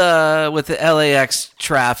with the LAX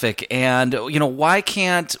traffic? And why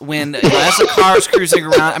can't as the car's cruising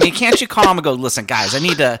around? I mean, can't you call them and go, listen, guys,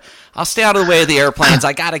 I'll stay out of the way of the airplanes.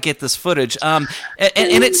 I got to get this footage. And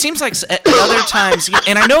it seems like at other times,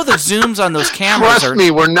 and I know the zooms on those cameras. Trust me,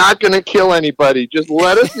 we're not going to kill anybody. Just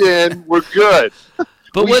let us in. We're good.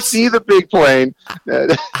 But we see the big plane.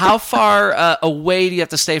 How far away do you have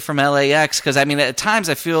to stay from LAX? Because at times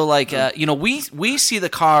I feel like we see the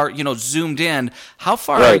car zoomed in. How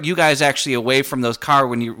far are you guys actually away from those cars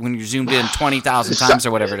when you're zoomed in 20,000 times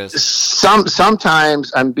or whatever it is?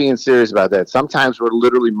 Sometimes I'm being serious about that. Sometimes we're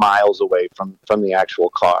literally miles away from the actual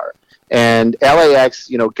car. And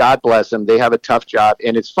LAX, God bless them, they have a tough job.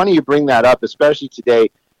 And it's funny you bring that up, especially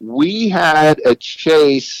today. We had a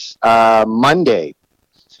chase Monday.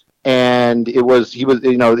 And he was, for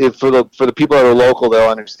the people that are local,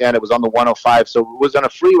 they'll understand it was on the 105. So it was on a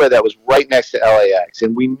freeway that was right next to LAX.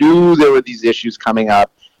 And we knew there were these issues coming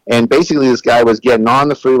up. And basically this guy was getting on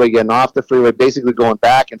the freeway, getting off the freeway, basically going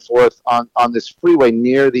back and forth on this freeway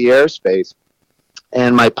near the airspace.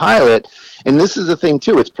 And my pilot, and this is the thing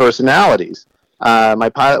too, it's personalities. My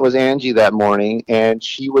pilot was Angie that morning, and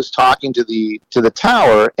she was talking to the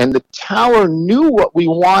tower, and the tower knew what we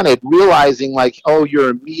wanted, realizing like, oh, you're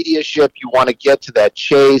a media ship, you want to get to that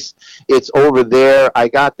chase, it's over there, I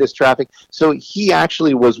got this traffic. So he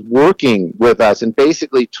actually was working with us and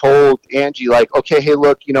basically told Angie like, okay, hey,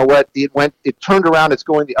 look, you know what, it turned around, it's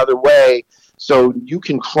going the other way, so you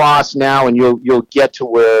can cross now and you'll get to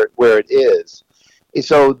where it is.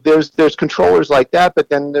 So there's controllers like that, but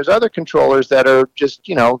then there's other controllers that are just,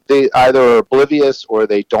 they either are oblivious or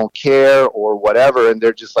they don't care or whatever, and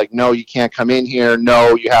they're just like, no, you can't come in here,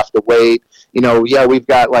 no, you have to wait. Yeah, we've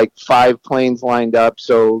got like 5 planes lined up,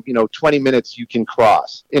 so 20 minutes you can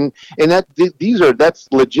cross. And that's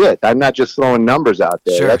legit. I'm not just throwing numbers out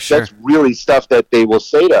there. That's really stuff that they will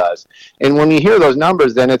say to us. And when you hear those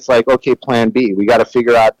numbers, then it's like, okay, plan B. We got to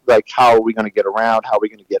figure out like how are we going to get around, how are we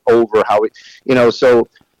going to get over, so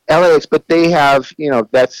LAX, but they have,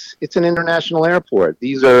 it's an international airport.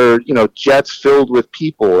 These are, jets filled with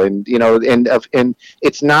people, and and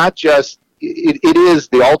it's not just. It is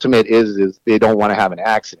the ultimate is they don't want to have an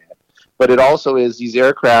accident, but it also is these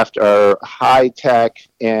aircraft are high tech,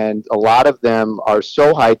 and a lot of them are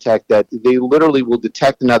so high tech that they literally will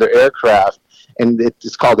detect another aircraft, and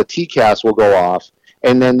it's called a TCAS will go off,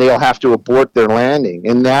 and then they'll have to abort their landing,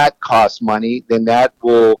 and that costs money. Then that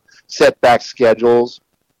will set back schedules,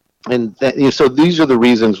 and so these are the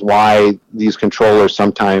reasons why these controllers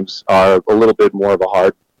sometimes are a little bit more of a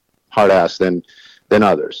hard ass than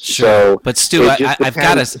others. Sure. So, but Stu,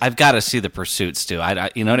 I've got to see the pursuit, Stu.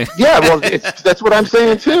 You know what I mean? Yeah, well, that's what I'm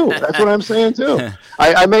saying too. That's what I'm saying too.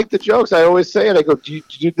 I make the jokes. I always say it. I go, do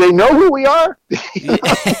they know who we are?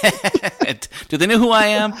 Do they know who I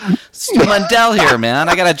am? Stu Mundell here, man.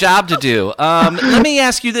 I got a job to do. Let me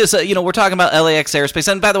ask you this. We're talking about LAX Aerospace,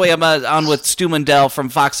 and by the way, I'm on with Stu Mundell from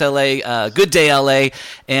Fox LA, Good Day LA,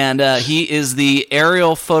 and he is the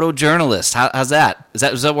aerial photojournalist. How's that?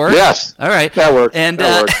 Does that work? Yes. All right. That works. And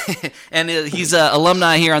and he's an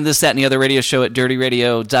alumni here on This, That, and the Other radio show at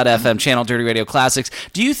DirtyRadio.fm, channel Dirty Radio Classics.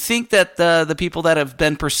 Do you think that the people that have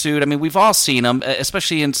been pursued, I mean, we've all seen them,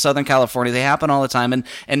 especially in Southern California, they happen all the time,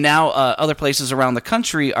 and now other places around the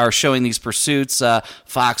country are showing these pursuits.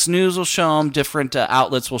 Fox News will show them, different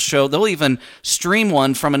outlets will show, they'll even stream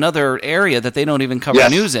one from another area that they don't even cover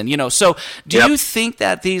news in, so do you think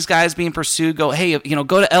that these guys being pursued go, hey,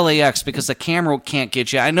 go to LAX because the camera can't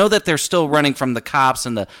get you? I know that they're still running from the cops,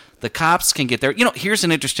 and the cops can get there. Here's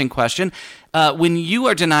an interesting question. When you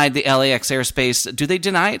are denied the LAX airspace, do they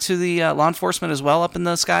deny it to the law enforcement as well up in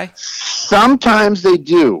the sky? Sometimes they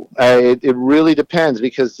do. It really depends,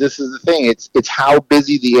 because this is the thing. It's how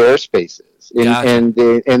busy the airspace is. And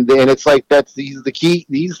it's like he's the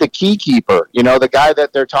key keeper, the guy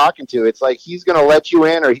that they're talking to. It's like he's going to let you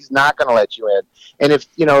in or he's not going to let you in. And if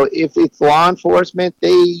it's law enforcement,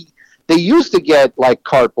 they used to get like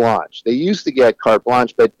carte blanche.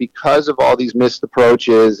 But because of all these missed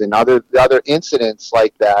approaches and other incidents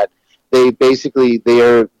like that,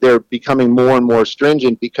 they're becoming more and more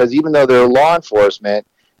stringent, because even though they're law enforcement,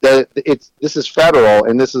 this is federal,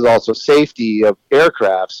 and this is also safety of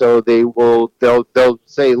aircraft. So they'll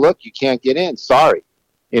say, look, you can't get in. Sorry,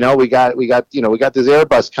 we got this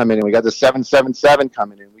Airbus coming in. We got the 777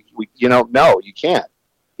 coming in. No, you can't.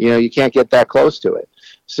 You can't get that close to it.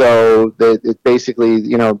 So it basically,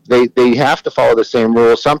 they have to follow the same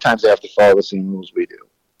rules. Sometimes they have to follow the same rules we do.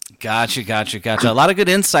 Gotcha. A lot of good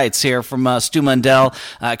insights here from Stu Mundell.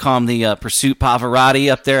 I call him the Pursuit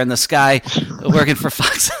Pavarotti up there in the sky, working for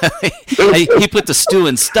Fox. He put the Stu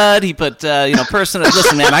in stud. He put person.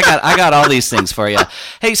 Listen, man, I got all these things for you.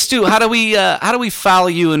 Hey, Stu, how do we follow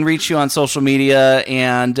you and reach you on social media?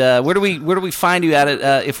 And where do we find you at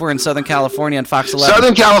it if we're in Southern California on Fox 11?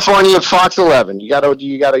 Southern California, Fox 11. You got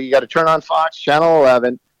to turn on Fox Channel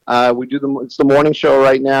 11. It's the morning show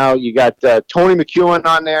right now. You got Tony McEwen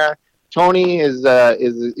on there. Tony is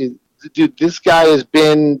dude. This guy has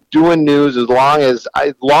been doing news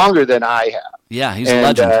longer than I have. Yeah, he's a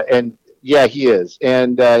legend. Yeah, he is.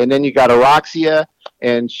 And then you got Araxia,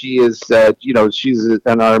 and she is she's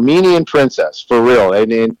an Armenian princess for real.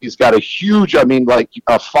 And he's got a huge,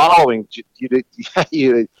 a following.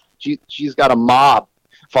 She's got a mob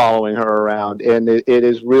following her around, and it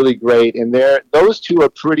is really great. And those two are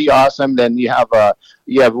pretty awesome. Then you have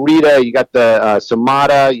Rita, you got the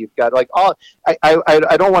Samata, you've got like all.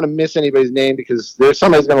 I don't want to miss anybody's name because there's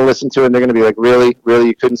somebody's going to listen to it and they're going to be like, really,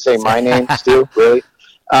 you couldn't say my name, Stu, really.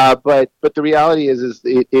 But the reality is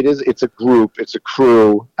it's a group, it's a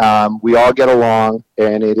crew. We all get along,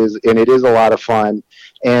 and it is a lot of fun.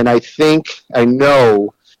 And I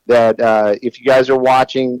know that if you guys are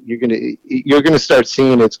watching, you're gonna start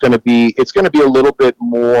seeing it's gonna be a little bit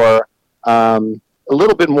more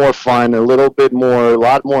fun, a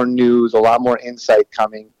lot more news, a lot more insight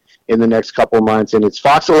coming in the next couple of months. And it's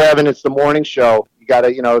Fox 11, it's the morning show. You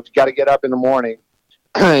gotta get up in the morning,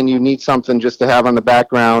 and you need something just to have on the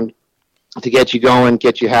background to get you going,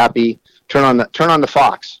 get you happy. Turn on the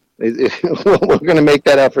Fox. We're going to make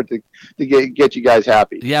that effort to get you guys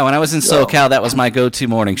happy. Yeah, when I was in SoCal, that was my go-to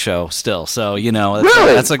morning show still. So, really?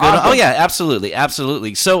 That's a good awesome. Oh, yeah,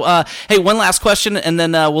 absolutely. So, hey, one last question, and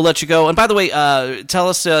then we'll let you go. And by the way, tell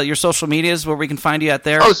us your social medias, where we can find you at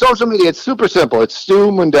there. Oh, social media, it's super simple. It's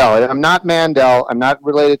Stu Mundell. I'm not Mandel. I'm not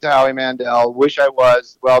related to Howie Mandel. Wish I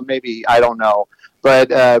was. Well, maybe. I don't know.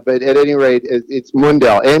 But at any rate, it's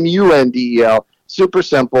Mundell, Mundel. Super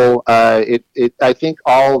simple. I think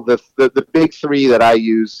all the big three that I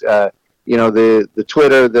use, the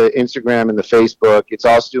Twitter, the Instagram, and the Facebook. It's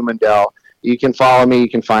all Stu Mundell. You can follow me. You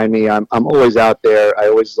can find me. I'm always out there. I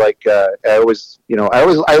always I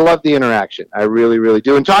love the interaction. I really, really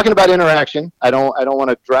do. And talking about interaction, I don't want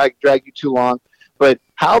to drag you too long. But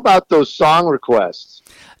how about those song requests?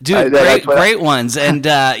 Dude, great ones. And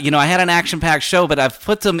I had an action-packed show, but I've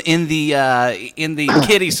put them in the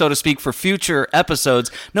kitty, so to speak, for future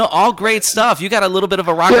episodes. No, all great stuff. You got a little bit of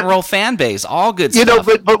a rock and roll fan base. All good stuff.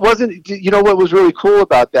 But wasn't what was really cool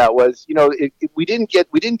about that was we didn't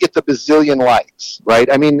get the bazillion likes, right?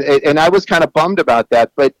 I mean, and I was kind of bummed about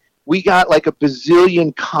that, but we got like a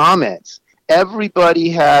bazillion comments.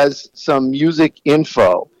 Everybody has some music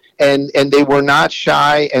info. And they were not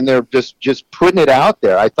shy, and they're just putting it out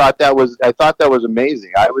there. I thought that was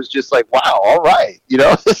amazing. I was just like, wow, all right,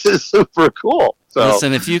 this is super cool. So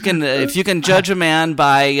listen, if you can judge a man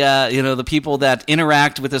by the people that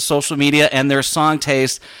interact with his social media and their song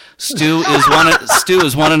taste, Stu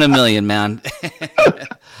is one in a million, man.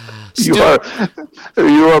 You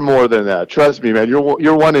are more than that. Trust me, man.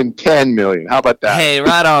 You're 1 in 10 million. How about that? Hey,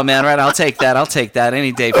 right on, man. Right, I'll take that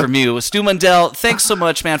any day from you. Stu Mundell, thanks so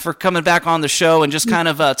much, man, for coming back on the show and just kind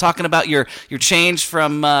of talking about your change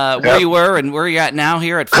from where you were and where you're at now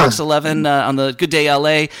here at Fox 11 on the Good Day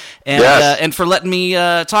LA, and for letting me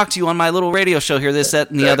talk to you on my little radio show here, this,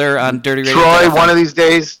 that, and the other on Dirty Radio. Troy, one of these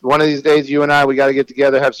days, you and I, we got to get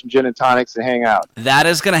together, have some gin and tonics, and hang out. That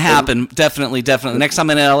is going to happen. Definitely. Next time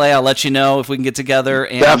I'm in LA, I'll let you know if we can get together,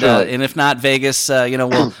 and if not, Vegas,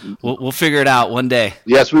 we'll figure it out one day.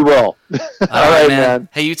 Yes, we will. All right, man.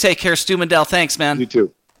 Hey, you take care, Stu Mundell. Thanks, man. You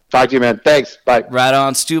too. Talk to you, man. Thanks. Bye. Right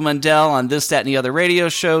on, Stu Mundell on This, That, and the Other radio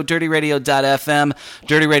show, DirtyRadio.fm,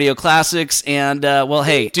 Dirty Radio Classics, and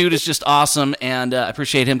hey, dude is just awesome, and I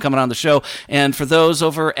appreciate him coming on the show. And for those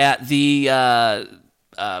over at the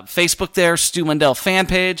Facebook there, Stu Mundell fan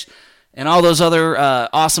page, and all those other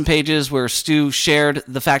awesome pages where Stu shared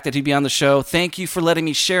the fact that he'd be on the show. Thank you for letting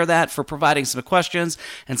me share that, for providing some questions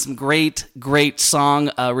and some great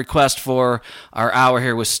song request for our hour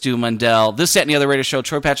here with Stu Mundell. This, That, and the Other radio show,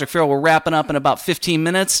 Troy Patrick Farrell. We're wrapping up in about 15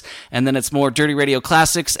 minutes, and then it's more Dirty Radio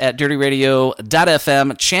Classics at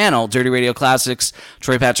dirtyradio.fm, channel Dirty Radio Classics.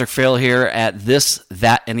 Troy Patrick Farrell here at This,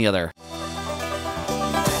 That, and the Other.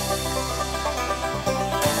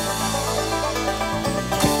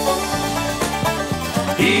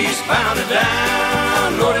 Eastbound and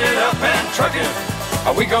down, loaded up and trucking.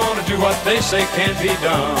 Are we gonna do what they say can't be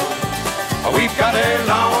done? We've got a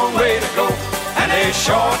long way to go and a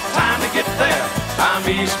short time to get there. I'm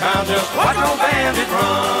eastbound, just watch no bandit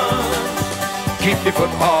run. Keep your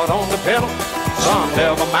foot hard on the pedal, son,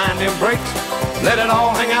 never mind them brakes. Let it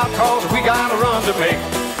all hang out, cause we got a run to make.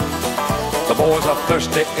 The boys are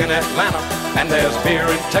thirsty in Atlanta, and there's beer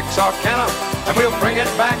in Texarkana, and we'll bring it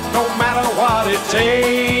back no matter what it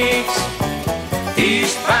takes.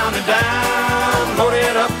 Eastbound and down,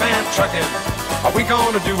 loaded up and trucking. Are we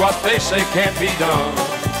gonna do what they say can't be done?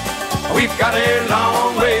 We've got a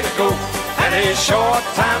long way to go and a short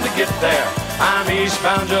time to get there. I'm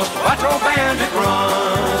eastbound, just watch old bandit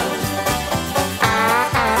run.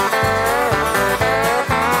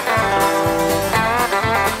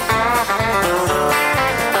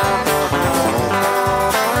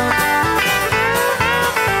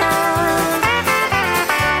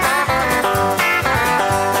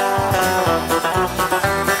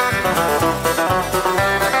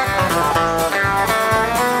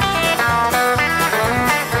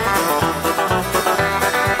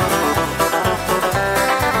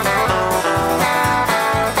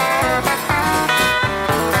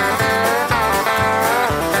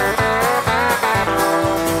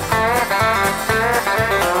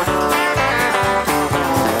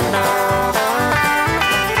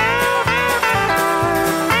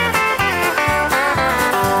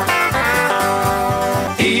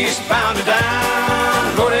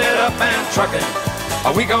 trucking.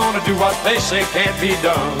 Are we gonna do what they say can't be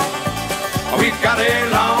done? We've got a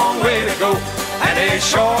long way to go and a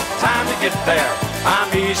short time to get there. I'm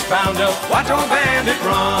eastbound up, watch old bandit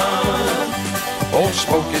run. Old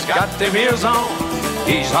Smokey's got them ears on,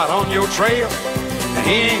 he's hot on your trail, and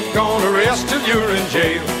he ain't gonna rest till you're in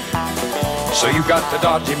jail. So you got to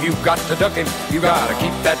dodge him, you got to duck him, you gotta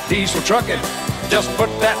keep that diesel trucking. Just put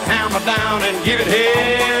that hammer down and give it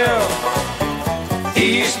hell.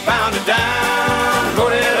 Eastbound and down,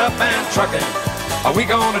 loaded up and trucking. Are we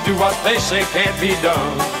gonna do what they say can't be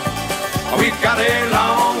done? We've got a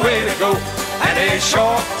long way to go and a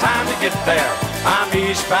short time to get there. I'm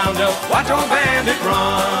eastbound up, watch old bandit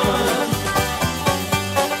run.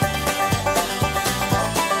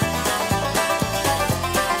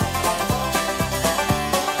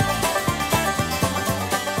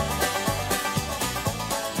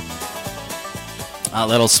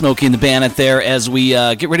 Little Smokey and the Bandit there as we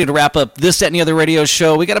get ready to wrap up this, that, and the other radio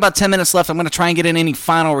show. We got about 10 minutes left. I'm going to try and get in any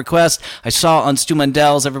final requests. I saw on Stu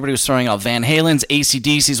Mundell's, everybody was throwing out Van Halen's,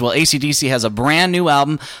 AC/DC's. Well, AC/DC has a brand new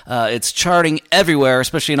album. It's charting everywhere,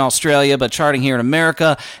 especially in Australia, but charting here in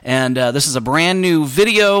America. And this is a brand new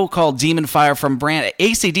video called Demon Fire from brand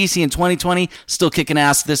AC/DC in 2020. Still kicking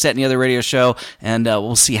ass, this, that, and the other radio show. And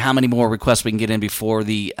we'll see how many more requests we can get in before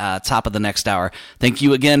the top of the next hour. Thank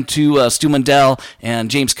you again to Stu Mundell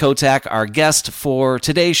and James Kotak, our guest for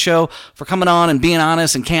today's show, for coming on and being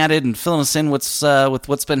honest and candid and filling us in with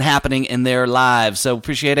what's been happening in their lives. So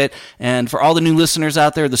appreciate it. And for all the new listeners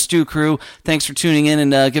out there, the Stu crew, thanks for tuning in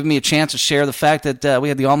and giving me a chance to share the fact that we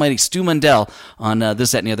had the almighty Stu Mundell on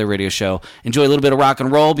this, that, and the other radio show. Enjoy a little bit of rock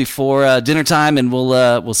and roll before dinner time, and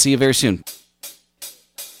we'll see you very soon.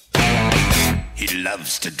 He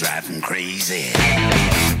loves to drive him crazy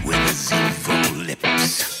with his evil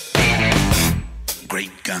lips.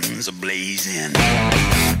 Great guns are blazing.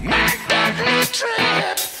 My deadly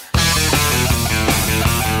trip.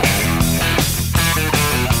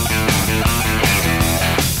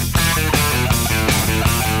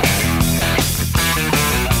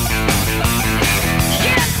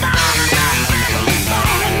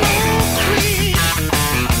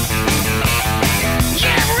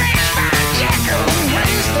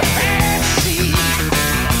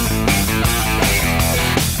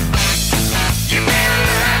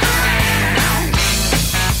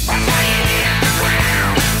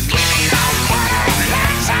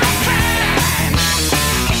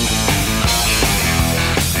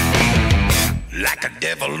 Like a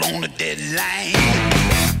devil on a deadline,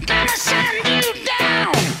 gonna send you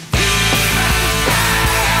down.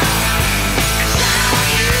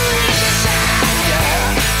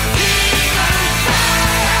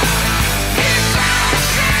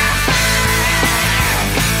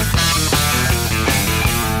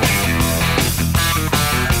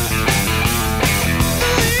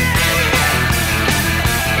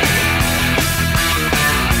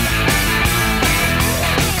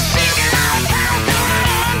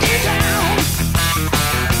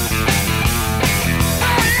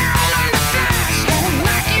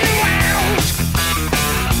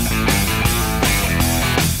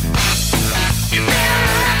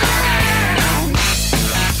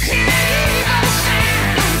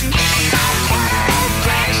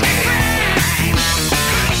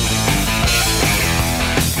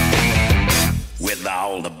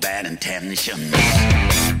 All the bad intentions,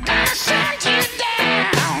 I sent you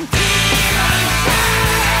down.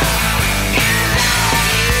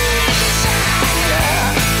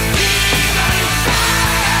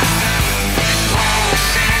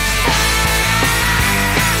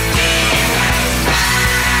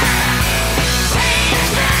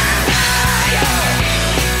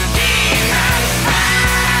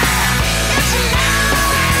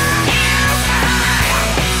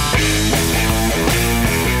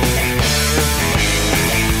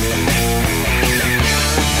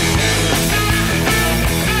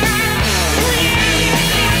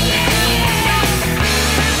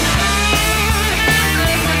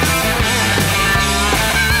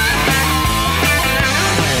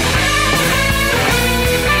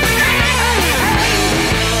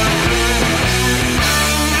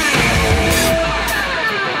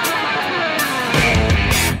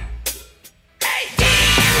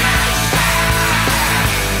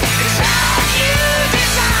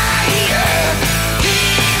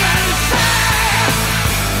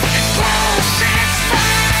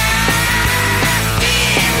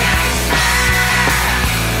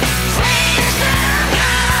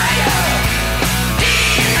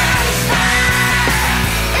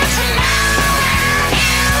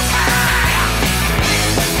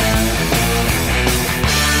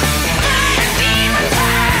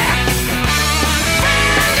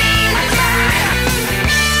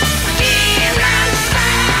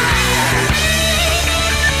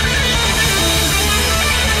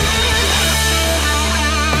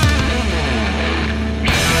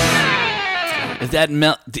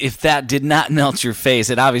 if that did not melt your face,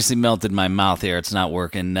 it obviously melted my mouth here. It's not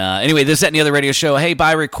working. Anyway, This, That, and the Other radio show. Hey,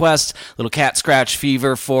 by request, little cat scratch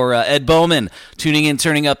fever for Ed Bowman. Tuning in,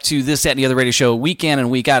 turning up to This, That, and the Other radio show week in and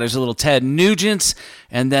week out. There's a little Ted Nugent.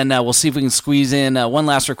 And then we'll see if we can squeeze in one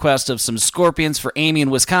last request of some Scorpions for Amy in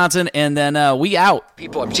Wisconsin. And then we out.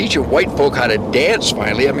 People, I'm teaching white folk how to dance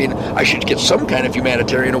finally. I mean, I should get some kind of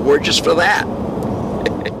humanitarian award just for that.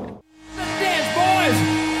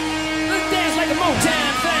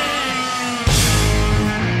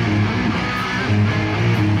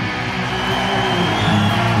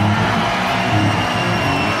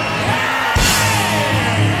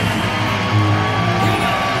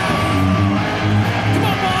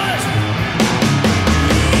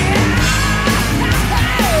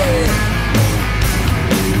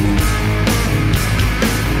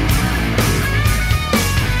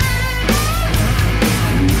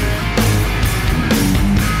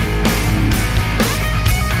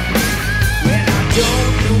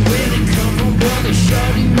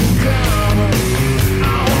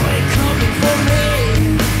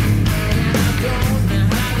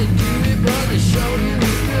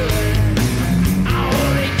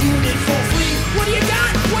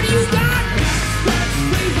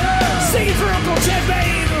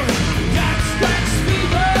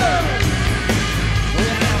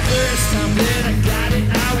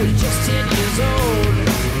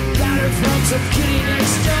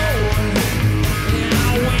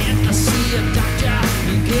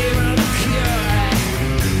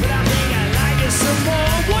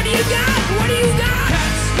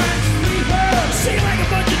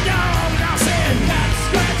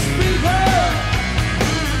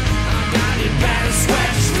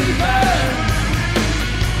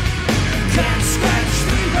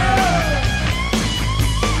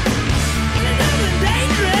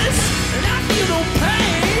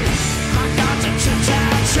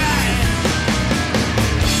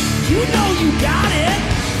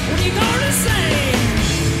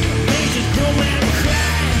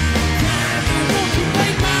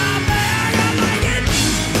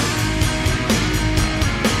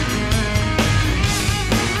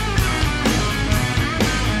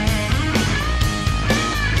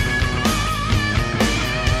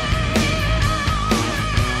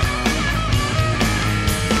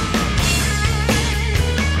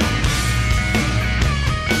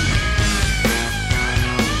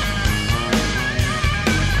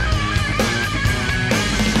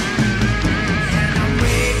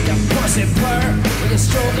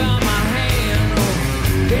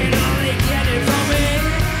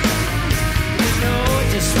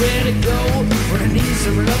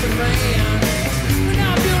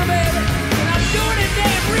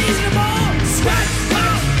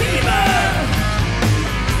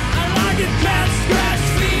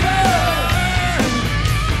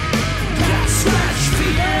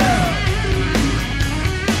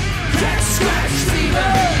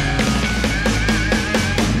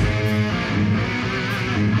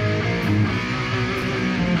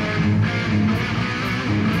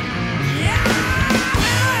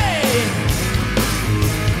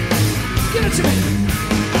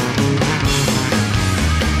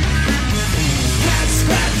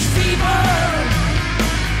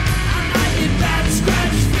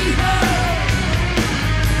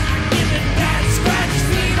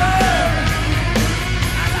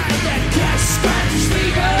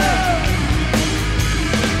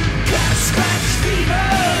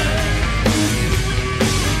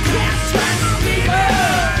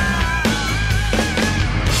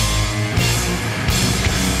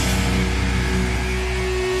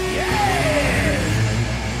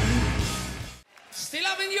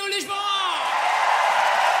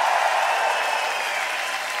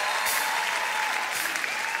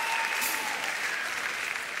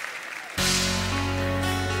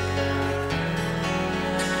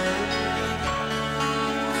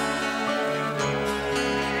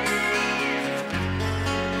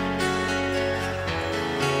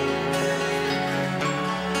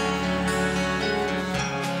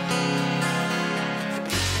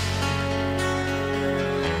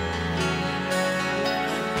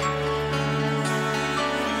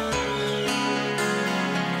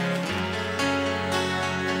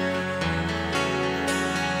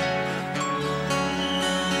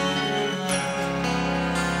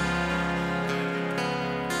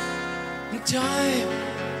 Time,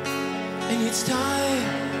 and it's time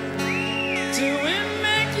to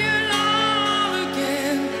make you love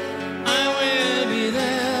again. I will be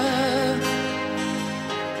there.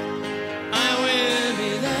 I will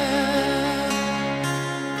be there.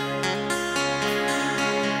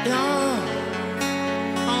 You're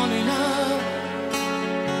only love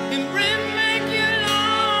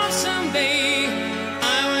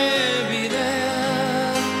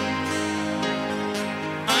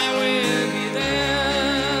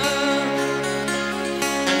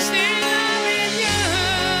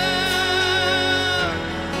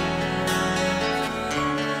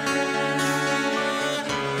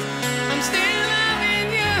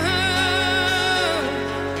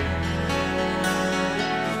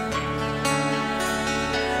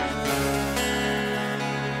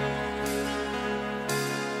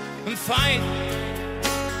fight,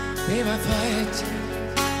 babe, I fight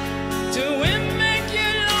to win, make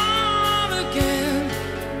you love again.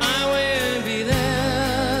 I will be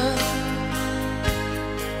there.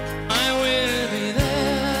 I will be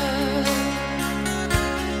there.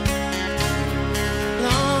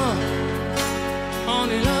 Love,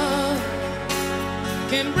 only love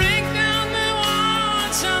can break down the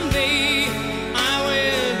walls someday. I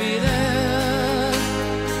will be there.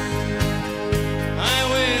 I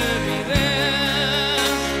will be there.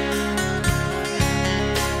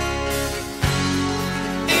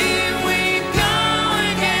 Here we go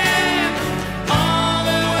again, all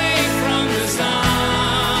the way from the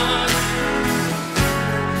start.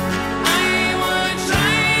 I would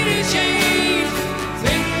try to change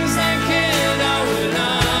things that killed our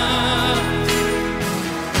love.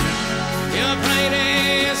 Your pride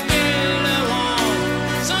has built a wall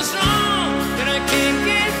so strong that I can't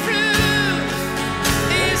get through.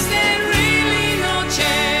 Is there really no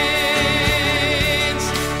chance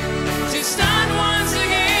to start once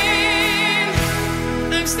again?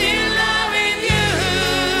 I'm still loving you.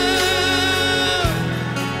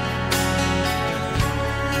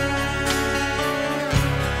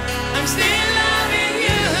 I'm still loving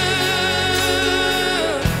you.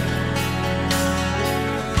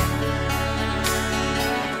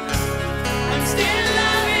 I'm still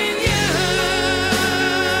loving you.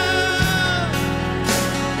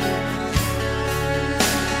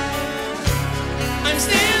 I'm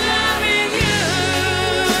still loving you.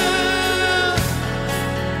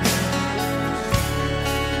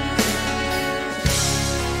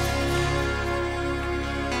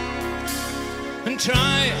 And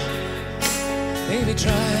try, baby, try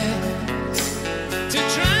to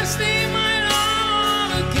trust in my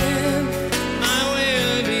love again. I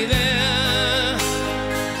will be there.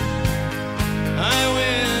 I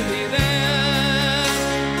will be there.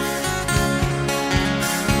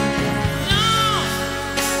 Love,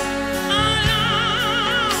 oh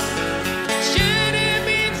love, should it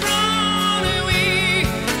be thrown away?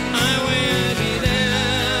 I will be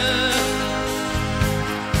there.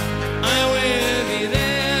 I will be there.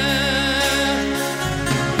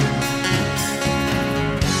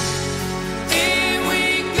 Here we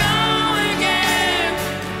go again,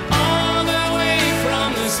 all the way from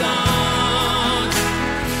the start.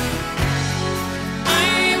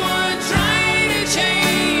 I would try to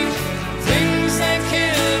change things that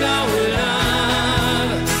killed our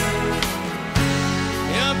love.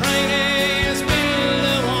 Your pride has built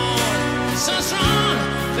a wall so strong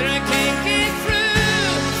that I can't get through.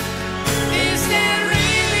 Is there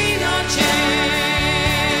really no chance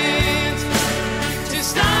to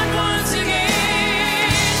start once again?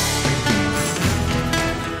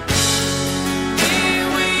 Here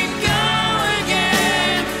we go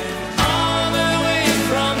again, all the way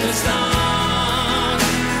from the start.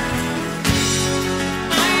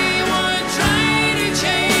 I would try to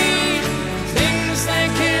change things that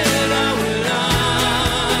killed our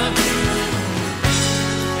love.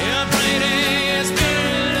 Your pride has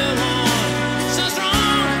built a wall so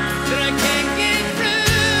strong that I can't get through.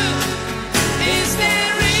 Is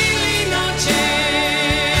there really no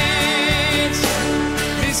chance?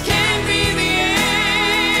 This can't be the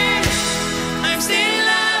end. I'm still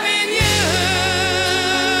loving you.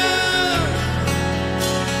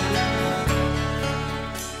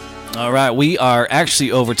 All right, we are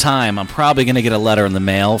actually over time. I'm probably going to get a letter in the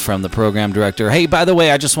mail from the program director. Hey, by the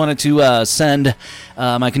way, I just wanted to send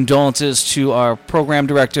my condolences to our program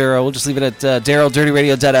director. We'll just leave it at Daryl,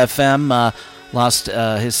 DirtyRadio.fm. Lost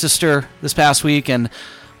his sister this past week, and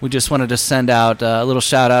we just wanted to send out a little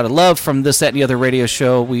shout-out of love from This, That, and the Other radio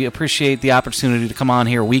show. We appreciate the opportunity to come on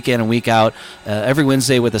here week in and week out, every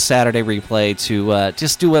Wednesday with a Saturday replay to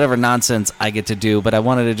just do whatever nonsense I get to do. But I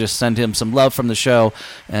wanted to just send him some love from the show,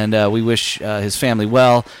 and we wish his family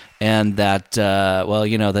well, and that,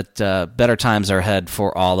 that better times are ahead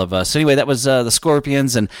for all of us. So anyway, that was the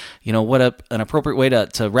Scorpions, and, what an appropriate way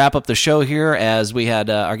to wrap up the show here, as we had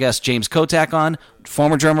our guest James Kotak on,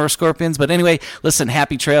 former drummer of Scorpions. But anyway, listen,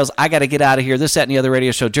 happy trails. I got to get out of here. This, That, and the Other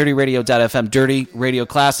radio show, DirtyRadio.fm, Dirty Radio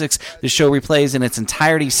Classics. This show replays in its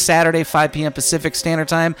entirety Saturday, 5 p.m. Pacific Standard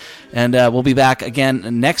Time, and we'll be back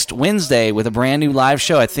again next Wednesday with a brand new live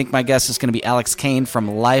show. I think my guest is going to be Alex Kane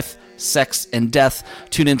from Life, Sex, and Death.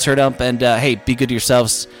 Tune in, turn up, and hey, be good to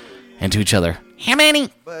yourselves and to each other. How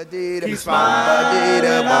many? He's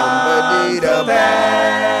fine.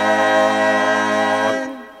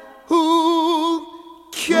 Who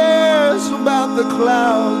cares about the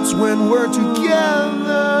clouds when we're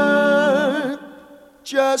together?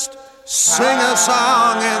 Just sing a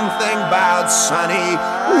song and think about sunny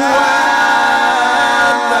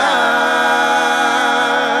weather.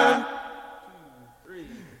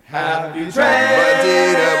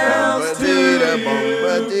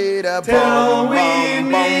 till we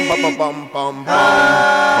meet again.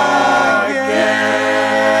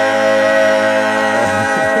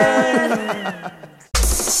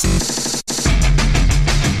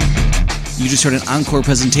 You just heard an encore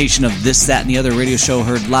presentation of This, That, and the Other radio show,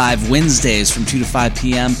 heard live Wednesdays from 2 to 5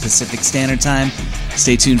 p.m. Pacific Standard Time.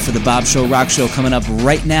 Stay tuned for the Bob Show Rock Show coming up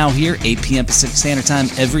right now here, 8 p.m. Pacific Standard Time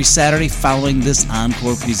every Saturday following this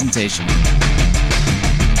encore presentation.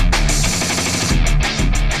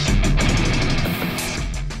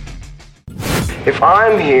 If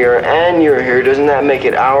I'm here and you're here, doesn't that make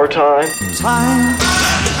it our time? Time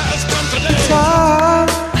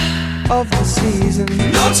of the season.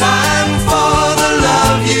 No time for the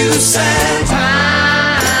love you send.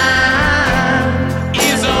 Time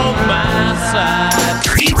is on my side.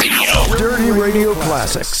 Dirty Radio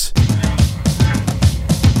Classics.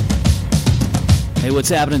 Hey, what's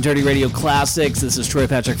happening, Dirty Radio Classics? This is Troy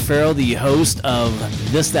Patrick Farrell, the host of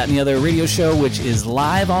This, That, and the Other radio show, which is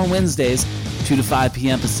live on Wednesdays, 2 to 5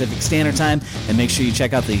 p.m. Pacific Standard Time. And make sure you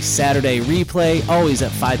check out the Saturday replay, always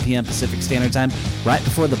at 5 p.m. Pacific Standard Time, right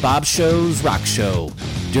before the Bob Show's Rock Show.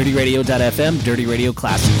 DirtyRadio.fm, Dirty Radio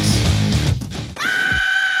Classics.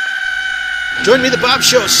 Join me, The Bob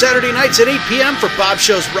Show, Saturday nights at 8 p.m. for Bob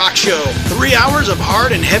Show's Rock Show. 3 hours of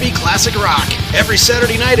hard and heavy classic rock. Every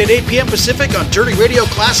Saturday night at 8 p.m. Pacific on Dirty Radio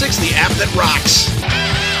Classics, the app that rocks.